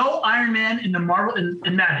 There will be no Iron Man in the Marvel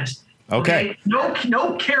in Madness. Okay.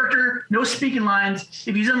 No character, no speaking lines.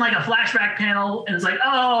 If he's in like a flashback panel and it's like,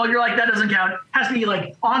 oh, you're like, that doesn't count. It has to be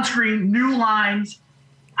like on screen, new lines.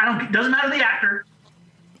 Doesn't matter the actor.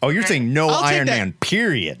 Oh, you're saying no Iron Man,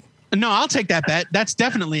 period. No, I'll take that bet. That's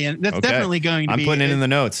definitely definitely going to be. I'm putting it in the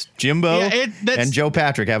notes. Jimbo and Joe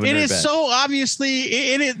Patrick have a nerd bet. It is so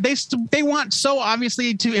obviously, they want so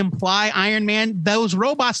obviously to imply Iron Man. Those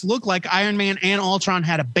robots look like Iron Man and Ultron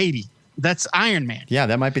had a baby. That's Iron Man. Yeah,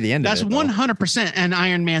 that might be the end of it. That's 100% an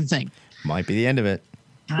Iron Man thing. Might be the end of it.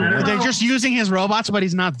 They're just using his robots, but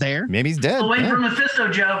he's not there. Maybe he's dead. Still waiting for Mephisto,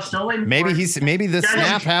 Joe. Still waiting. Maybe the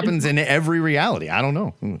snap happens in every reality. I don't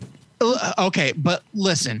know. Okay, but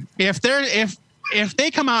listen, if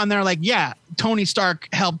they come out and they're like, yeah, Tony Stark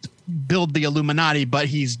helped build the Illuminati, but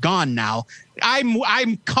he's gone now.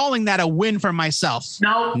 I'm calling that a win for myself.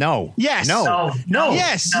 No. Yes. No.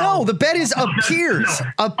 Yes. No. The bet is appears.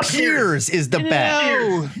 Appears is the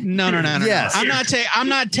bet. No. Yes. I'm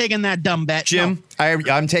not taking that dumb bet, Jim.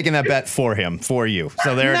 I'm taking that bet for you.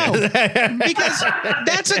 So there it is. Because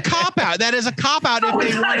that's a cop out. That is a cop out.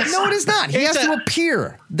 If they want to. No, it is not. He has to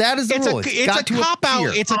appear. That is the rule. It's a cop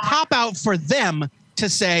out. It's a cop out for them to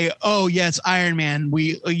say, "Oh yes, Iron Man.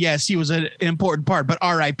 Yes, he was an important part, but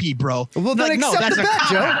R.I.P. bro." Well, then accept the bet,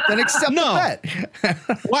 Joe. Then accept the bet.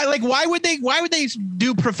 Why would they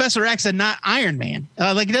do Professor X and not Iron Man?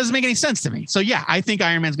 It doesn't make any sense to me. So yeah, I think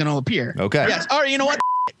Iron Man's going to appear. Okay. Yes. All right. You know what?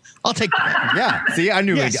 I'll take that. Yeah. See, I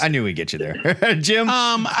knew we'd get you there, Jim.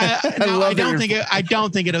 I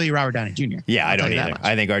don't think it'll be Robert Downey Jr. Yeah, I don't either.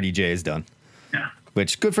 I think RDJ is done. Yeah.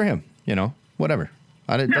 Which good for him. Whatever.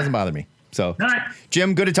 It doesn't bother me. So, right.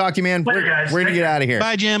 Jim, good to talk to you, man. Later, guys. We're gonna get out of here.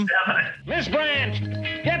 Bye, Jim. Miss Branch,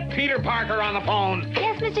 get Peter Parker on the phone.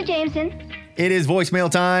 Yes, Mr. Jameson. It is voicemail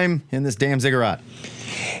time in this damn ziggurat.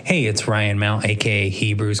 Hey, it's Ryan Mount, aka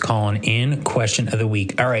Hebrews, calling in. Question of the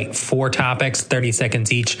week. All right, 4 topics, 30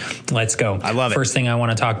 seconds each. Let's go. I love it. First thing I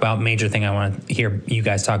want to talk about, major thing I want to hear you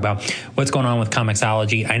guys talk about, what's going on with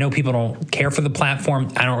Comixology. I know people don't care for the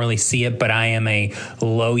platform. I don't really see it, but I am a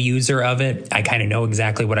low user of it. I kind of know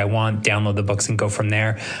exactly what I want, download the books and go from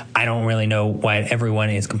there. I don't really know what everyone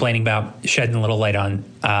is complaining about. Shedding a little light on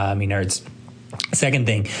me nerds. Second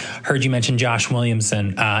thing, heard you mention Josh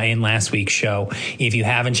Williamson in last week's show. If you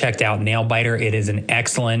haven't checked out Nailbiter, it is an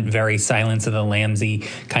excellent, very Silence of the Lambsy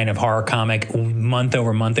kind of horror comic. Month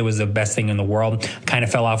over month, it was the best thing in the world. Kind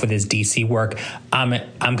of fell off with his DC work. I'm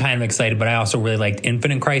kind of excited, but I also really liked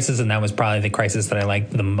Infinite Crisis, and that was probably the Crisis that I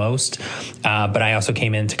liked the most. But I also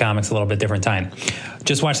came into comics a little bit different time.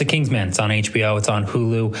 Just watched The Kingsman. It's on HBO. It's on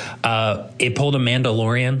Hulu. It pulled a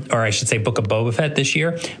Mandalorian, or I should say Book of Boba Fett this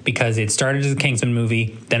year, because it started as a Kingsman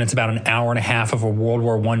movie, then it's about an hour and a half of a World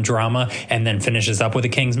War I drama, and then finishes up with a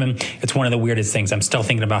Kingsman. It's one of the weirdest things. I'm still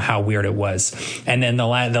thinking about how weird it was. And then the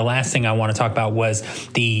last thing I want to talk about was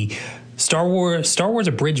the Star Wars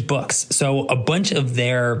abridged books. So a bunch of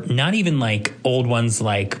their, not even like old ones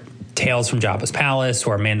like Tales from Jabba's Palace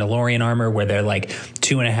or Mandalorian Armor, where they're like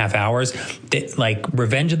 2.5 hours, like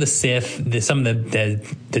Revenge of the Sith, some of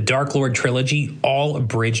the Dark Lord trilogy, all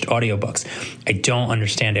abridged audiobooks. I don't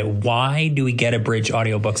understand it. Why do we get abridged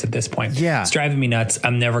audiobooks at this point? Yeah. It's driving me nuts.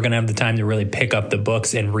 I'm never going to have the time to really pick up the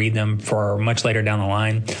books and read them for much later down the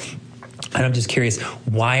line. And I'm just curious,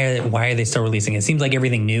 why are they still releasing it? It seems like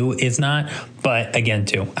everything new is not, but again,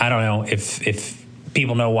 too, I don't know if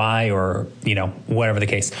people know why, or, whatever the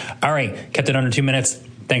case. All right. Kept it under 2 minutes.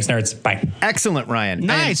 Thanks, nerds. Bye. Excellent, Ryan.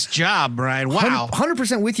 Nice job, Ryan. Wow.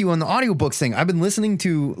 100% with you on the audiobooks thing. I've been listening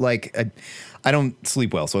to, I don't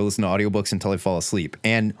sleep well, so I listen to audiobooks until I fall asleep.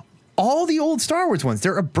 And all the old Star Wars ones,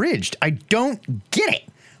 they're abridged. I don't get it.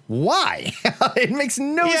 Why? It makes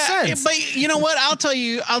no sense. But you know what? I'll tell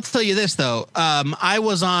you this though. I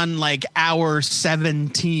was on like hour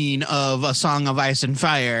 17 of A Song of Ice and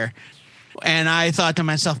Fire, and I thought to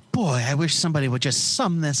myself, boy, I wish somebody would just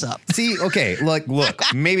sum this up. See, okay, look,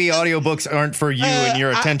 maybe audiobooks aren't for you and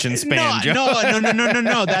your attention span, Joe.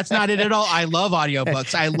 No, that's not it at all. I love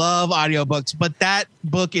audiobooks, but that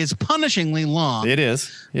book is punishingly long. It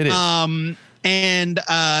is.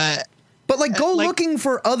 But go looking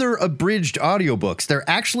for other abridged audiobooks. They're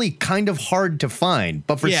actually kind of hard to find,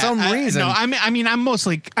 but for some reason, I'm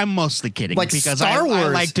mostly kidding. Like because Star Wars, I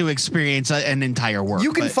like to experience an entire work.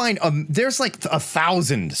 You can find there's like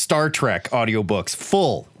 1,000 Star Trek audiobooks,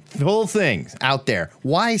 full things out there.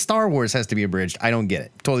 Why Star Wars has to be abridged? I don't get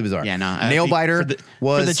it. Totally bizarre. Yeah, no. Nailbiter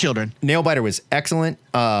for the children. Nailbiter was excellent.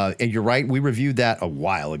 And you're right. We reviewed that a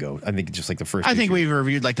while ago. I think just like the first. I think we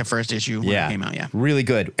reviewed like the first issue when it came out. Yeah, really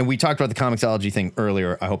good. And we talked about the Comixology thing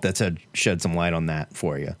earlier. I hope that shed some light on that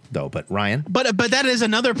for you, though. But Ryan, but that is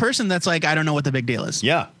another person that's like, I don't know what the big deal is.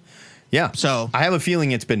 Yeah. Yeah. So I have a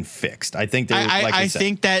feeling it's been fixed. I think I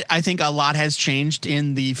think a lot has changed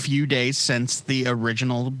in the few days since the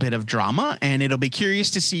original bit of drama, and it'll be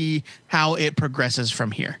curious to see how it progresses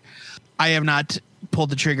from here. I have not pulled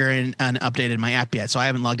the trigger and updated my app yet, so I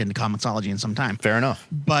haven't logged into Comixology in some time. Fair enough.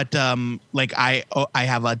 But I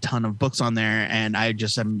have a ton of books on there, and I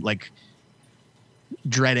just am like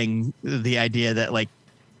dreading the idea that like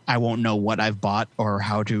I won't know what I've bought or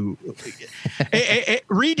how to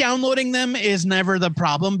re-downloading them is never the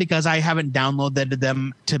problem because I haven't downloaded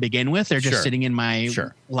them to begin with. They're just sitting in my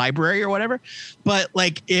library or whatever. But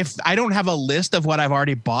like, if I don't have a list of what I've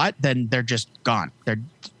already bought, then they're just gone.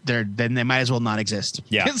 Then they might as well not exist.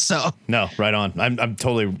 Yeah. So no, right on. I'm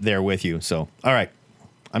totally there with you. So, all right.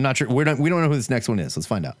 I'm not sure. We don't know who this next one is. Let's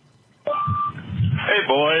find out.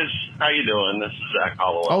 boys. How you doing? This is Zach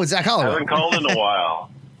Holloway. Oh, it's Zach Holloway. I haven't called in a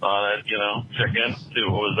while. Check in, see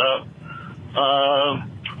what was up.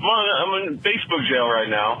 I'm in Facebook jail right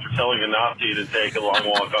now for telling a Nazi to take a long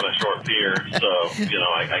walk on a short pier. So,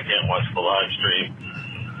 I can't watch the live stream.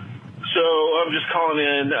 So I'm just calling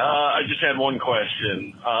in. I just had one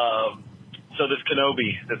question. So this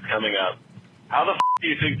Kenobi that's coming up, how the do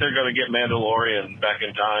you think they're going to get Mandalorian back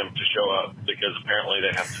in time to show up? Because apparently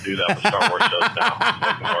they have to do that with Star Wars shows now. It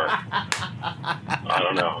doesn't work. I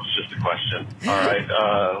don't know. It's just a question. All right.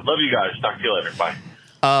 Love you guys. Talk to you later. Bye.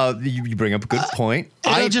 You bring up a good point.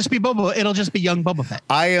 It'll just be young Boba Fett.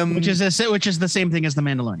 which is the same thing as the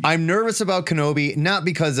Mandalorian. I'm nervous about Kenobi, not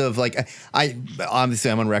because of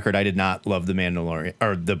obviously I'm on record. I did not love the Mandalorian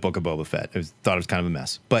or the Book of Boba Fett. Thought it was kind of a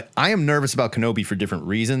mess. But I am nervous about Kenobi for different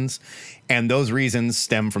reasons, and those reasons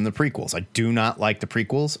stem from the prequels. I do not like the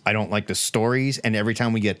prequels. I don't like the stories, and every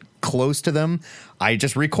time we get close to them, I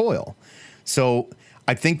just recoil. So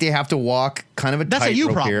I think they have to walk kind of a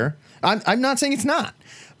tightrope here. I'm not saying it's not.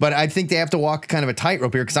 But I think they have to walk kind of a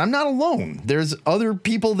tightrope here because I'm not alone. There's other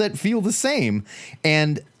people that feel the same.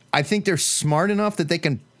 And I think they're smart enough that they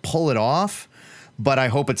can pull it off. But I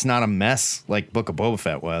hope it's not a mess like Book of Boba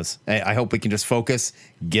Fett was. I hope we can just focus,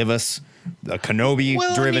 give us a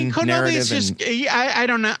Kenobi-driven narrative. I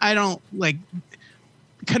don't know. I don't like...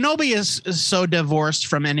 Kenobi is so divorced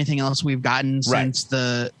from anything else we've gotten since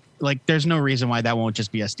there's no reason why that won't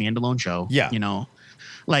just be a standalone show. Yeah.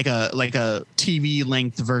 Like a TV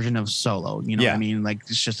length version of Solo, what I mean? Like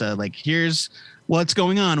it's just here's what's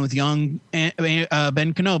going on with young Ben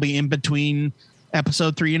Kenobi in between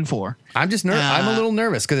episode 3 and 4. I'm just nervous. I'm a little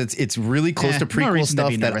nervous because it's really close to prequel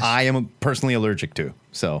stuff that I am personally allergic to.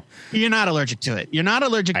 So you're not allergic to it. You're not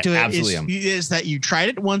allergic to it. Absolutely am. Is that you tried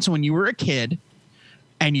it once when you were a kid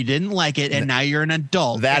and you didn't like it, and now you're an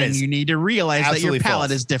adult, and you need to realize that your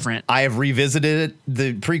palate is different. I have revisited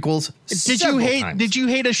the prequels. Did you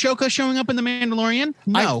hate Ashoka showing up in The Mandalorian?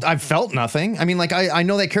 No, I felt nothing. I mean, I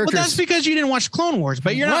know that character. Well, that's because you didn't watch Clone Wars,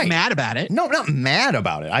 but you're not mad about it. No, I'm not mad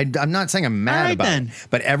about it. I'm not saying I'm mad about it.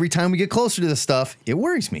 But every time we get closer to this stuff, it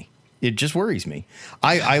worries me. It just worries me.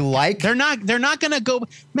 I like. They're not going to go,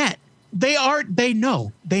 Matt. They already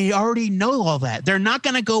know all that. They're not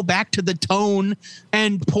going to go back to the tone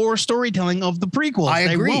and poor storytelling of the prequels. I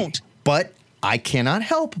agree, they won't. But I cannot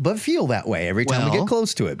help but feel that way every time we get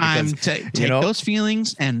close to it. Because take those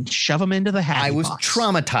feelings and shove them into the hat. I was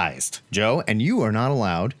traumatized, Joe, and you are not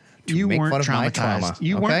allowed to make fun of my trauma.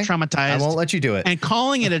 You weren't traumatized. I won't let you do it. And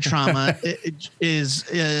calling it a trauma is...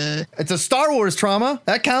 it's a Star Wars trauma.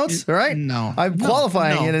 That counts, right? No. I'm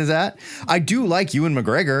qualifying it as that. I do like Ewan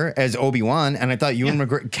McGregor as Obi-Wan, and I thought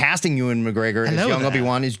casting Ewan McGregor as young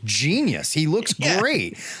Obi-Wan is genius. He looks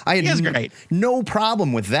great. I had great. No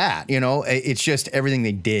problem with that. It's just everything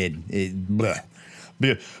they did. Bleh.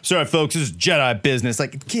 Sorry, folks, this is Jedi business.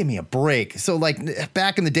 Like, give me a break. So,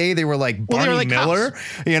 back in the day, they were like Barney Miller.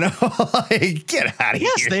 Cops. Get out of here.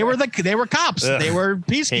 Yes, they were cops. They were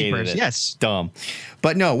peacekeepers. Yes, dumb.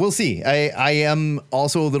 But no, we'll see. I am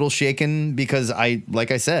also a little shaken because like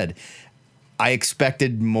I said, I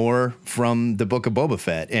expected more from the Book of Boba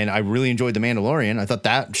Fett, and I really enjoyed The Mandalorian. I thought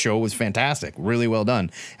that show was fantastic, really well done.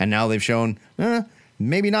 And now they've shown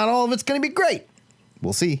maybe not all of it's going to be great.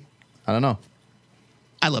 We'll see. I don't know.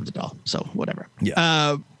 I loved it all, so whatever.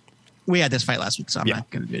 Yeah. We had this fight last week, so I'm not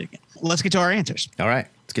going to do it again. Let's get to our answers. All right.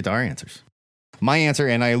 Let's get to our answers. My answer,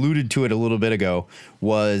 and I alluded to it a little bit ago,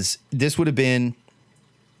 was this would have been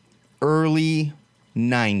early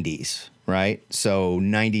 90s, right? So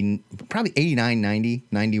probably 89, 90,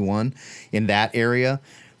 91, in that area.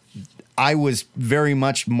 I was very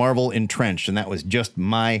much Marvel entrenched, and that was just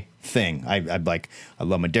my thing. I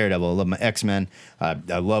love my Daredevil. I love my X-Men. I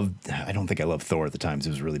don't think I loved Thor at the time. It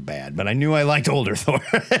was really bad, but I knew I liked older Thor.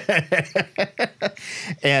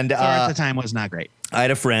 And Thor at the time was not great. I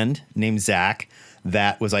had a friend named Zach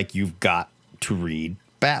that was like, you've got to read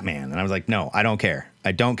Batman. And I was like, no, I don't care.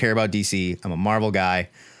 I don't care about DC. I'm a Marvel guy.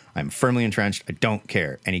 I'm firmly entrenched. I don't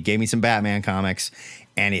care. And he gave me some Batman comics,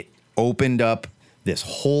 and it opened up this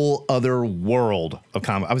whole other world of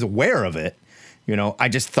comics. I was aware of it. I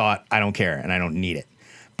just thought, I don't care and I don't need it.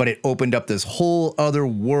 But it opened up this whole other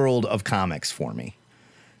world of comics for me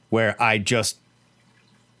where I just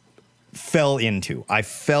fell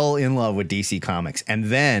in love with DC Comics. And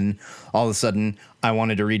then all of a sudden I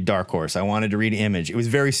wanted to read Dark Horse. I wanted to read Image. It was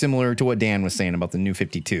very similar to what Dan was saying about the New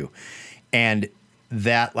 52. And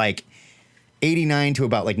that 89 to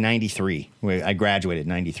about 93. I graduated in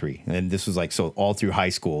 93. And this was so all through high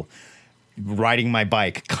school, riding my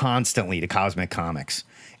bike constantly to Cosmic Comics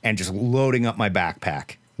and just loading up my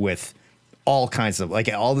backpack with all kinds of,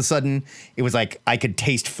 like, all of a sudden it was like I could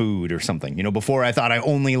taste food or something. You know, before I thought I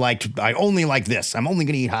only like this. I'm only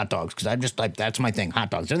going to eat hot dogs because I just like, that's my thing, hot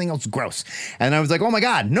dogs. Everything else is gross. And I was like, oh my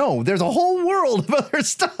God, no, there's a whole world of other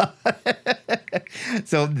stuff.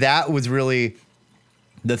 So that was really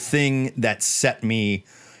the thing that set me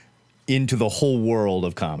into the whole world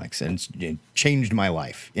of comics and it changed my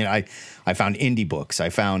life. You know, I found indie books. I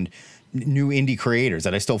found new indie creators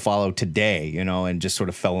that I still follow today, you know, and just sort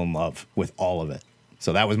of fell in love with all of it.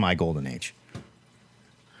 So that was my golden age.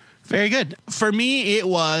 Very good. For me, it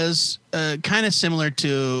was kind of similar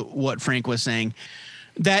to what Frank was saying.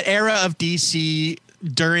 That era of DC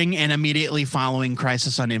during and immediately following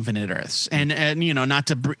Crisis on Infinite Earths, and you know, not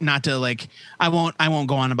to like, I won't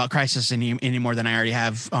go on about Crisis any more than I already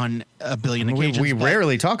have on a billion occasions. We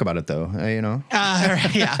rarely talk about it though, you know.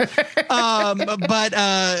 Yeah.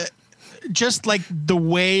 But just like the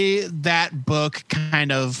way that book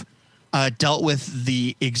kind of dealt with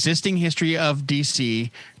the existing history of DC,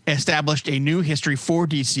 established a new history for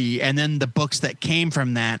DC, and then the books that came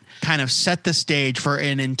from that kind of set the stage for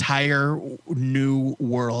an entire new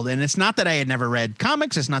world. And it's not that I had never read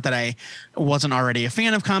comics. It's not that I wasn't already a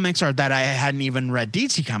fan of comics or that I hadn't even read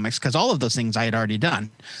DC comics, because all of those things I had already done.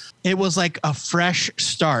 It was like a fresh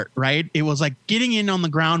start, right? It was like getting in on the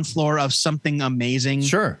ground floor of something amazing.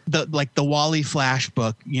 Sure. The Wally Flash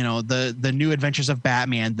book, you know, the New Adventures of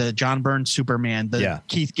Batman, the John Byrne Superman, the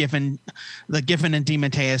Keith Giffen, and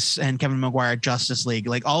DeMatteis and Kevin Maguire Justice League,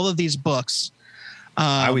 like all of these books.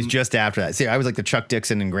 I was just after that. See, I was like the Chuck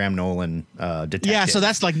Dixon and Graham Nolan detective. Yeah, so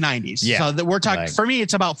that's like 90s. Yeah. So we're talking, for me,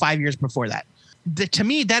 it's about 5 years before that. To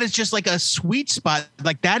me, that is just like a sweet spot.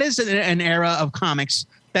 Like that is an era of comics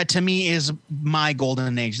that to me is my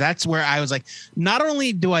golden age. That's where I was like, not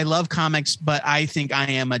only do I love comics, but I think I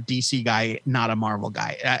am a DC guy, not a Marvel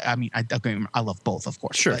guy. I mean, I love both, of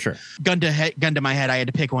course. Sure. Gun to my head, I had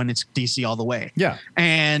to pick one. It's DC all the way. Yeah.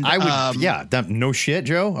 And I would, no shit,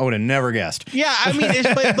 Joe. I would have never guessed. Yeah. I mean,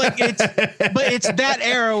 it's that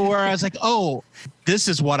era where I was like, oh, this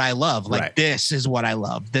is what I love. Like, right. This is what I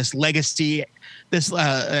love. This legacy, this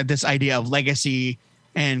idea of legacy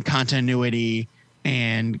and continuity.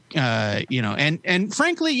 And you know, and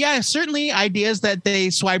frankly, yeah, certainly ideas that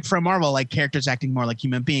they swiped from Marvel, like characters acting more like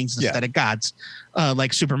human beings instead of gods,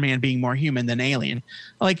 like Superman being more human than alien.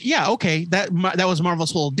 Like, yeah, okay, that was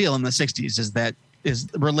Marvel's whole deal in the 60s, is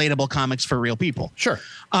relatable comics for real people. Sure.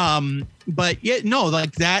 But yeah, no,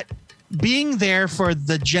 like that being there for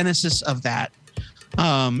the genesis of that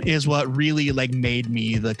is what really like made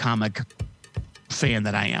me the comic fan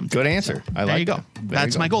that I am. Good answer. So, there you go.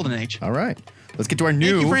 That's my golden age. All right. Let's get to our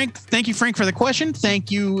new. Thank you, Frank, for the question. Thank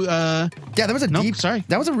you. Yeah, that was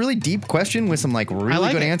that was a really deep question with some like really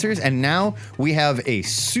good answers. And now we have a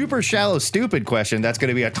super shallow, stupid question that's going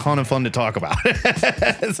to be a ton of fun to talk about.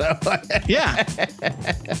 Yeah.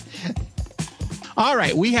 All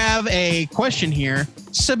right, we have a question here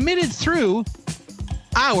submitted through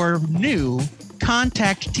our new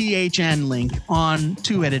Contact THN link on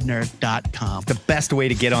twoheadednerd.com. The best way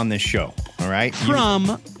to get on this show. All right.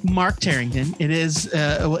 From Mark Tarrington. It is,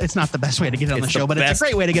 it's not the best way to get on the show, but it's a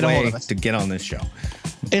great way to get a hold of us. To get on this show.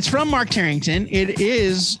 It's from Mark Tarrington. It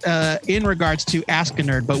is in regards to Ask a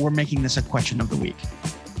Nerd, but we're making this a question of the week.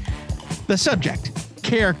 The subject,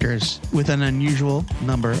 characters with an unusual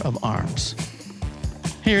number of arms.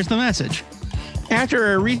 Here's the message.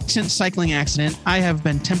 After a recent cycling accident, I have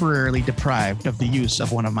been temporarily deprived of the use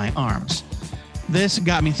of one of my arms. This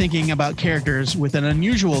got me thinking about characters with an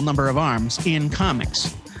unusual number of arms in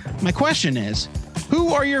comics. My question is,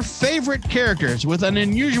 who are your favorite characters with an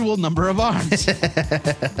unusual number of arms?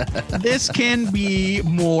 This can be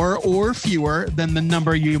more or fewer than the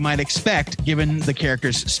number you might expect given the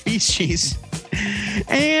character's species,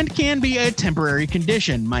 and can be a temporary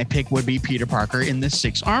condition. My pick would be Peter Parker in the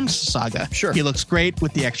 6 Arms saga. Sure. He looks great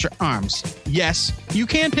with the extra arms. Yes, you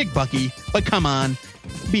can pick Bucky, but come on,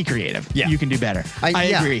 be creative. Yeah. You can do better. I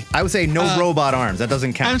agree. I would say no robot arms. That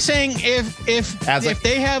doesn't count. I'm saying if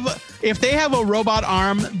they have a robot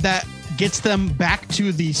arm that gets them back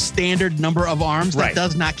to the standard number of arms, that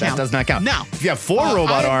does not count. That does not count. Now, if you have 4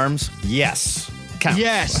 robot arms, yes. Counts.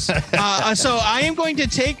 Yes. So I am going to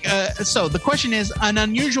take. So the question is an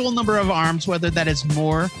unusual number of arms, whether that is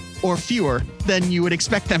more or fewer than you would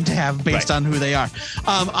expect them to have based on who they are.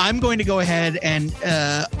 I'm going to go ahead and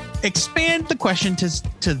expand the question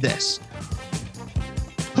to this.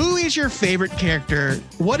 Who is your favorite character?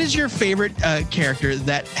 What is your favorite character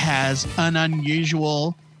that has an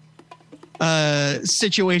unusual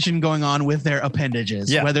situation going on with their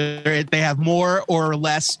appendages? Yeah. Whether they have more or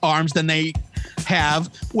less arms than they have,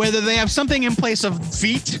 whether they have something in place of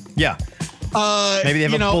feet. Yeah. Maybe they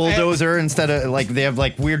have a bulldozer instead of like they have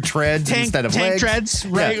like weird treads instead of tank legs. treads,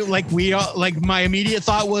 right? Yeah. Like my immediate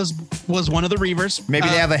thought was one of the Reavers. Maybe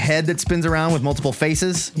they have a head that spins around with multiple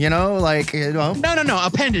faces. No,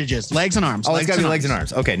 appendages, legs and arms. Oh, it's got to be legs and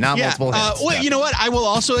arms. Okay, not multiple heads. Well, you know what? I will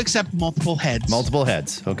also accept multiple heads. Multiple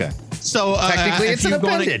heads. Okay. So technically, it's an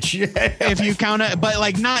appendage. If you count it, but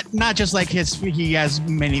like not just like he has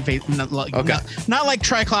many faces. Not like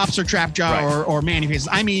Triclops or Trapjaw or Manny faces.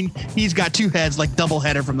 I mean, he's got two heads, like double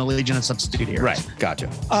header from the Legion of Substitute Heroes. Right. Gotcha.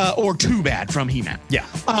 Or Too Bad from He-Man. Yeah.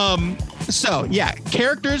 So yeah,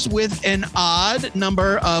 characters with an odd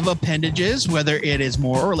number of appendages, whether it is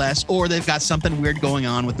more or less, or they've got something weird going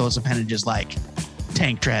on with those appendages, like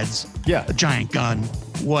tank treads, a giant gun,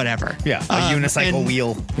 whatever. Yeah, a unicycle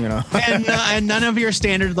wheel, and none of your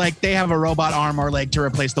standard, like they have a robot arm or leg to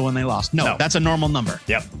replace the one they lost. No, that's a normal number.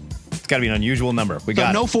 Yep. It's got to be an unusual number. We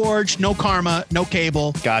got no Forge, no Karma, no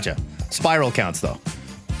Cable. Gotcha. Spiral counts, though.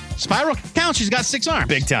 Spiral counts. She's got 6 arms.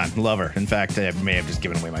 Big time. Love her. In fact, I may have just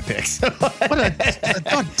given away my picks. What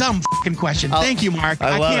a dumb fucking question. Thank you, Mark.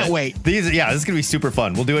 I can't wait. This is going to be super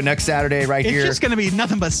fun. We'll do it next Saturday here. It's just going to be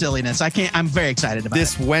nothing but silliness. I'm very excited about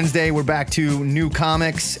this. Wednesday, we're back to new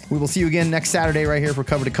comics. We will see you again next Saturday right here for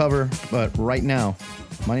Cover to Cover. But right now,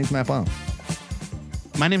 my name's Matt Baum.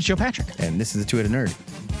 My name's Joe Patrick. And this is the Two-Headed Nerd.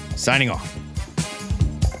 Signing off.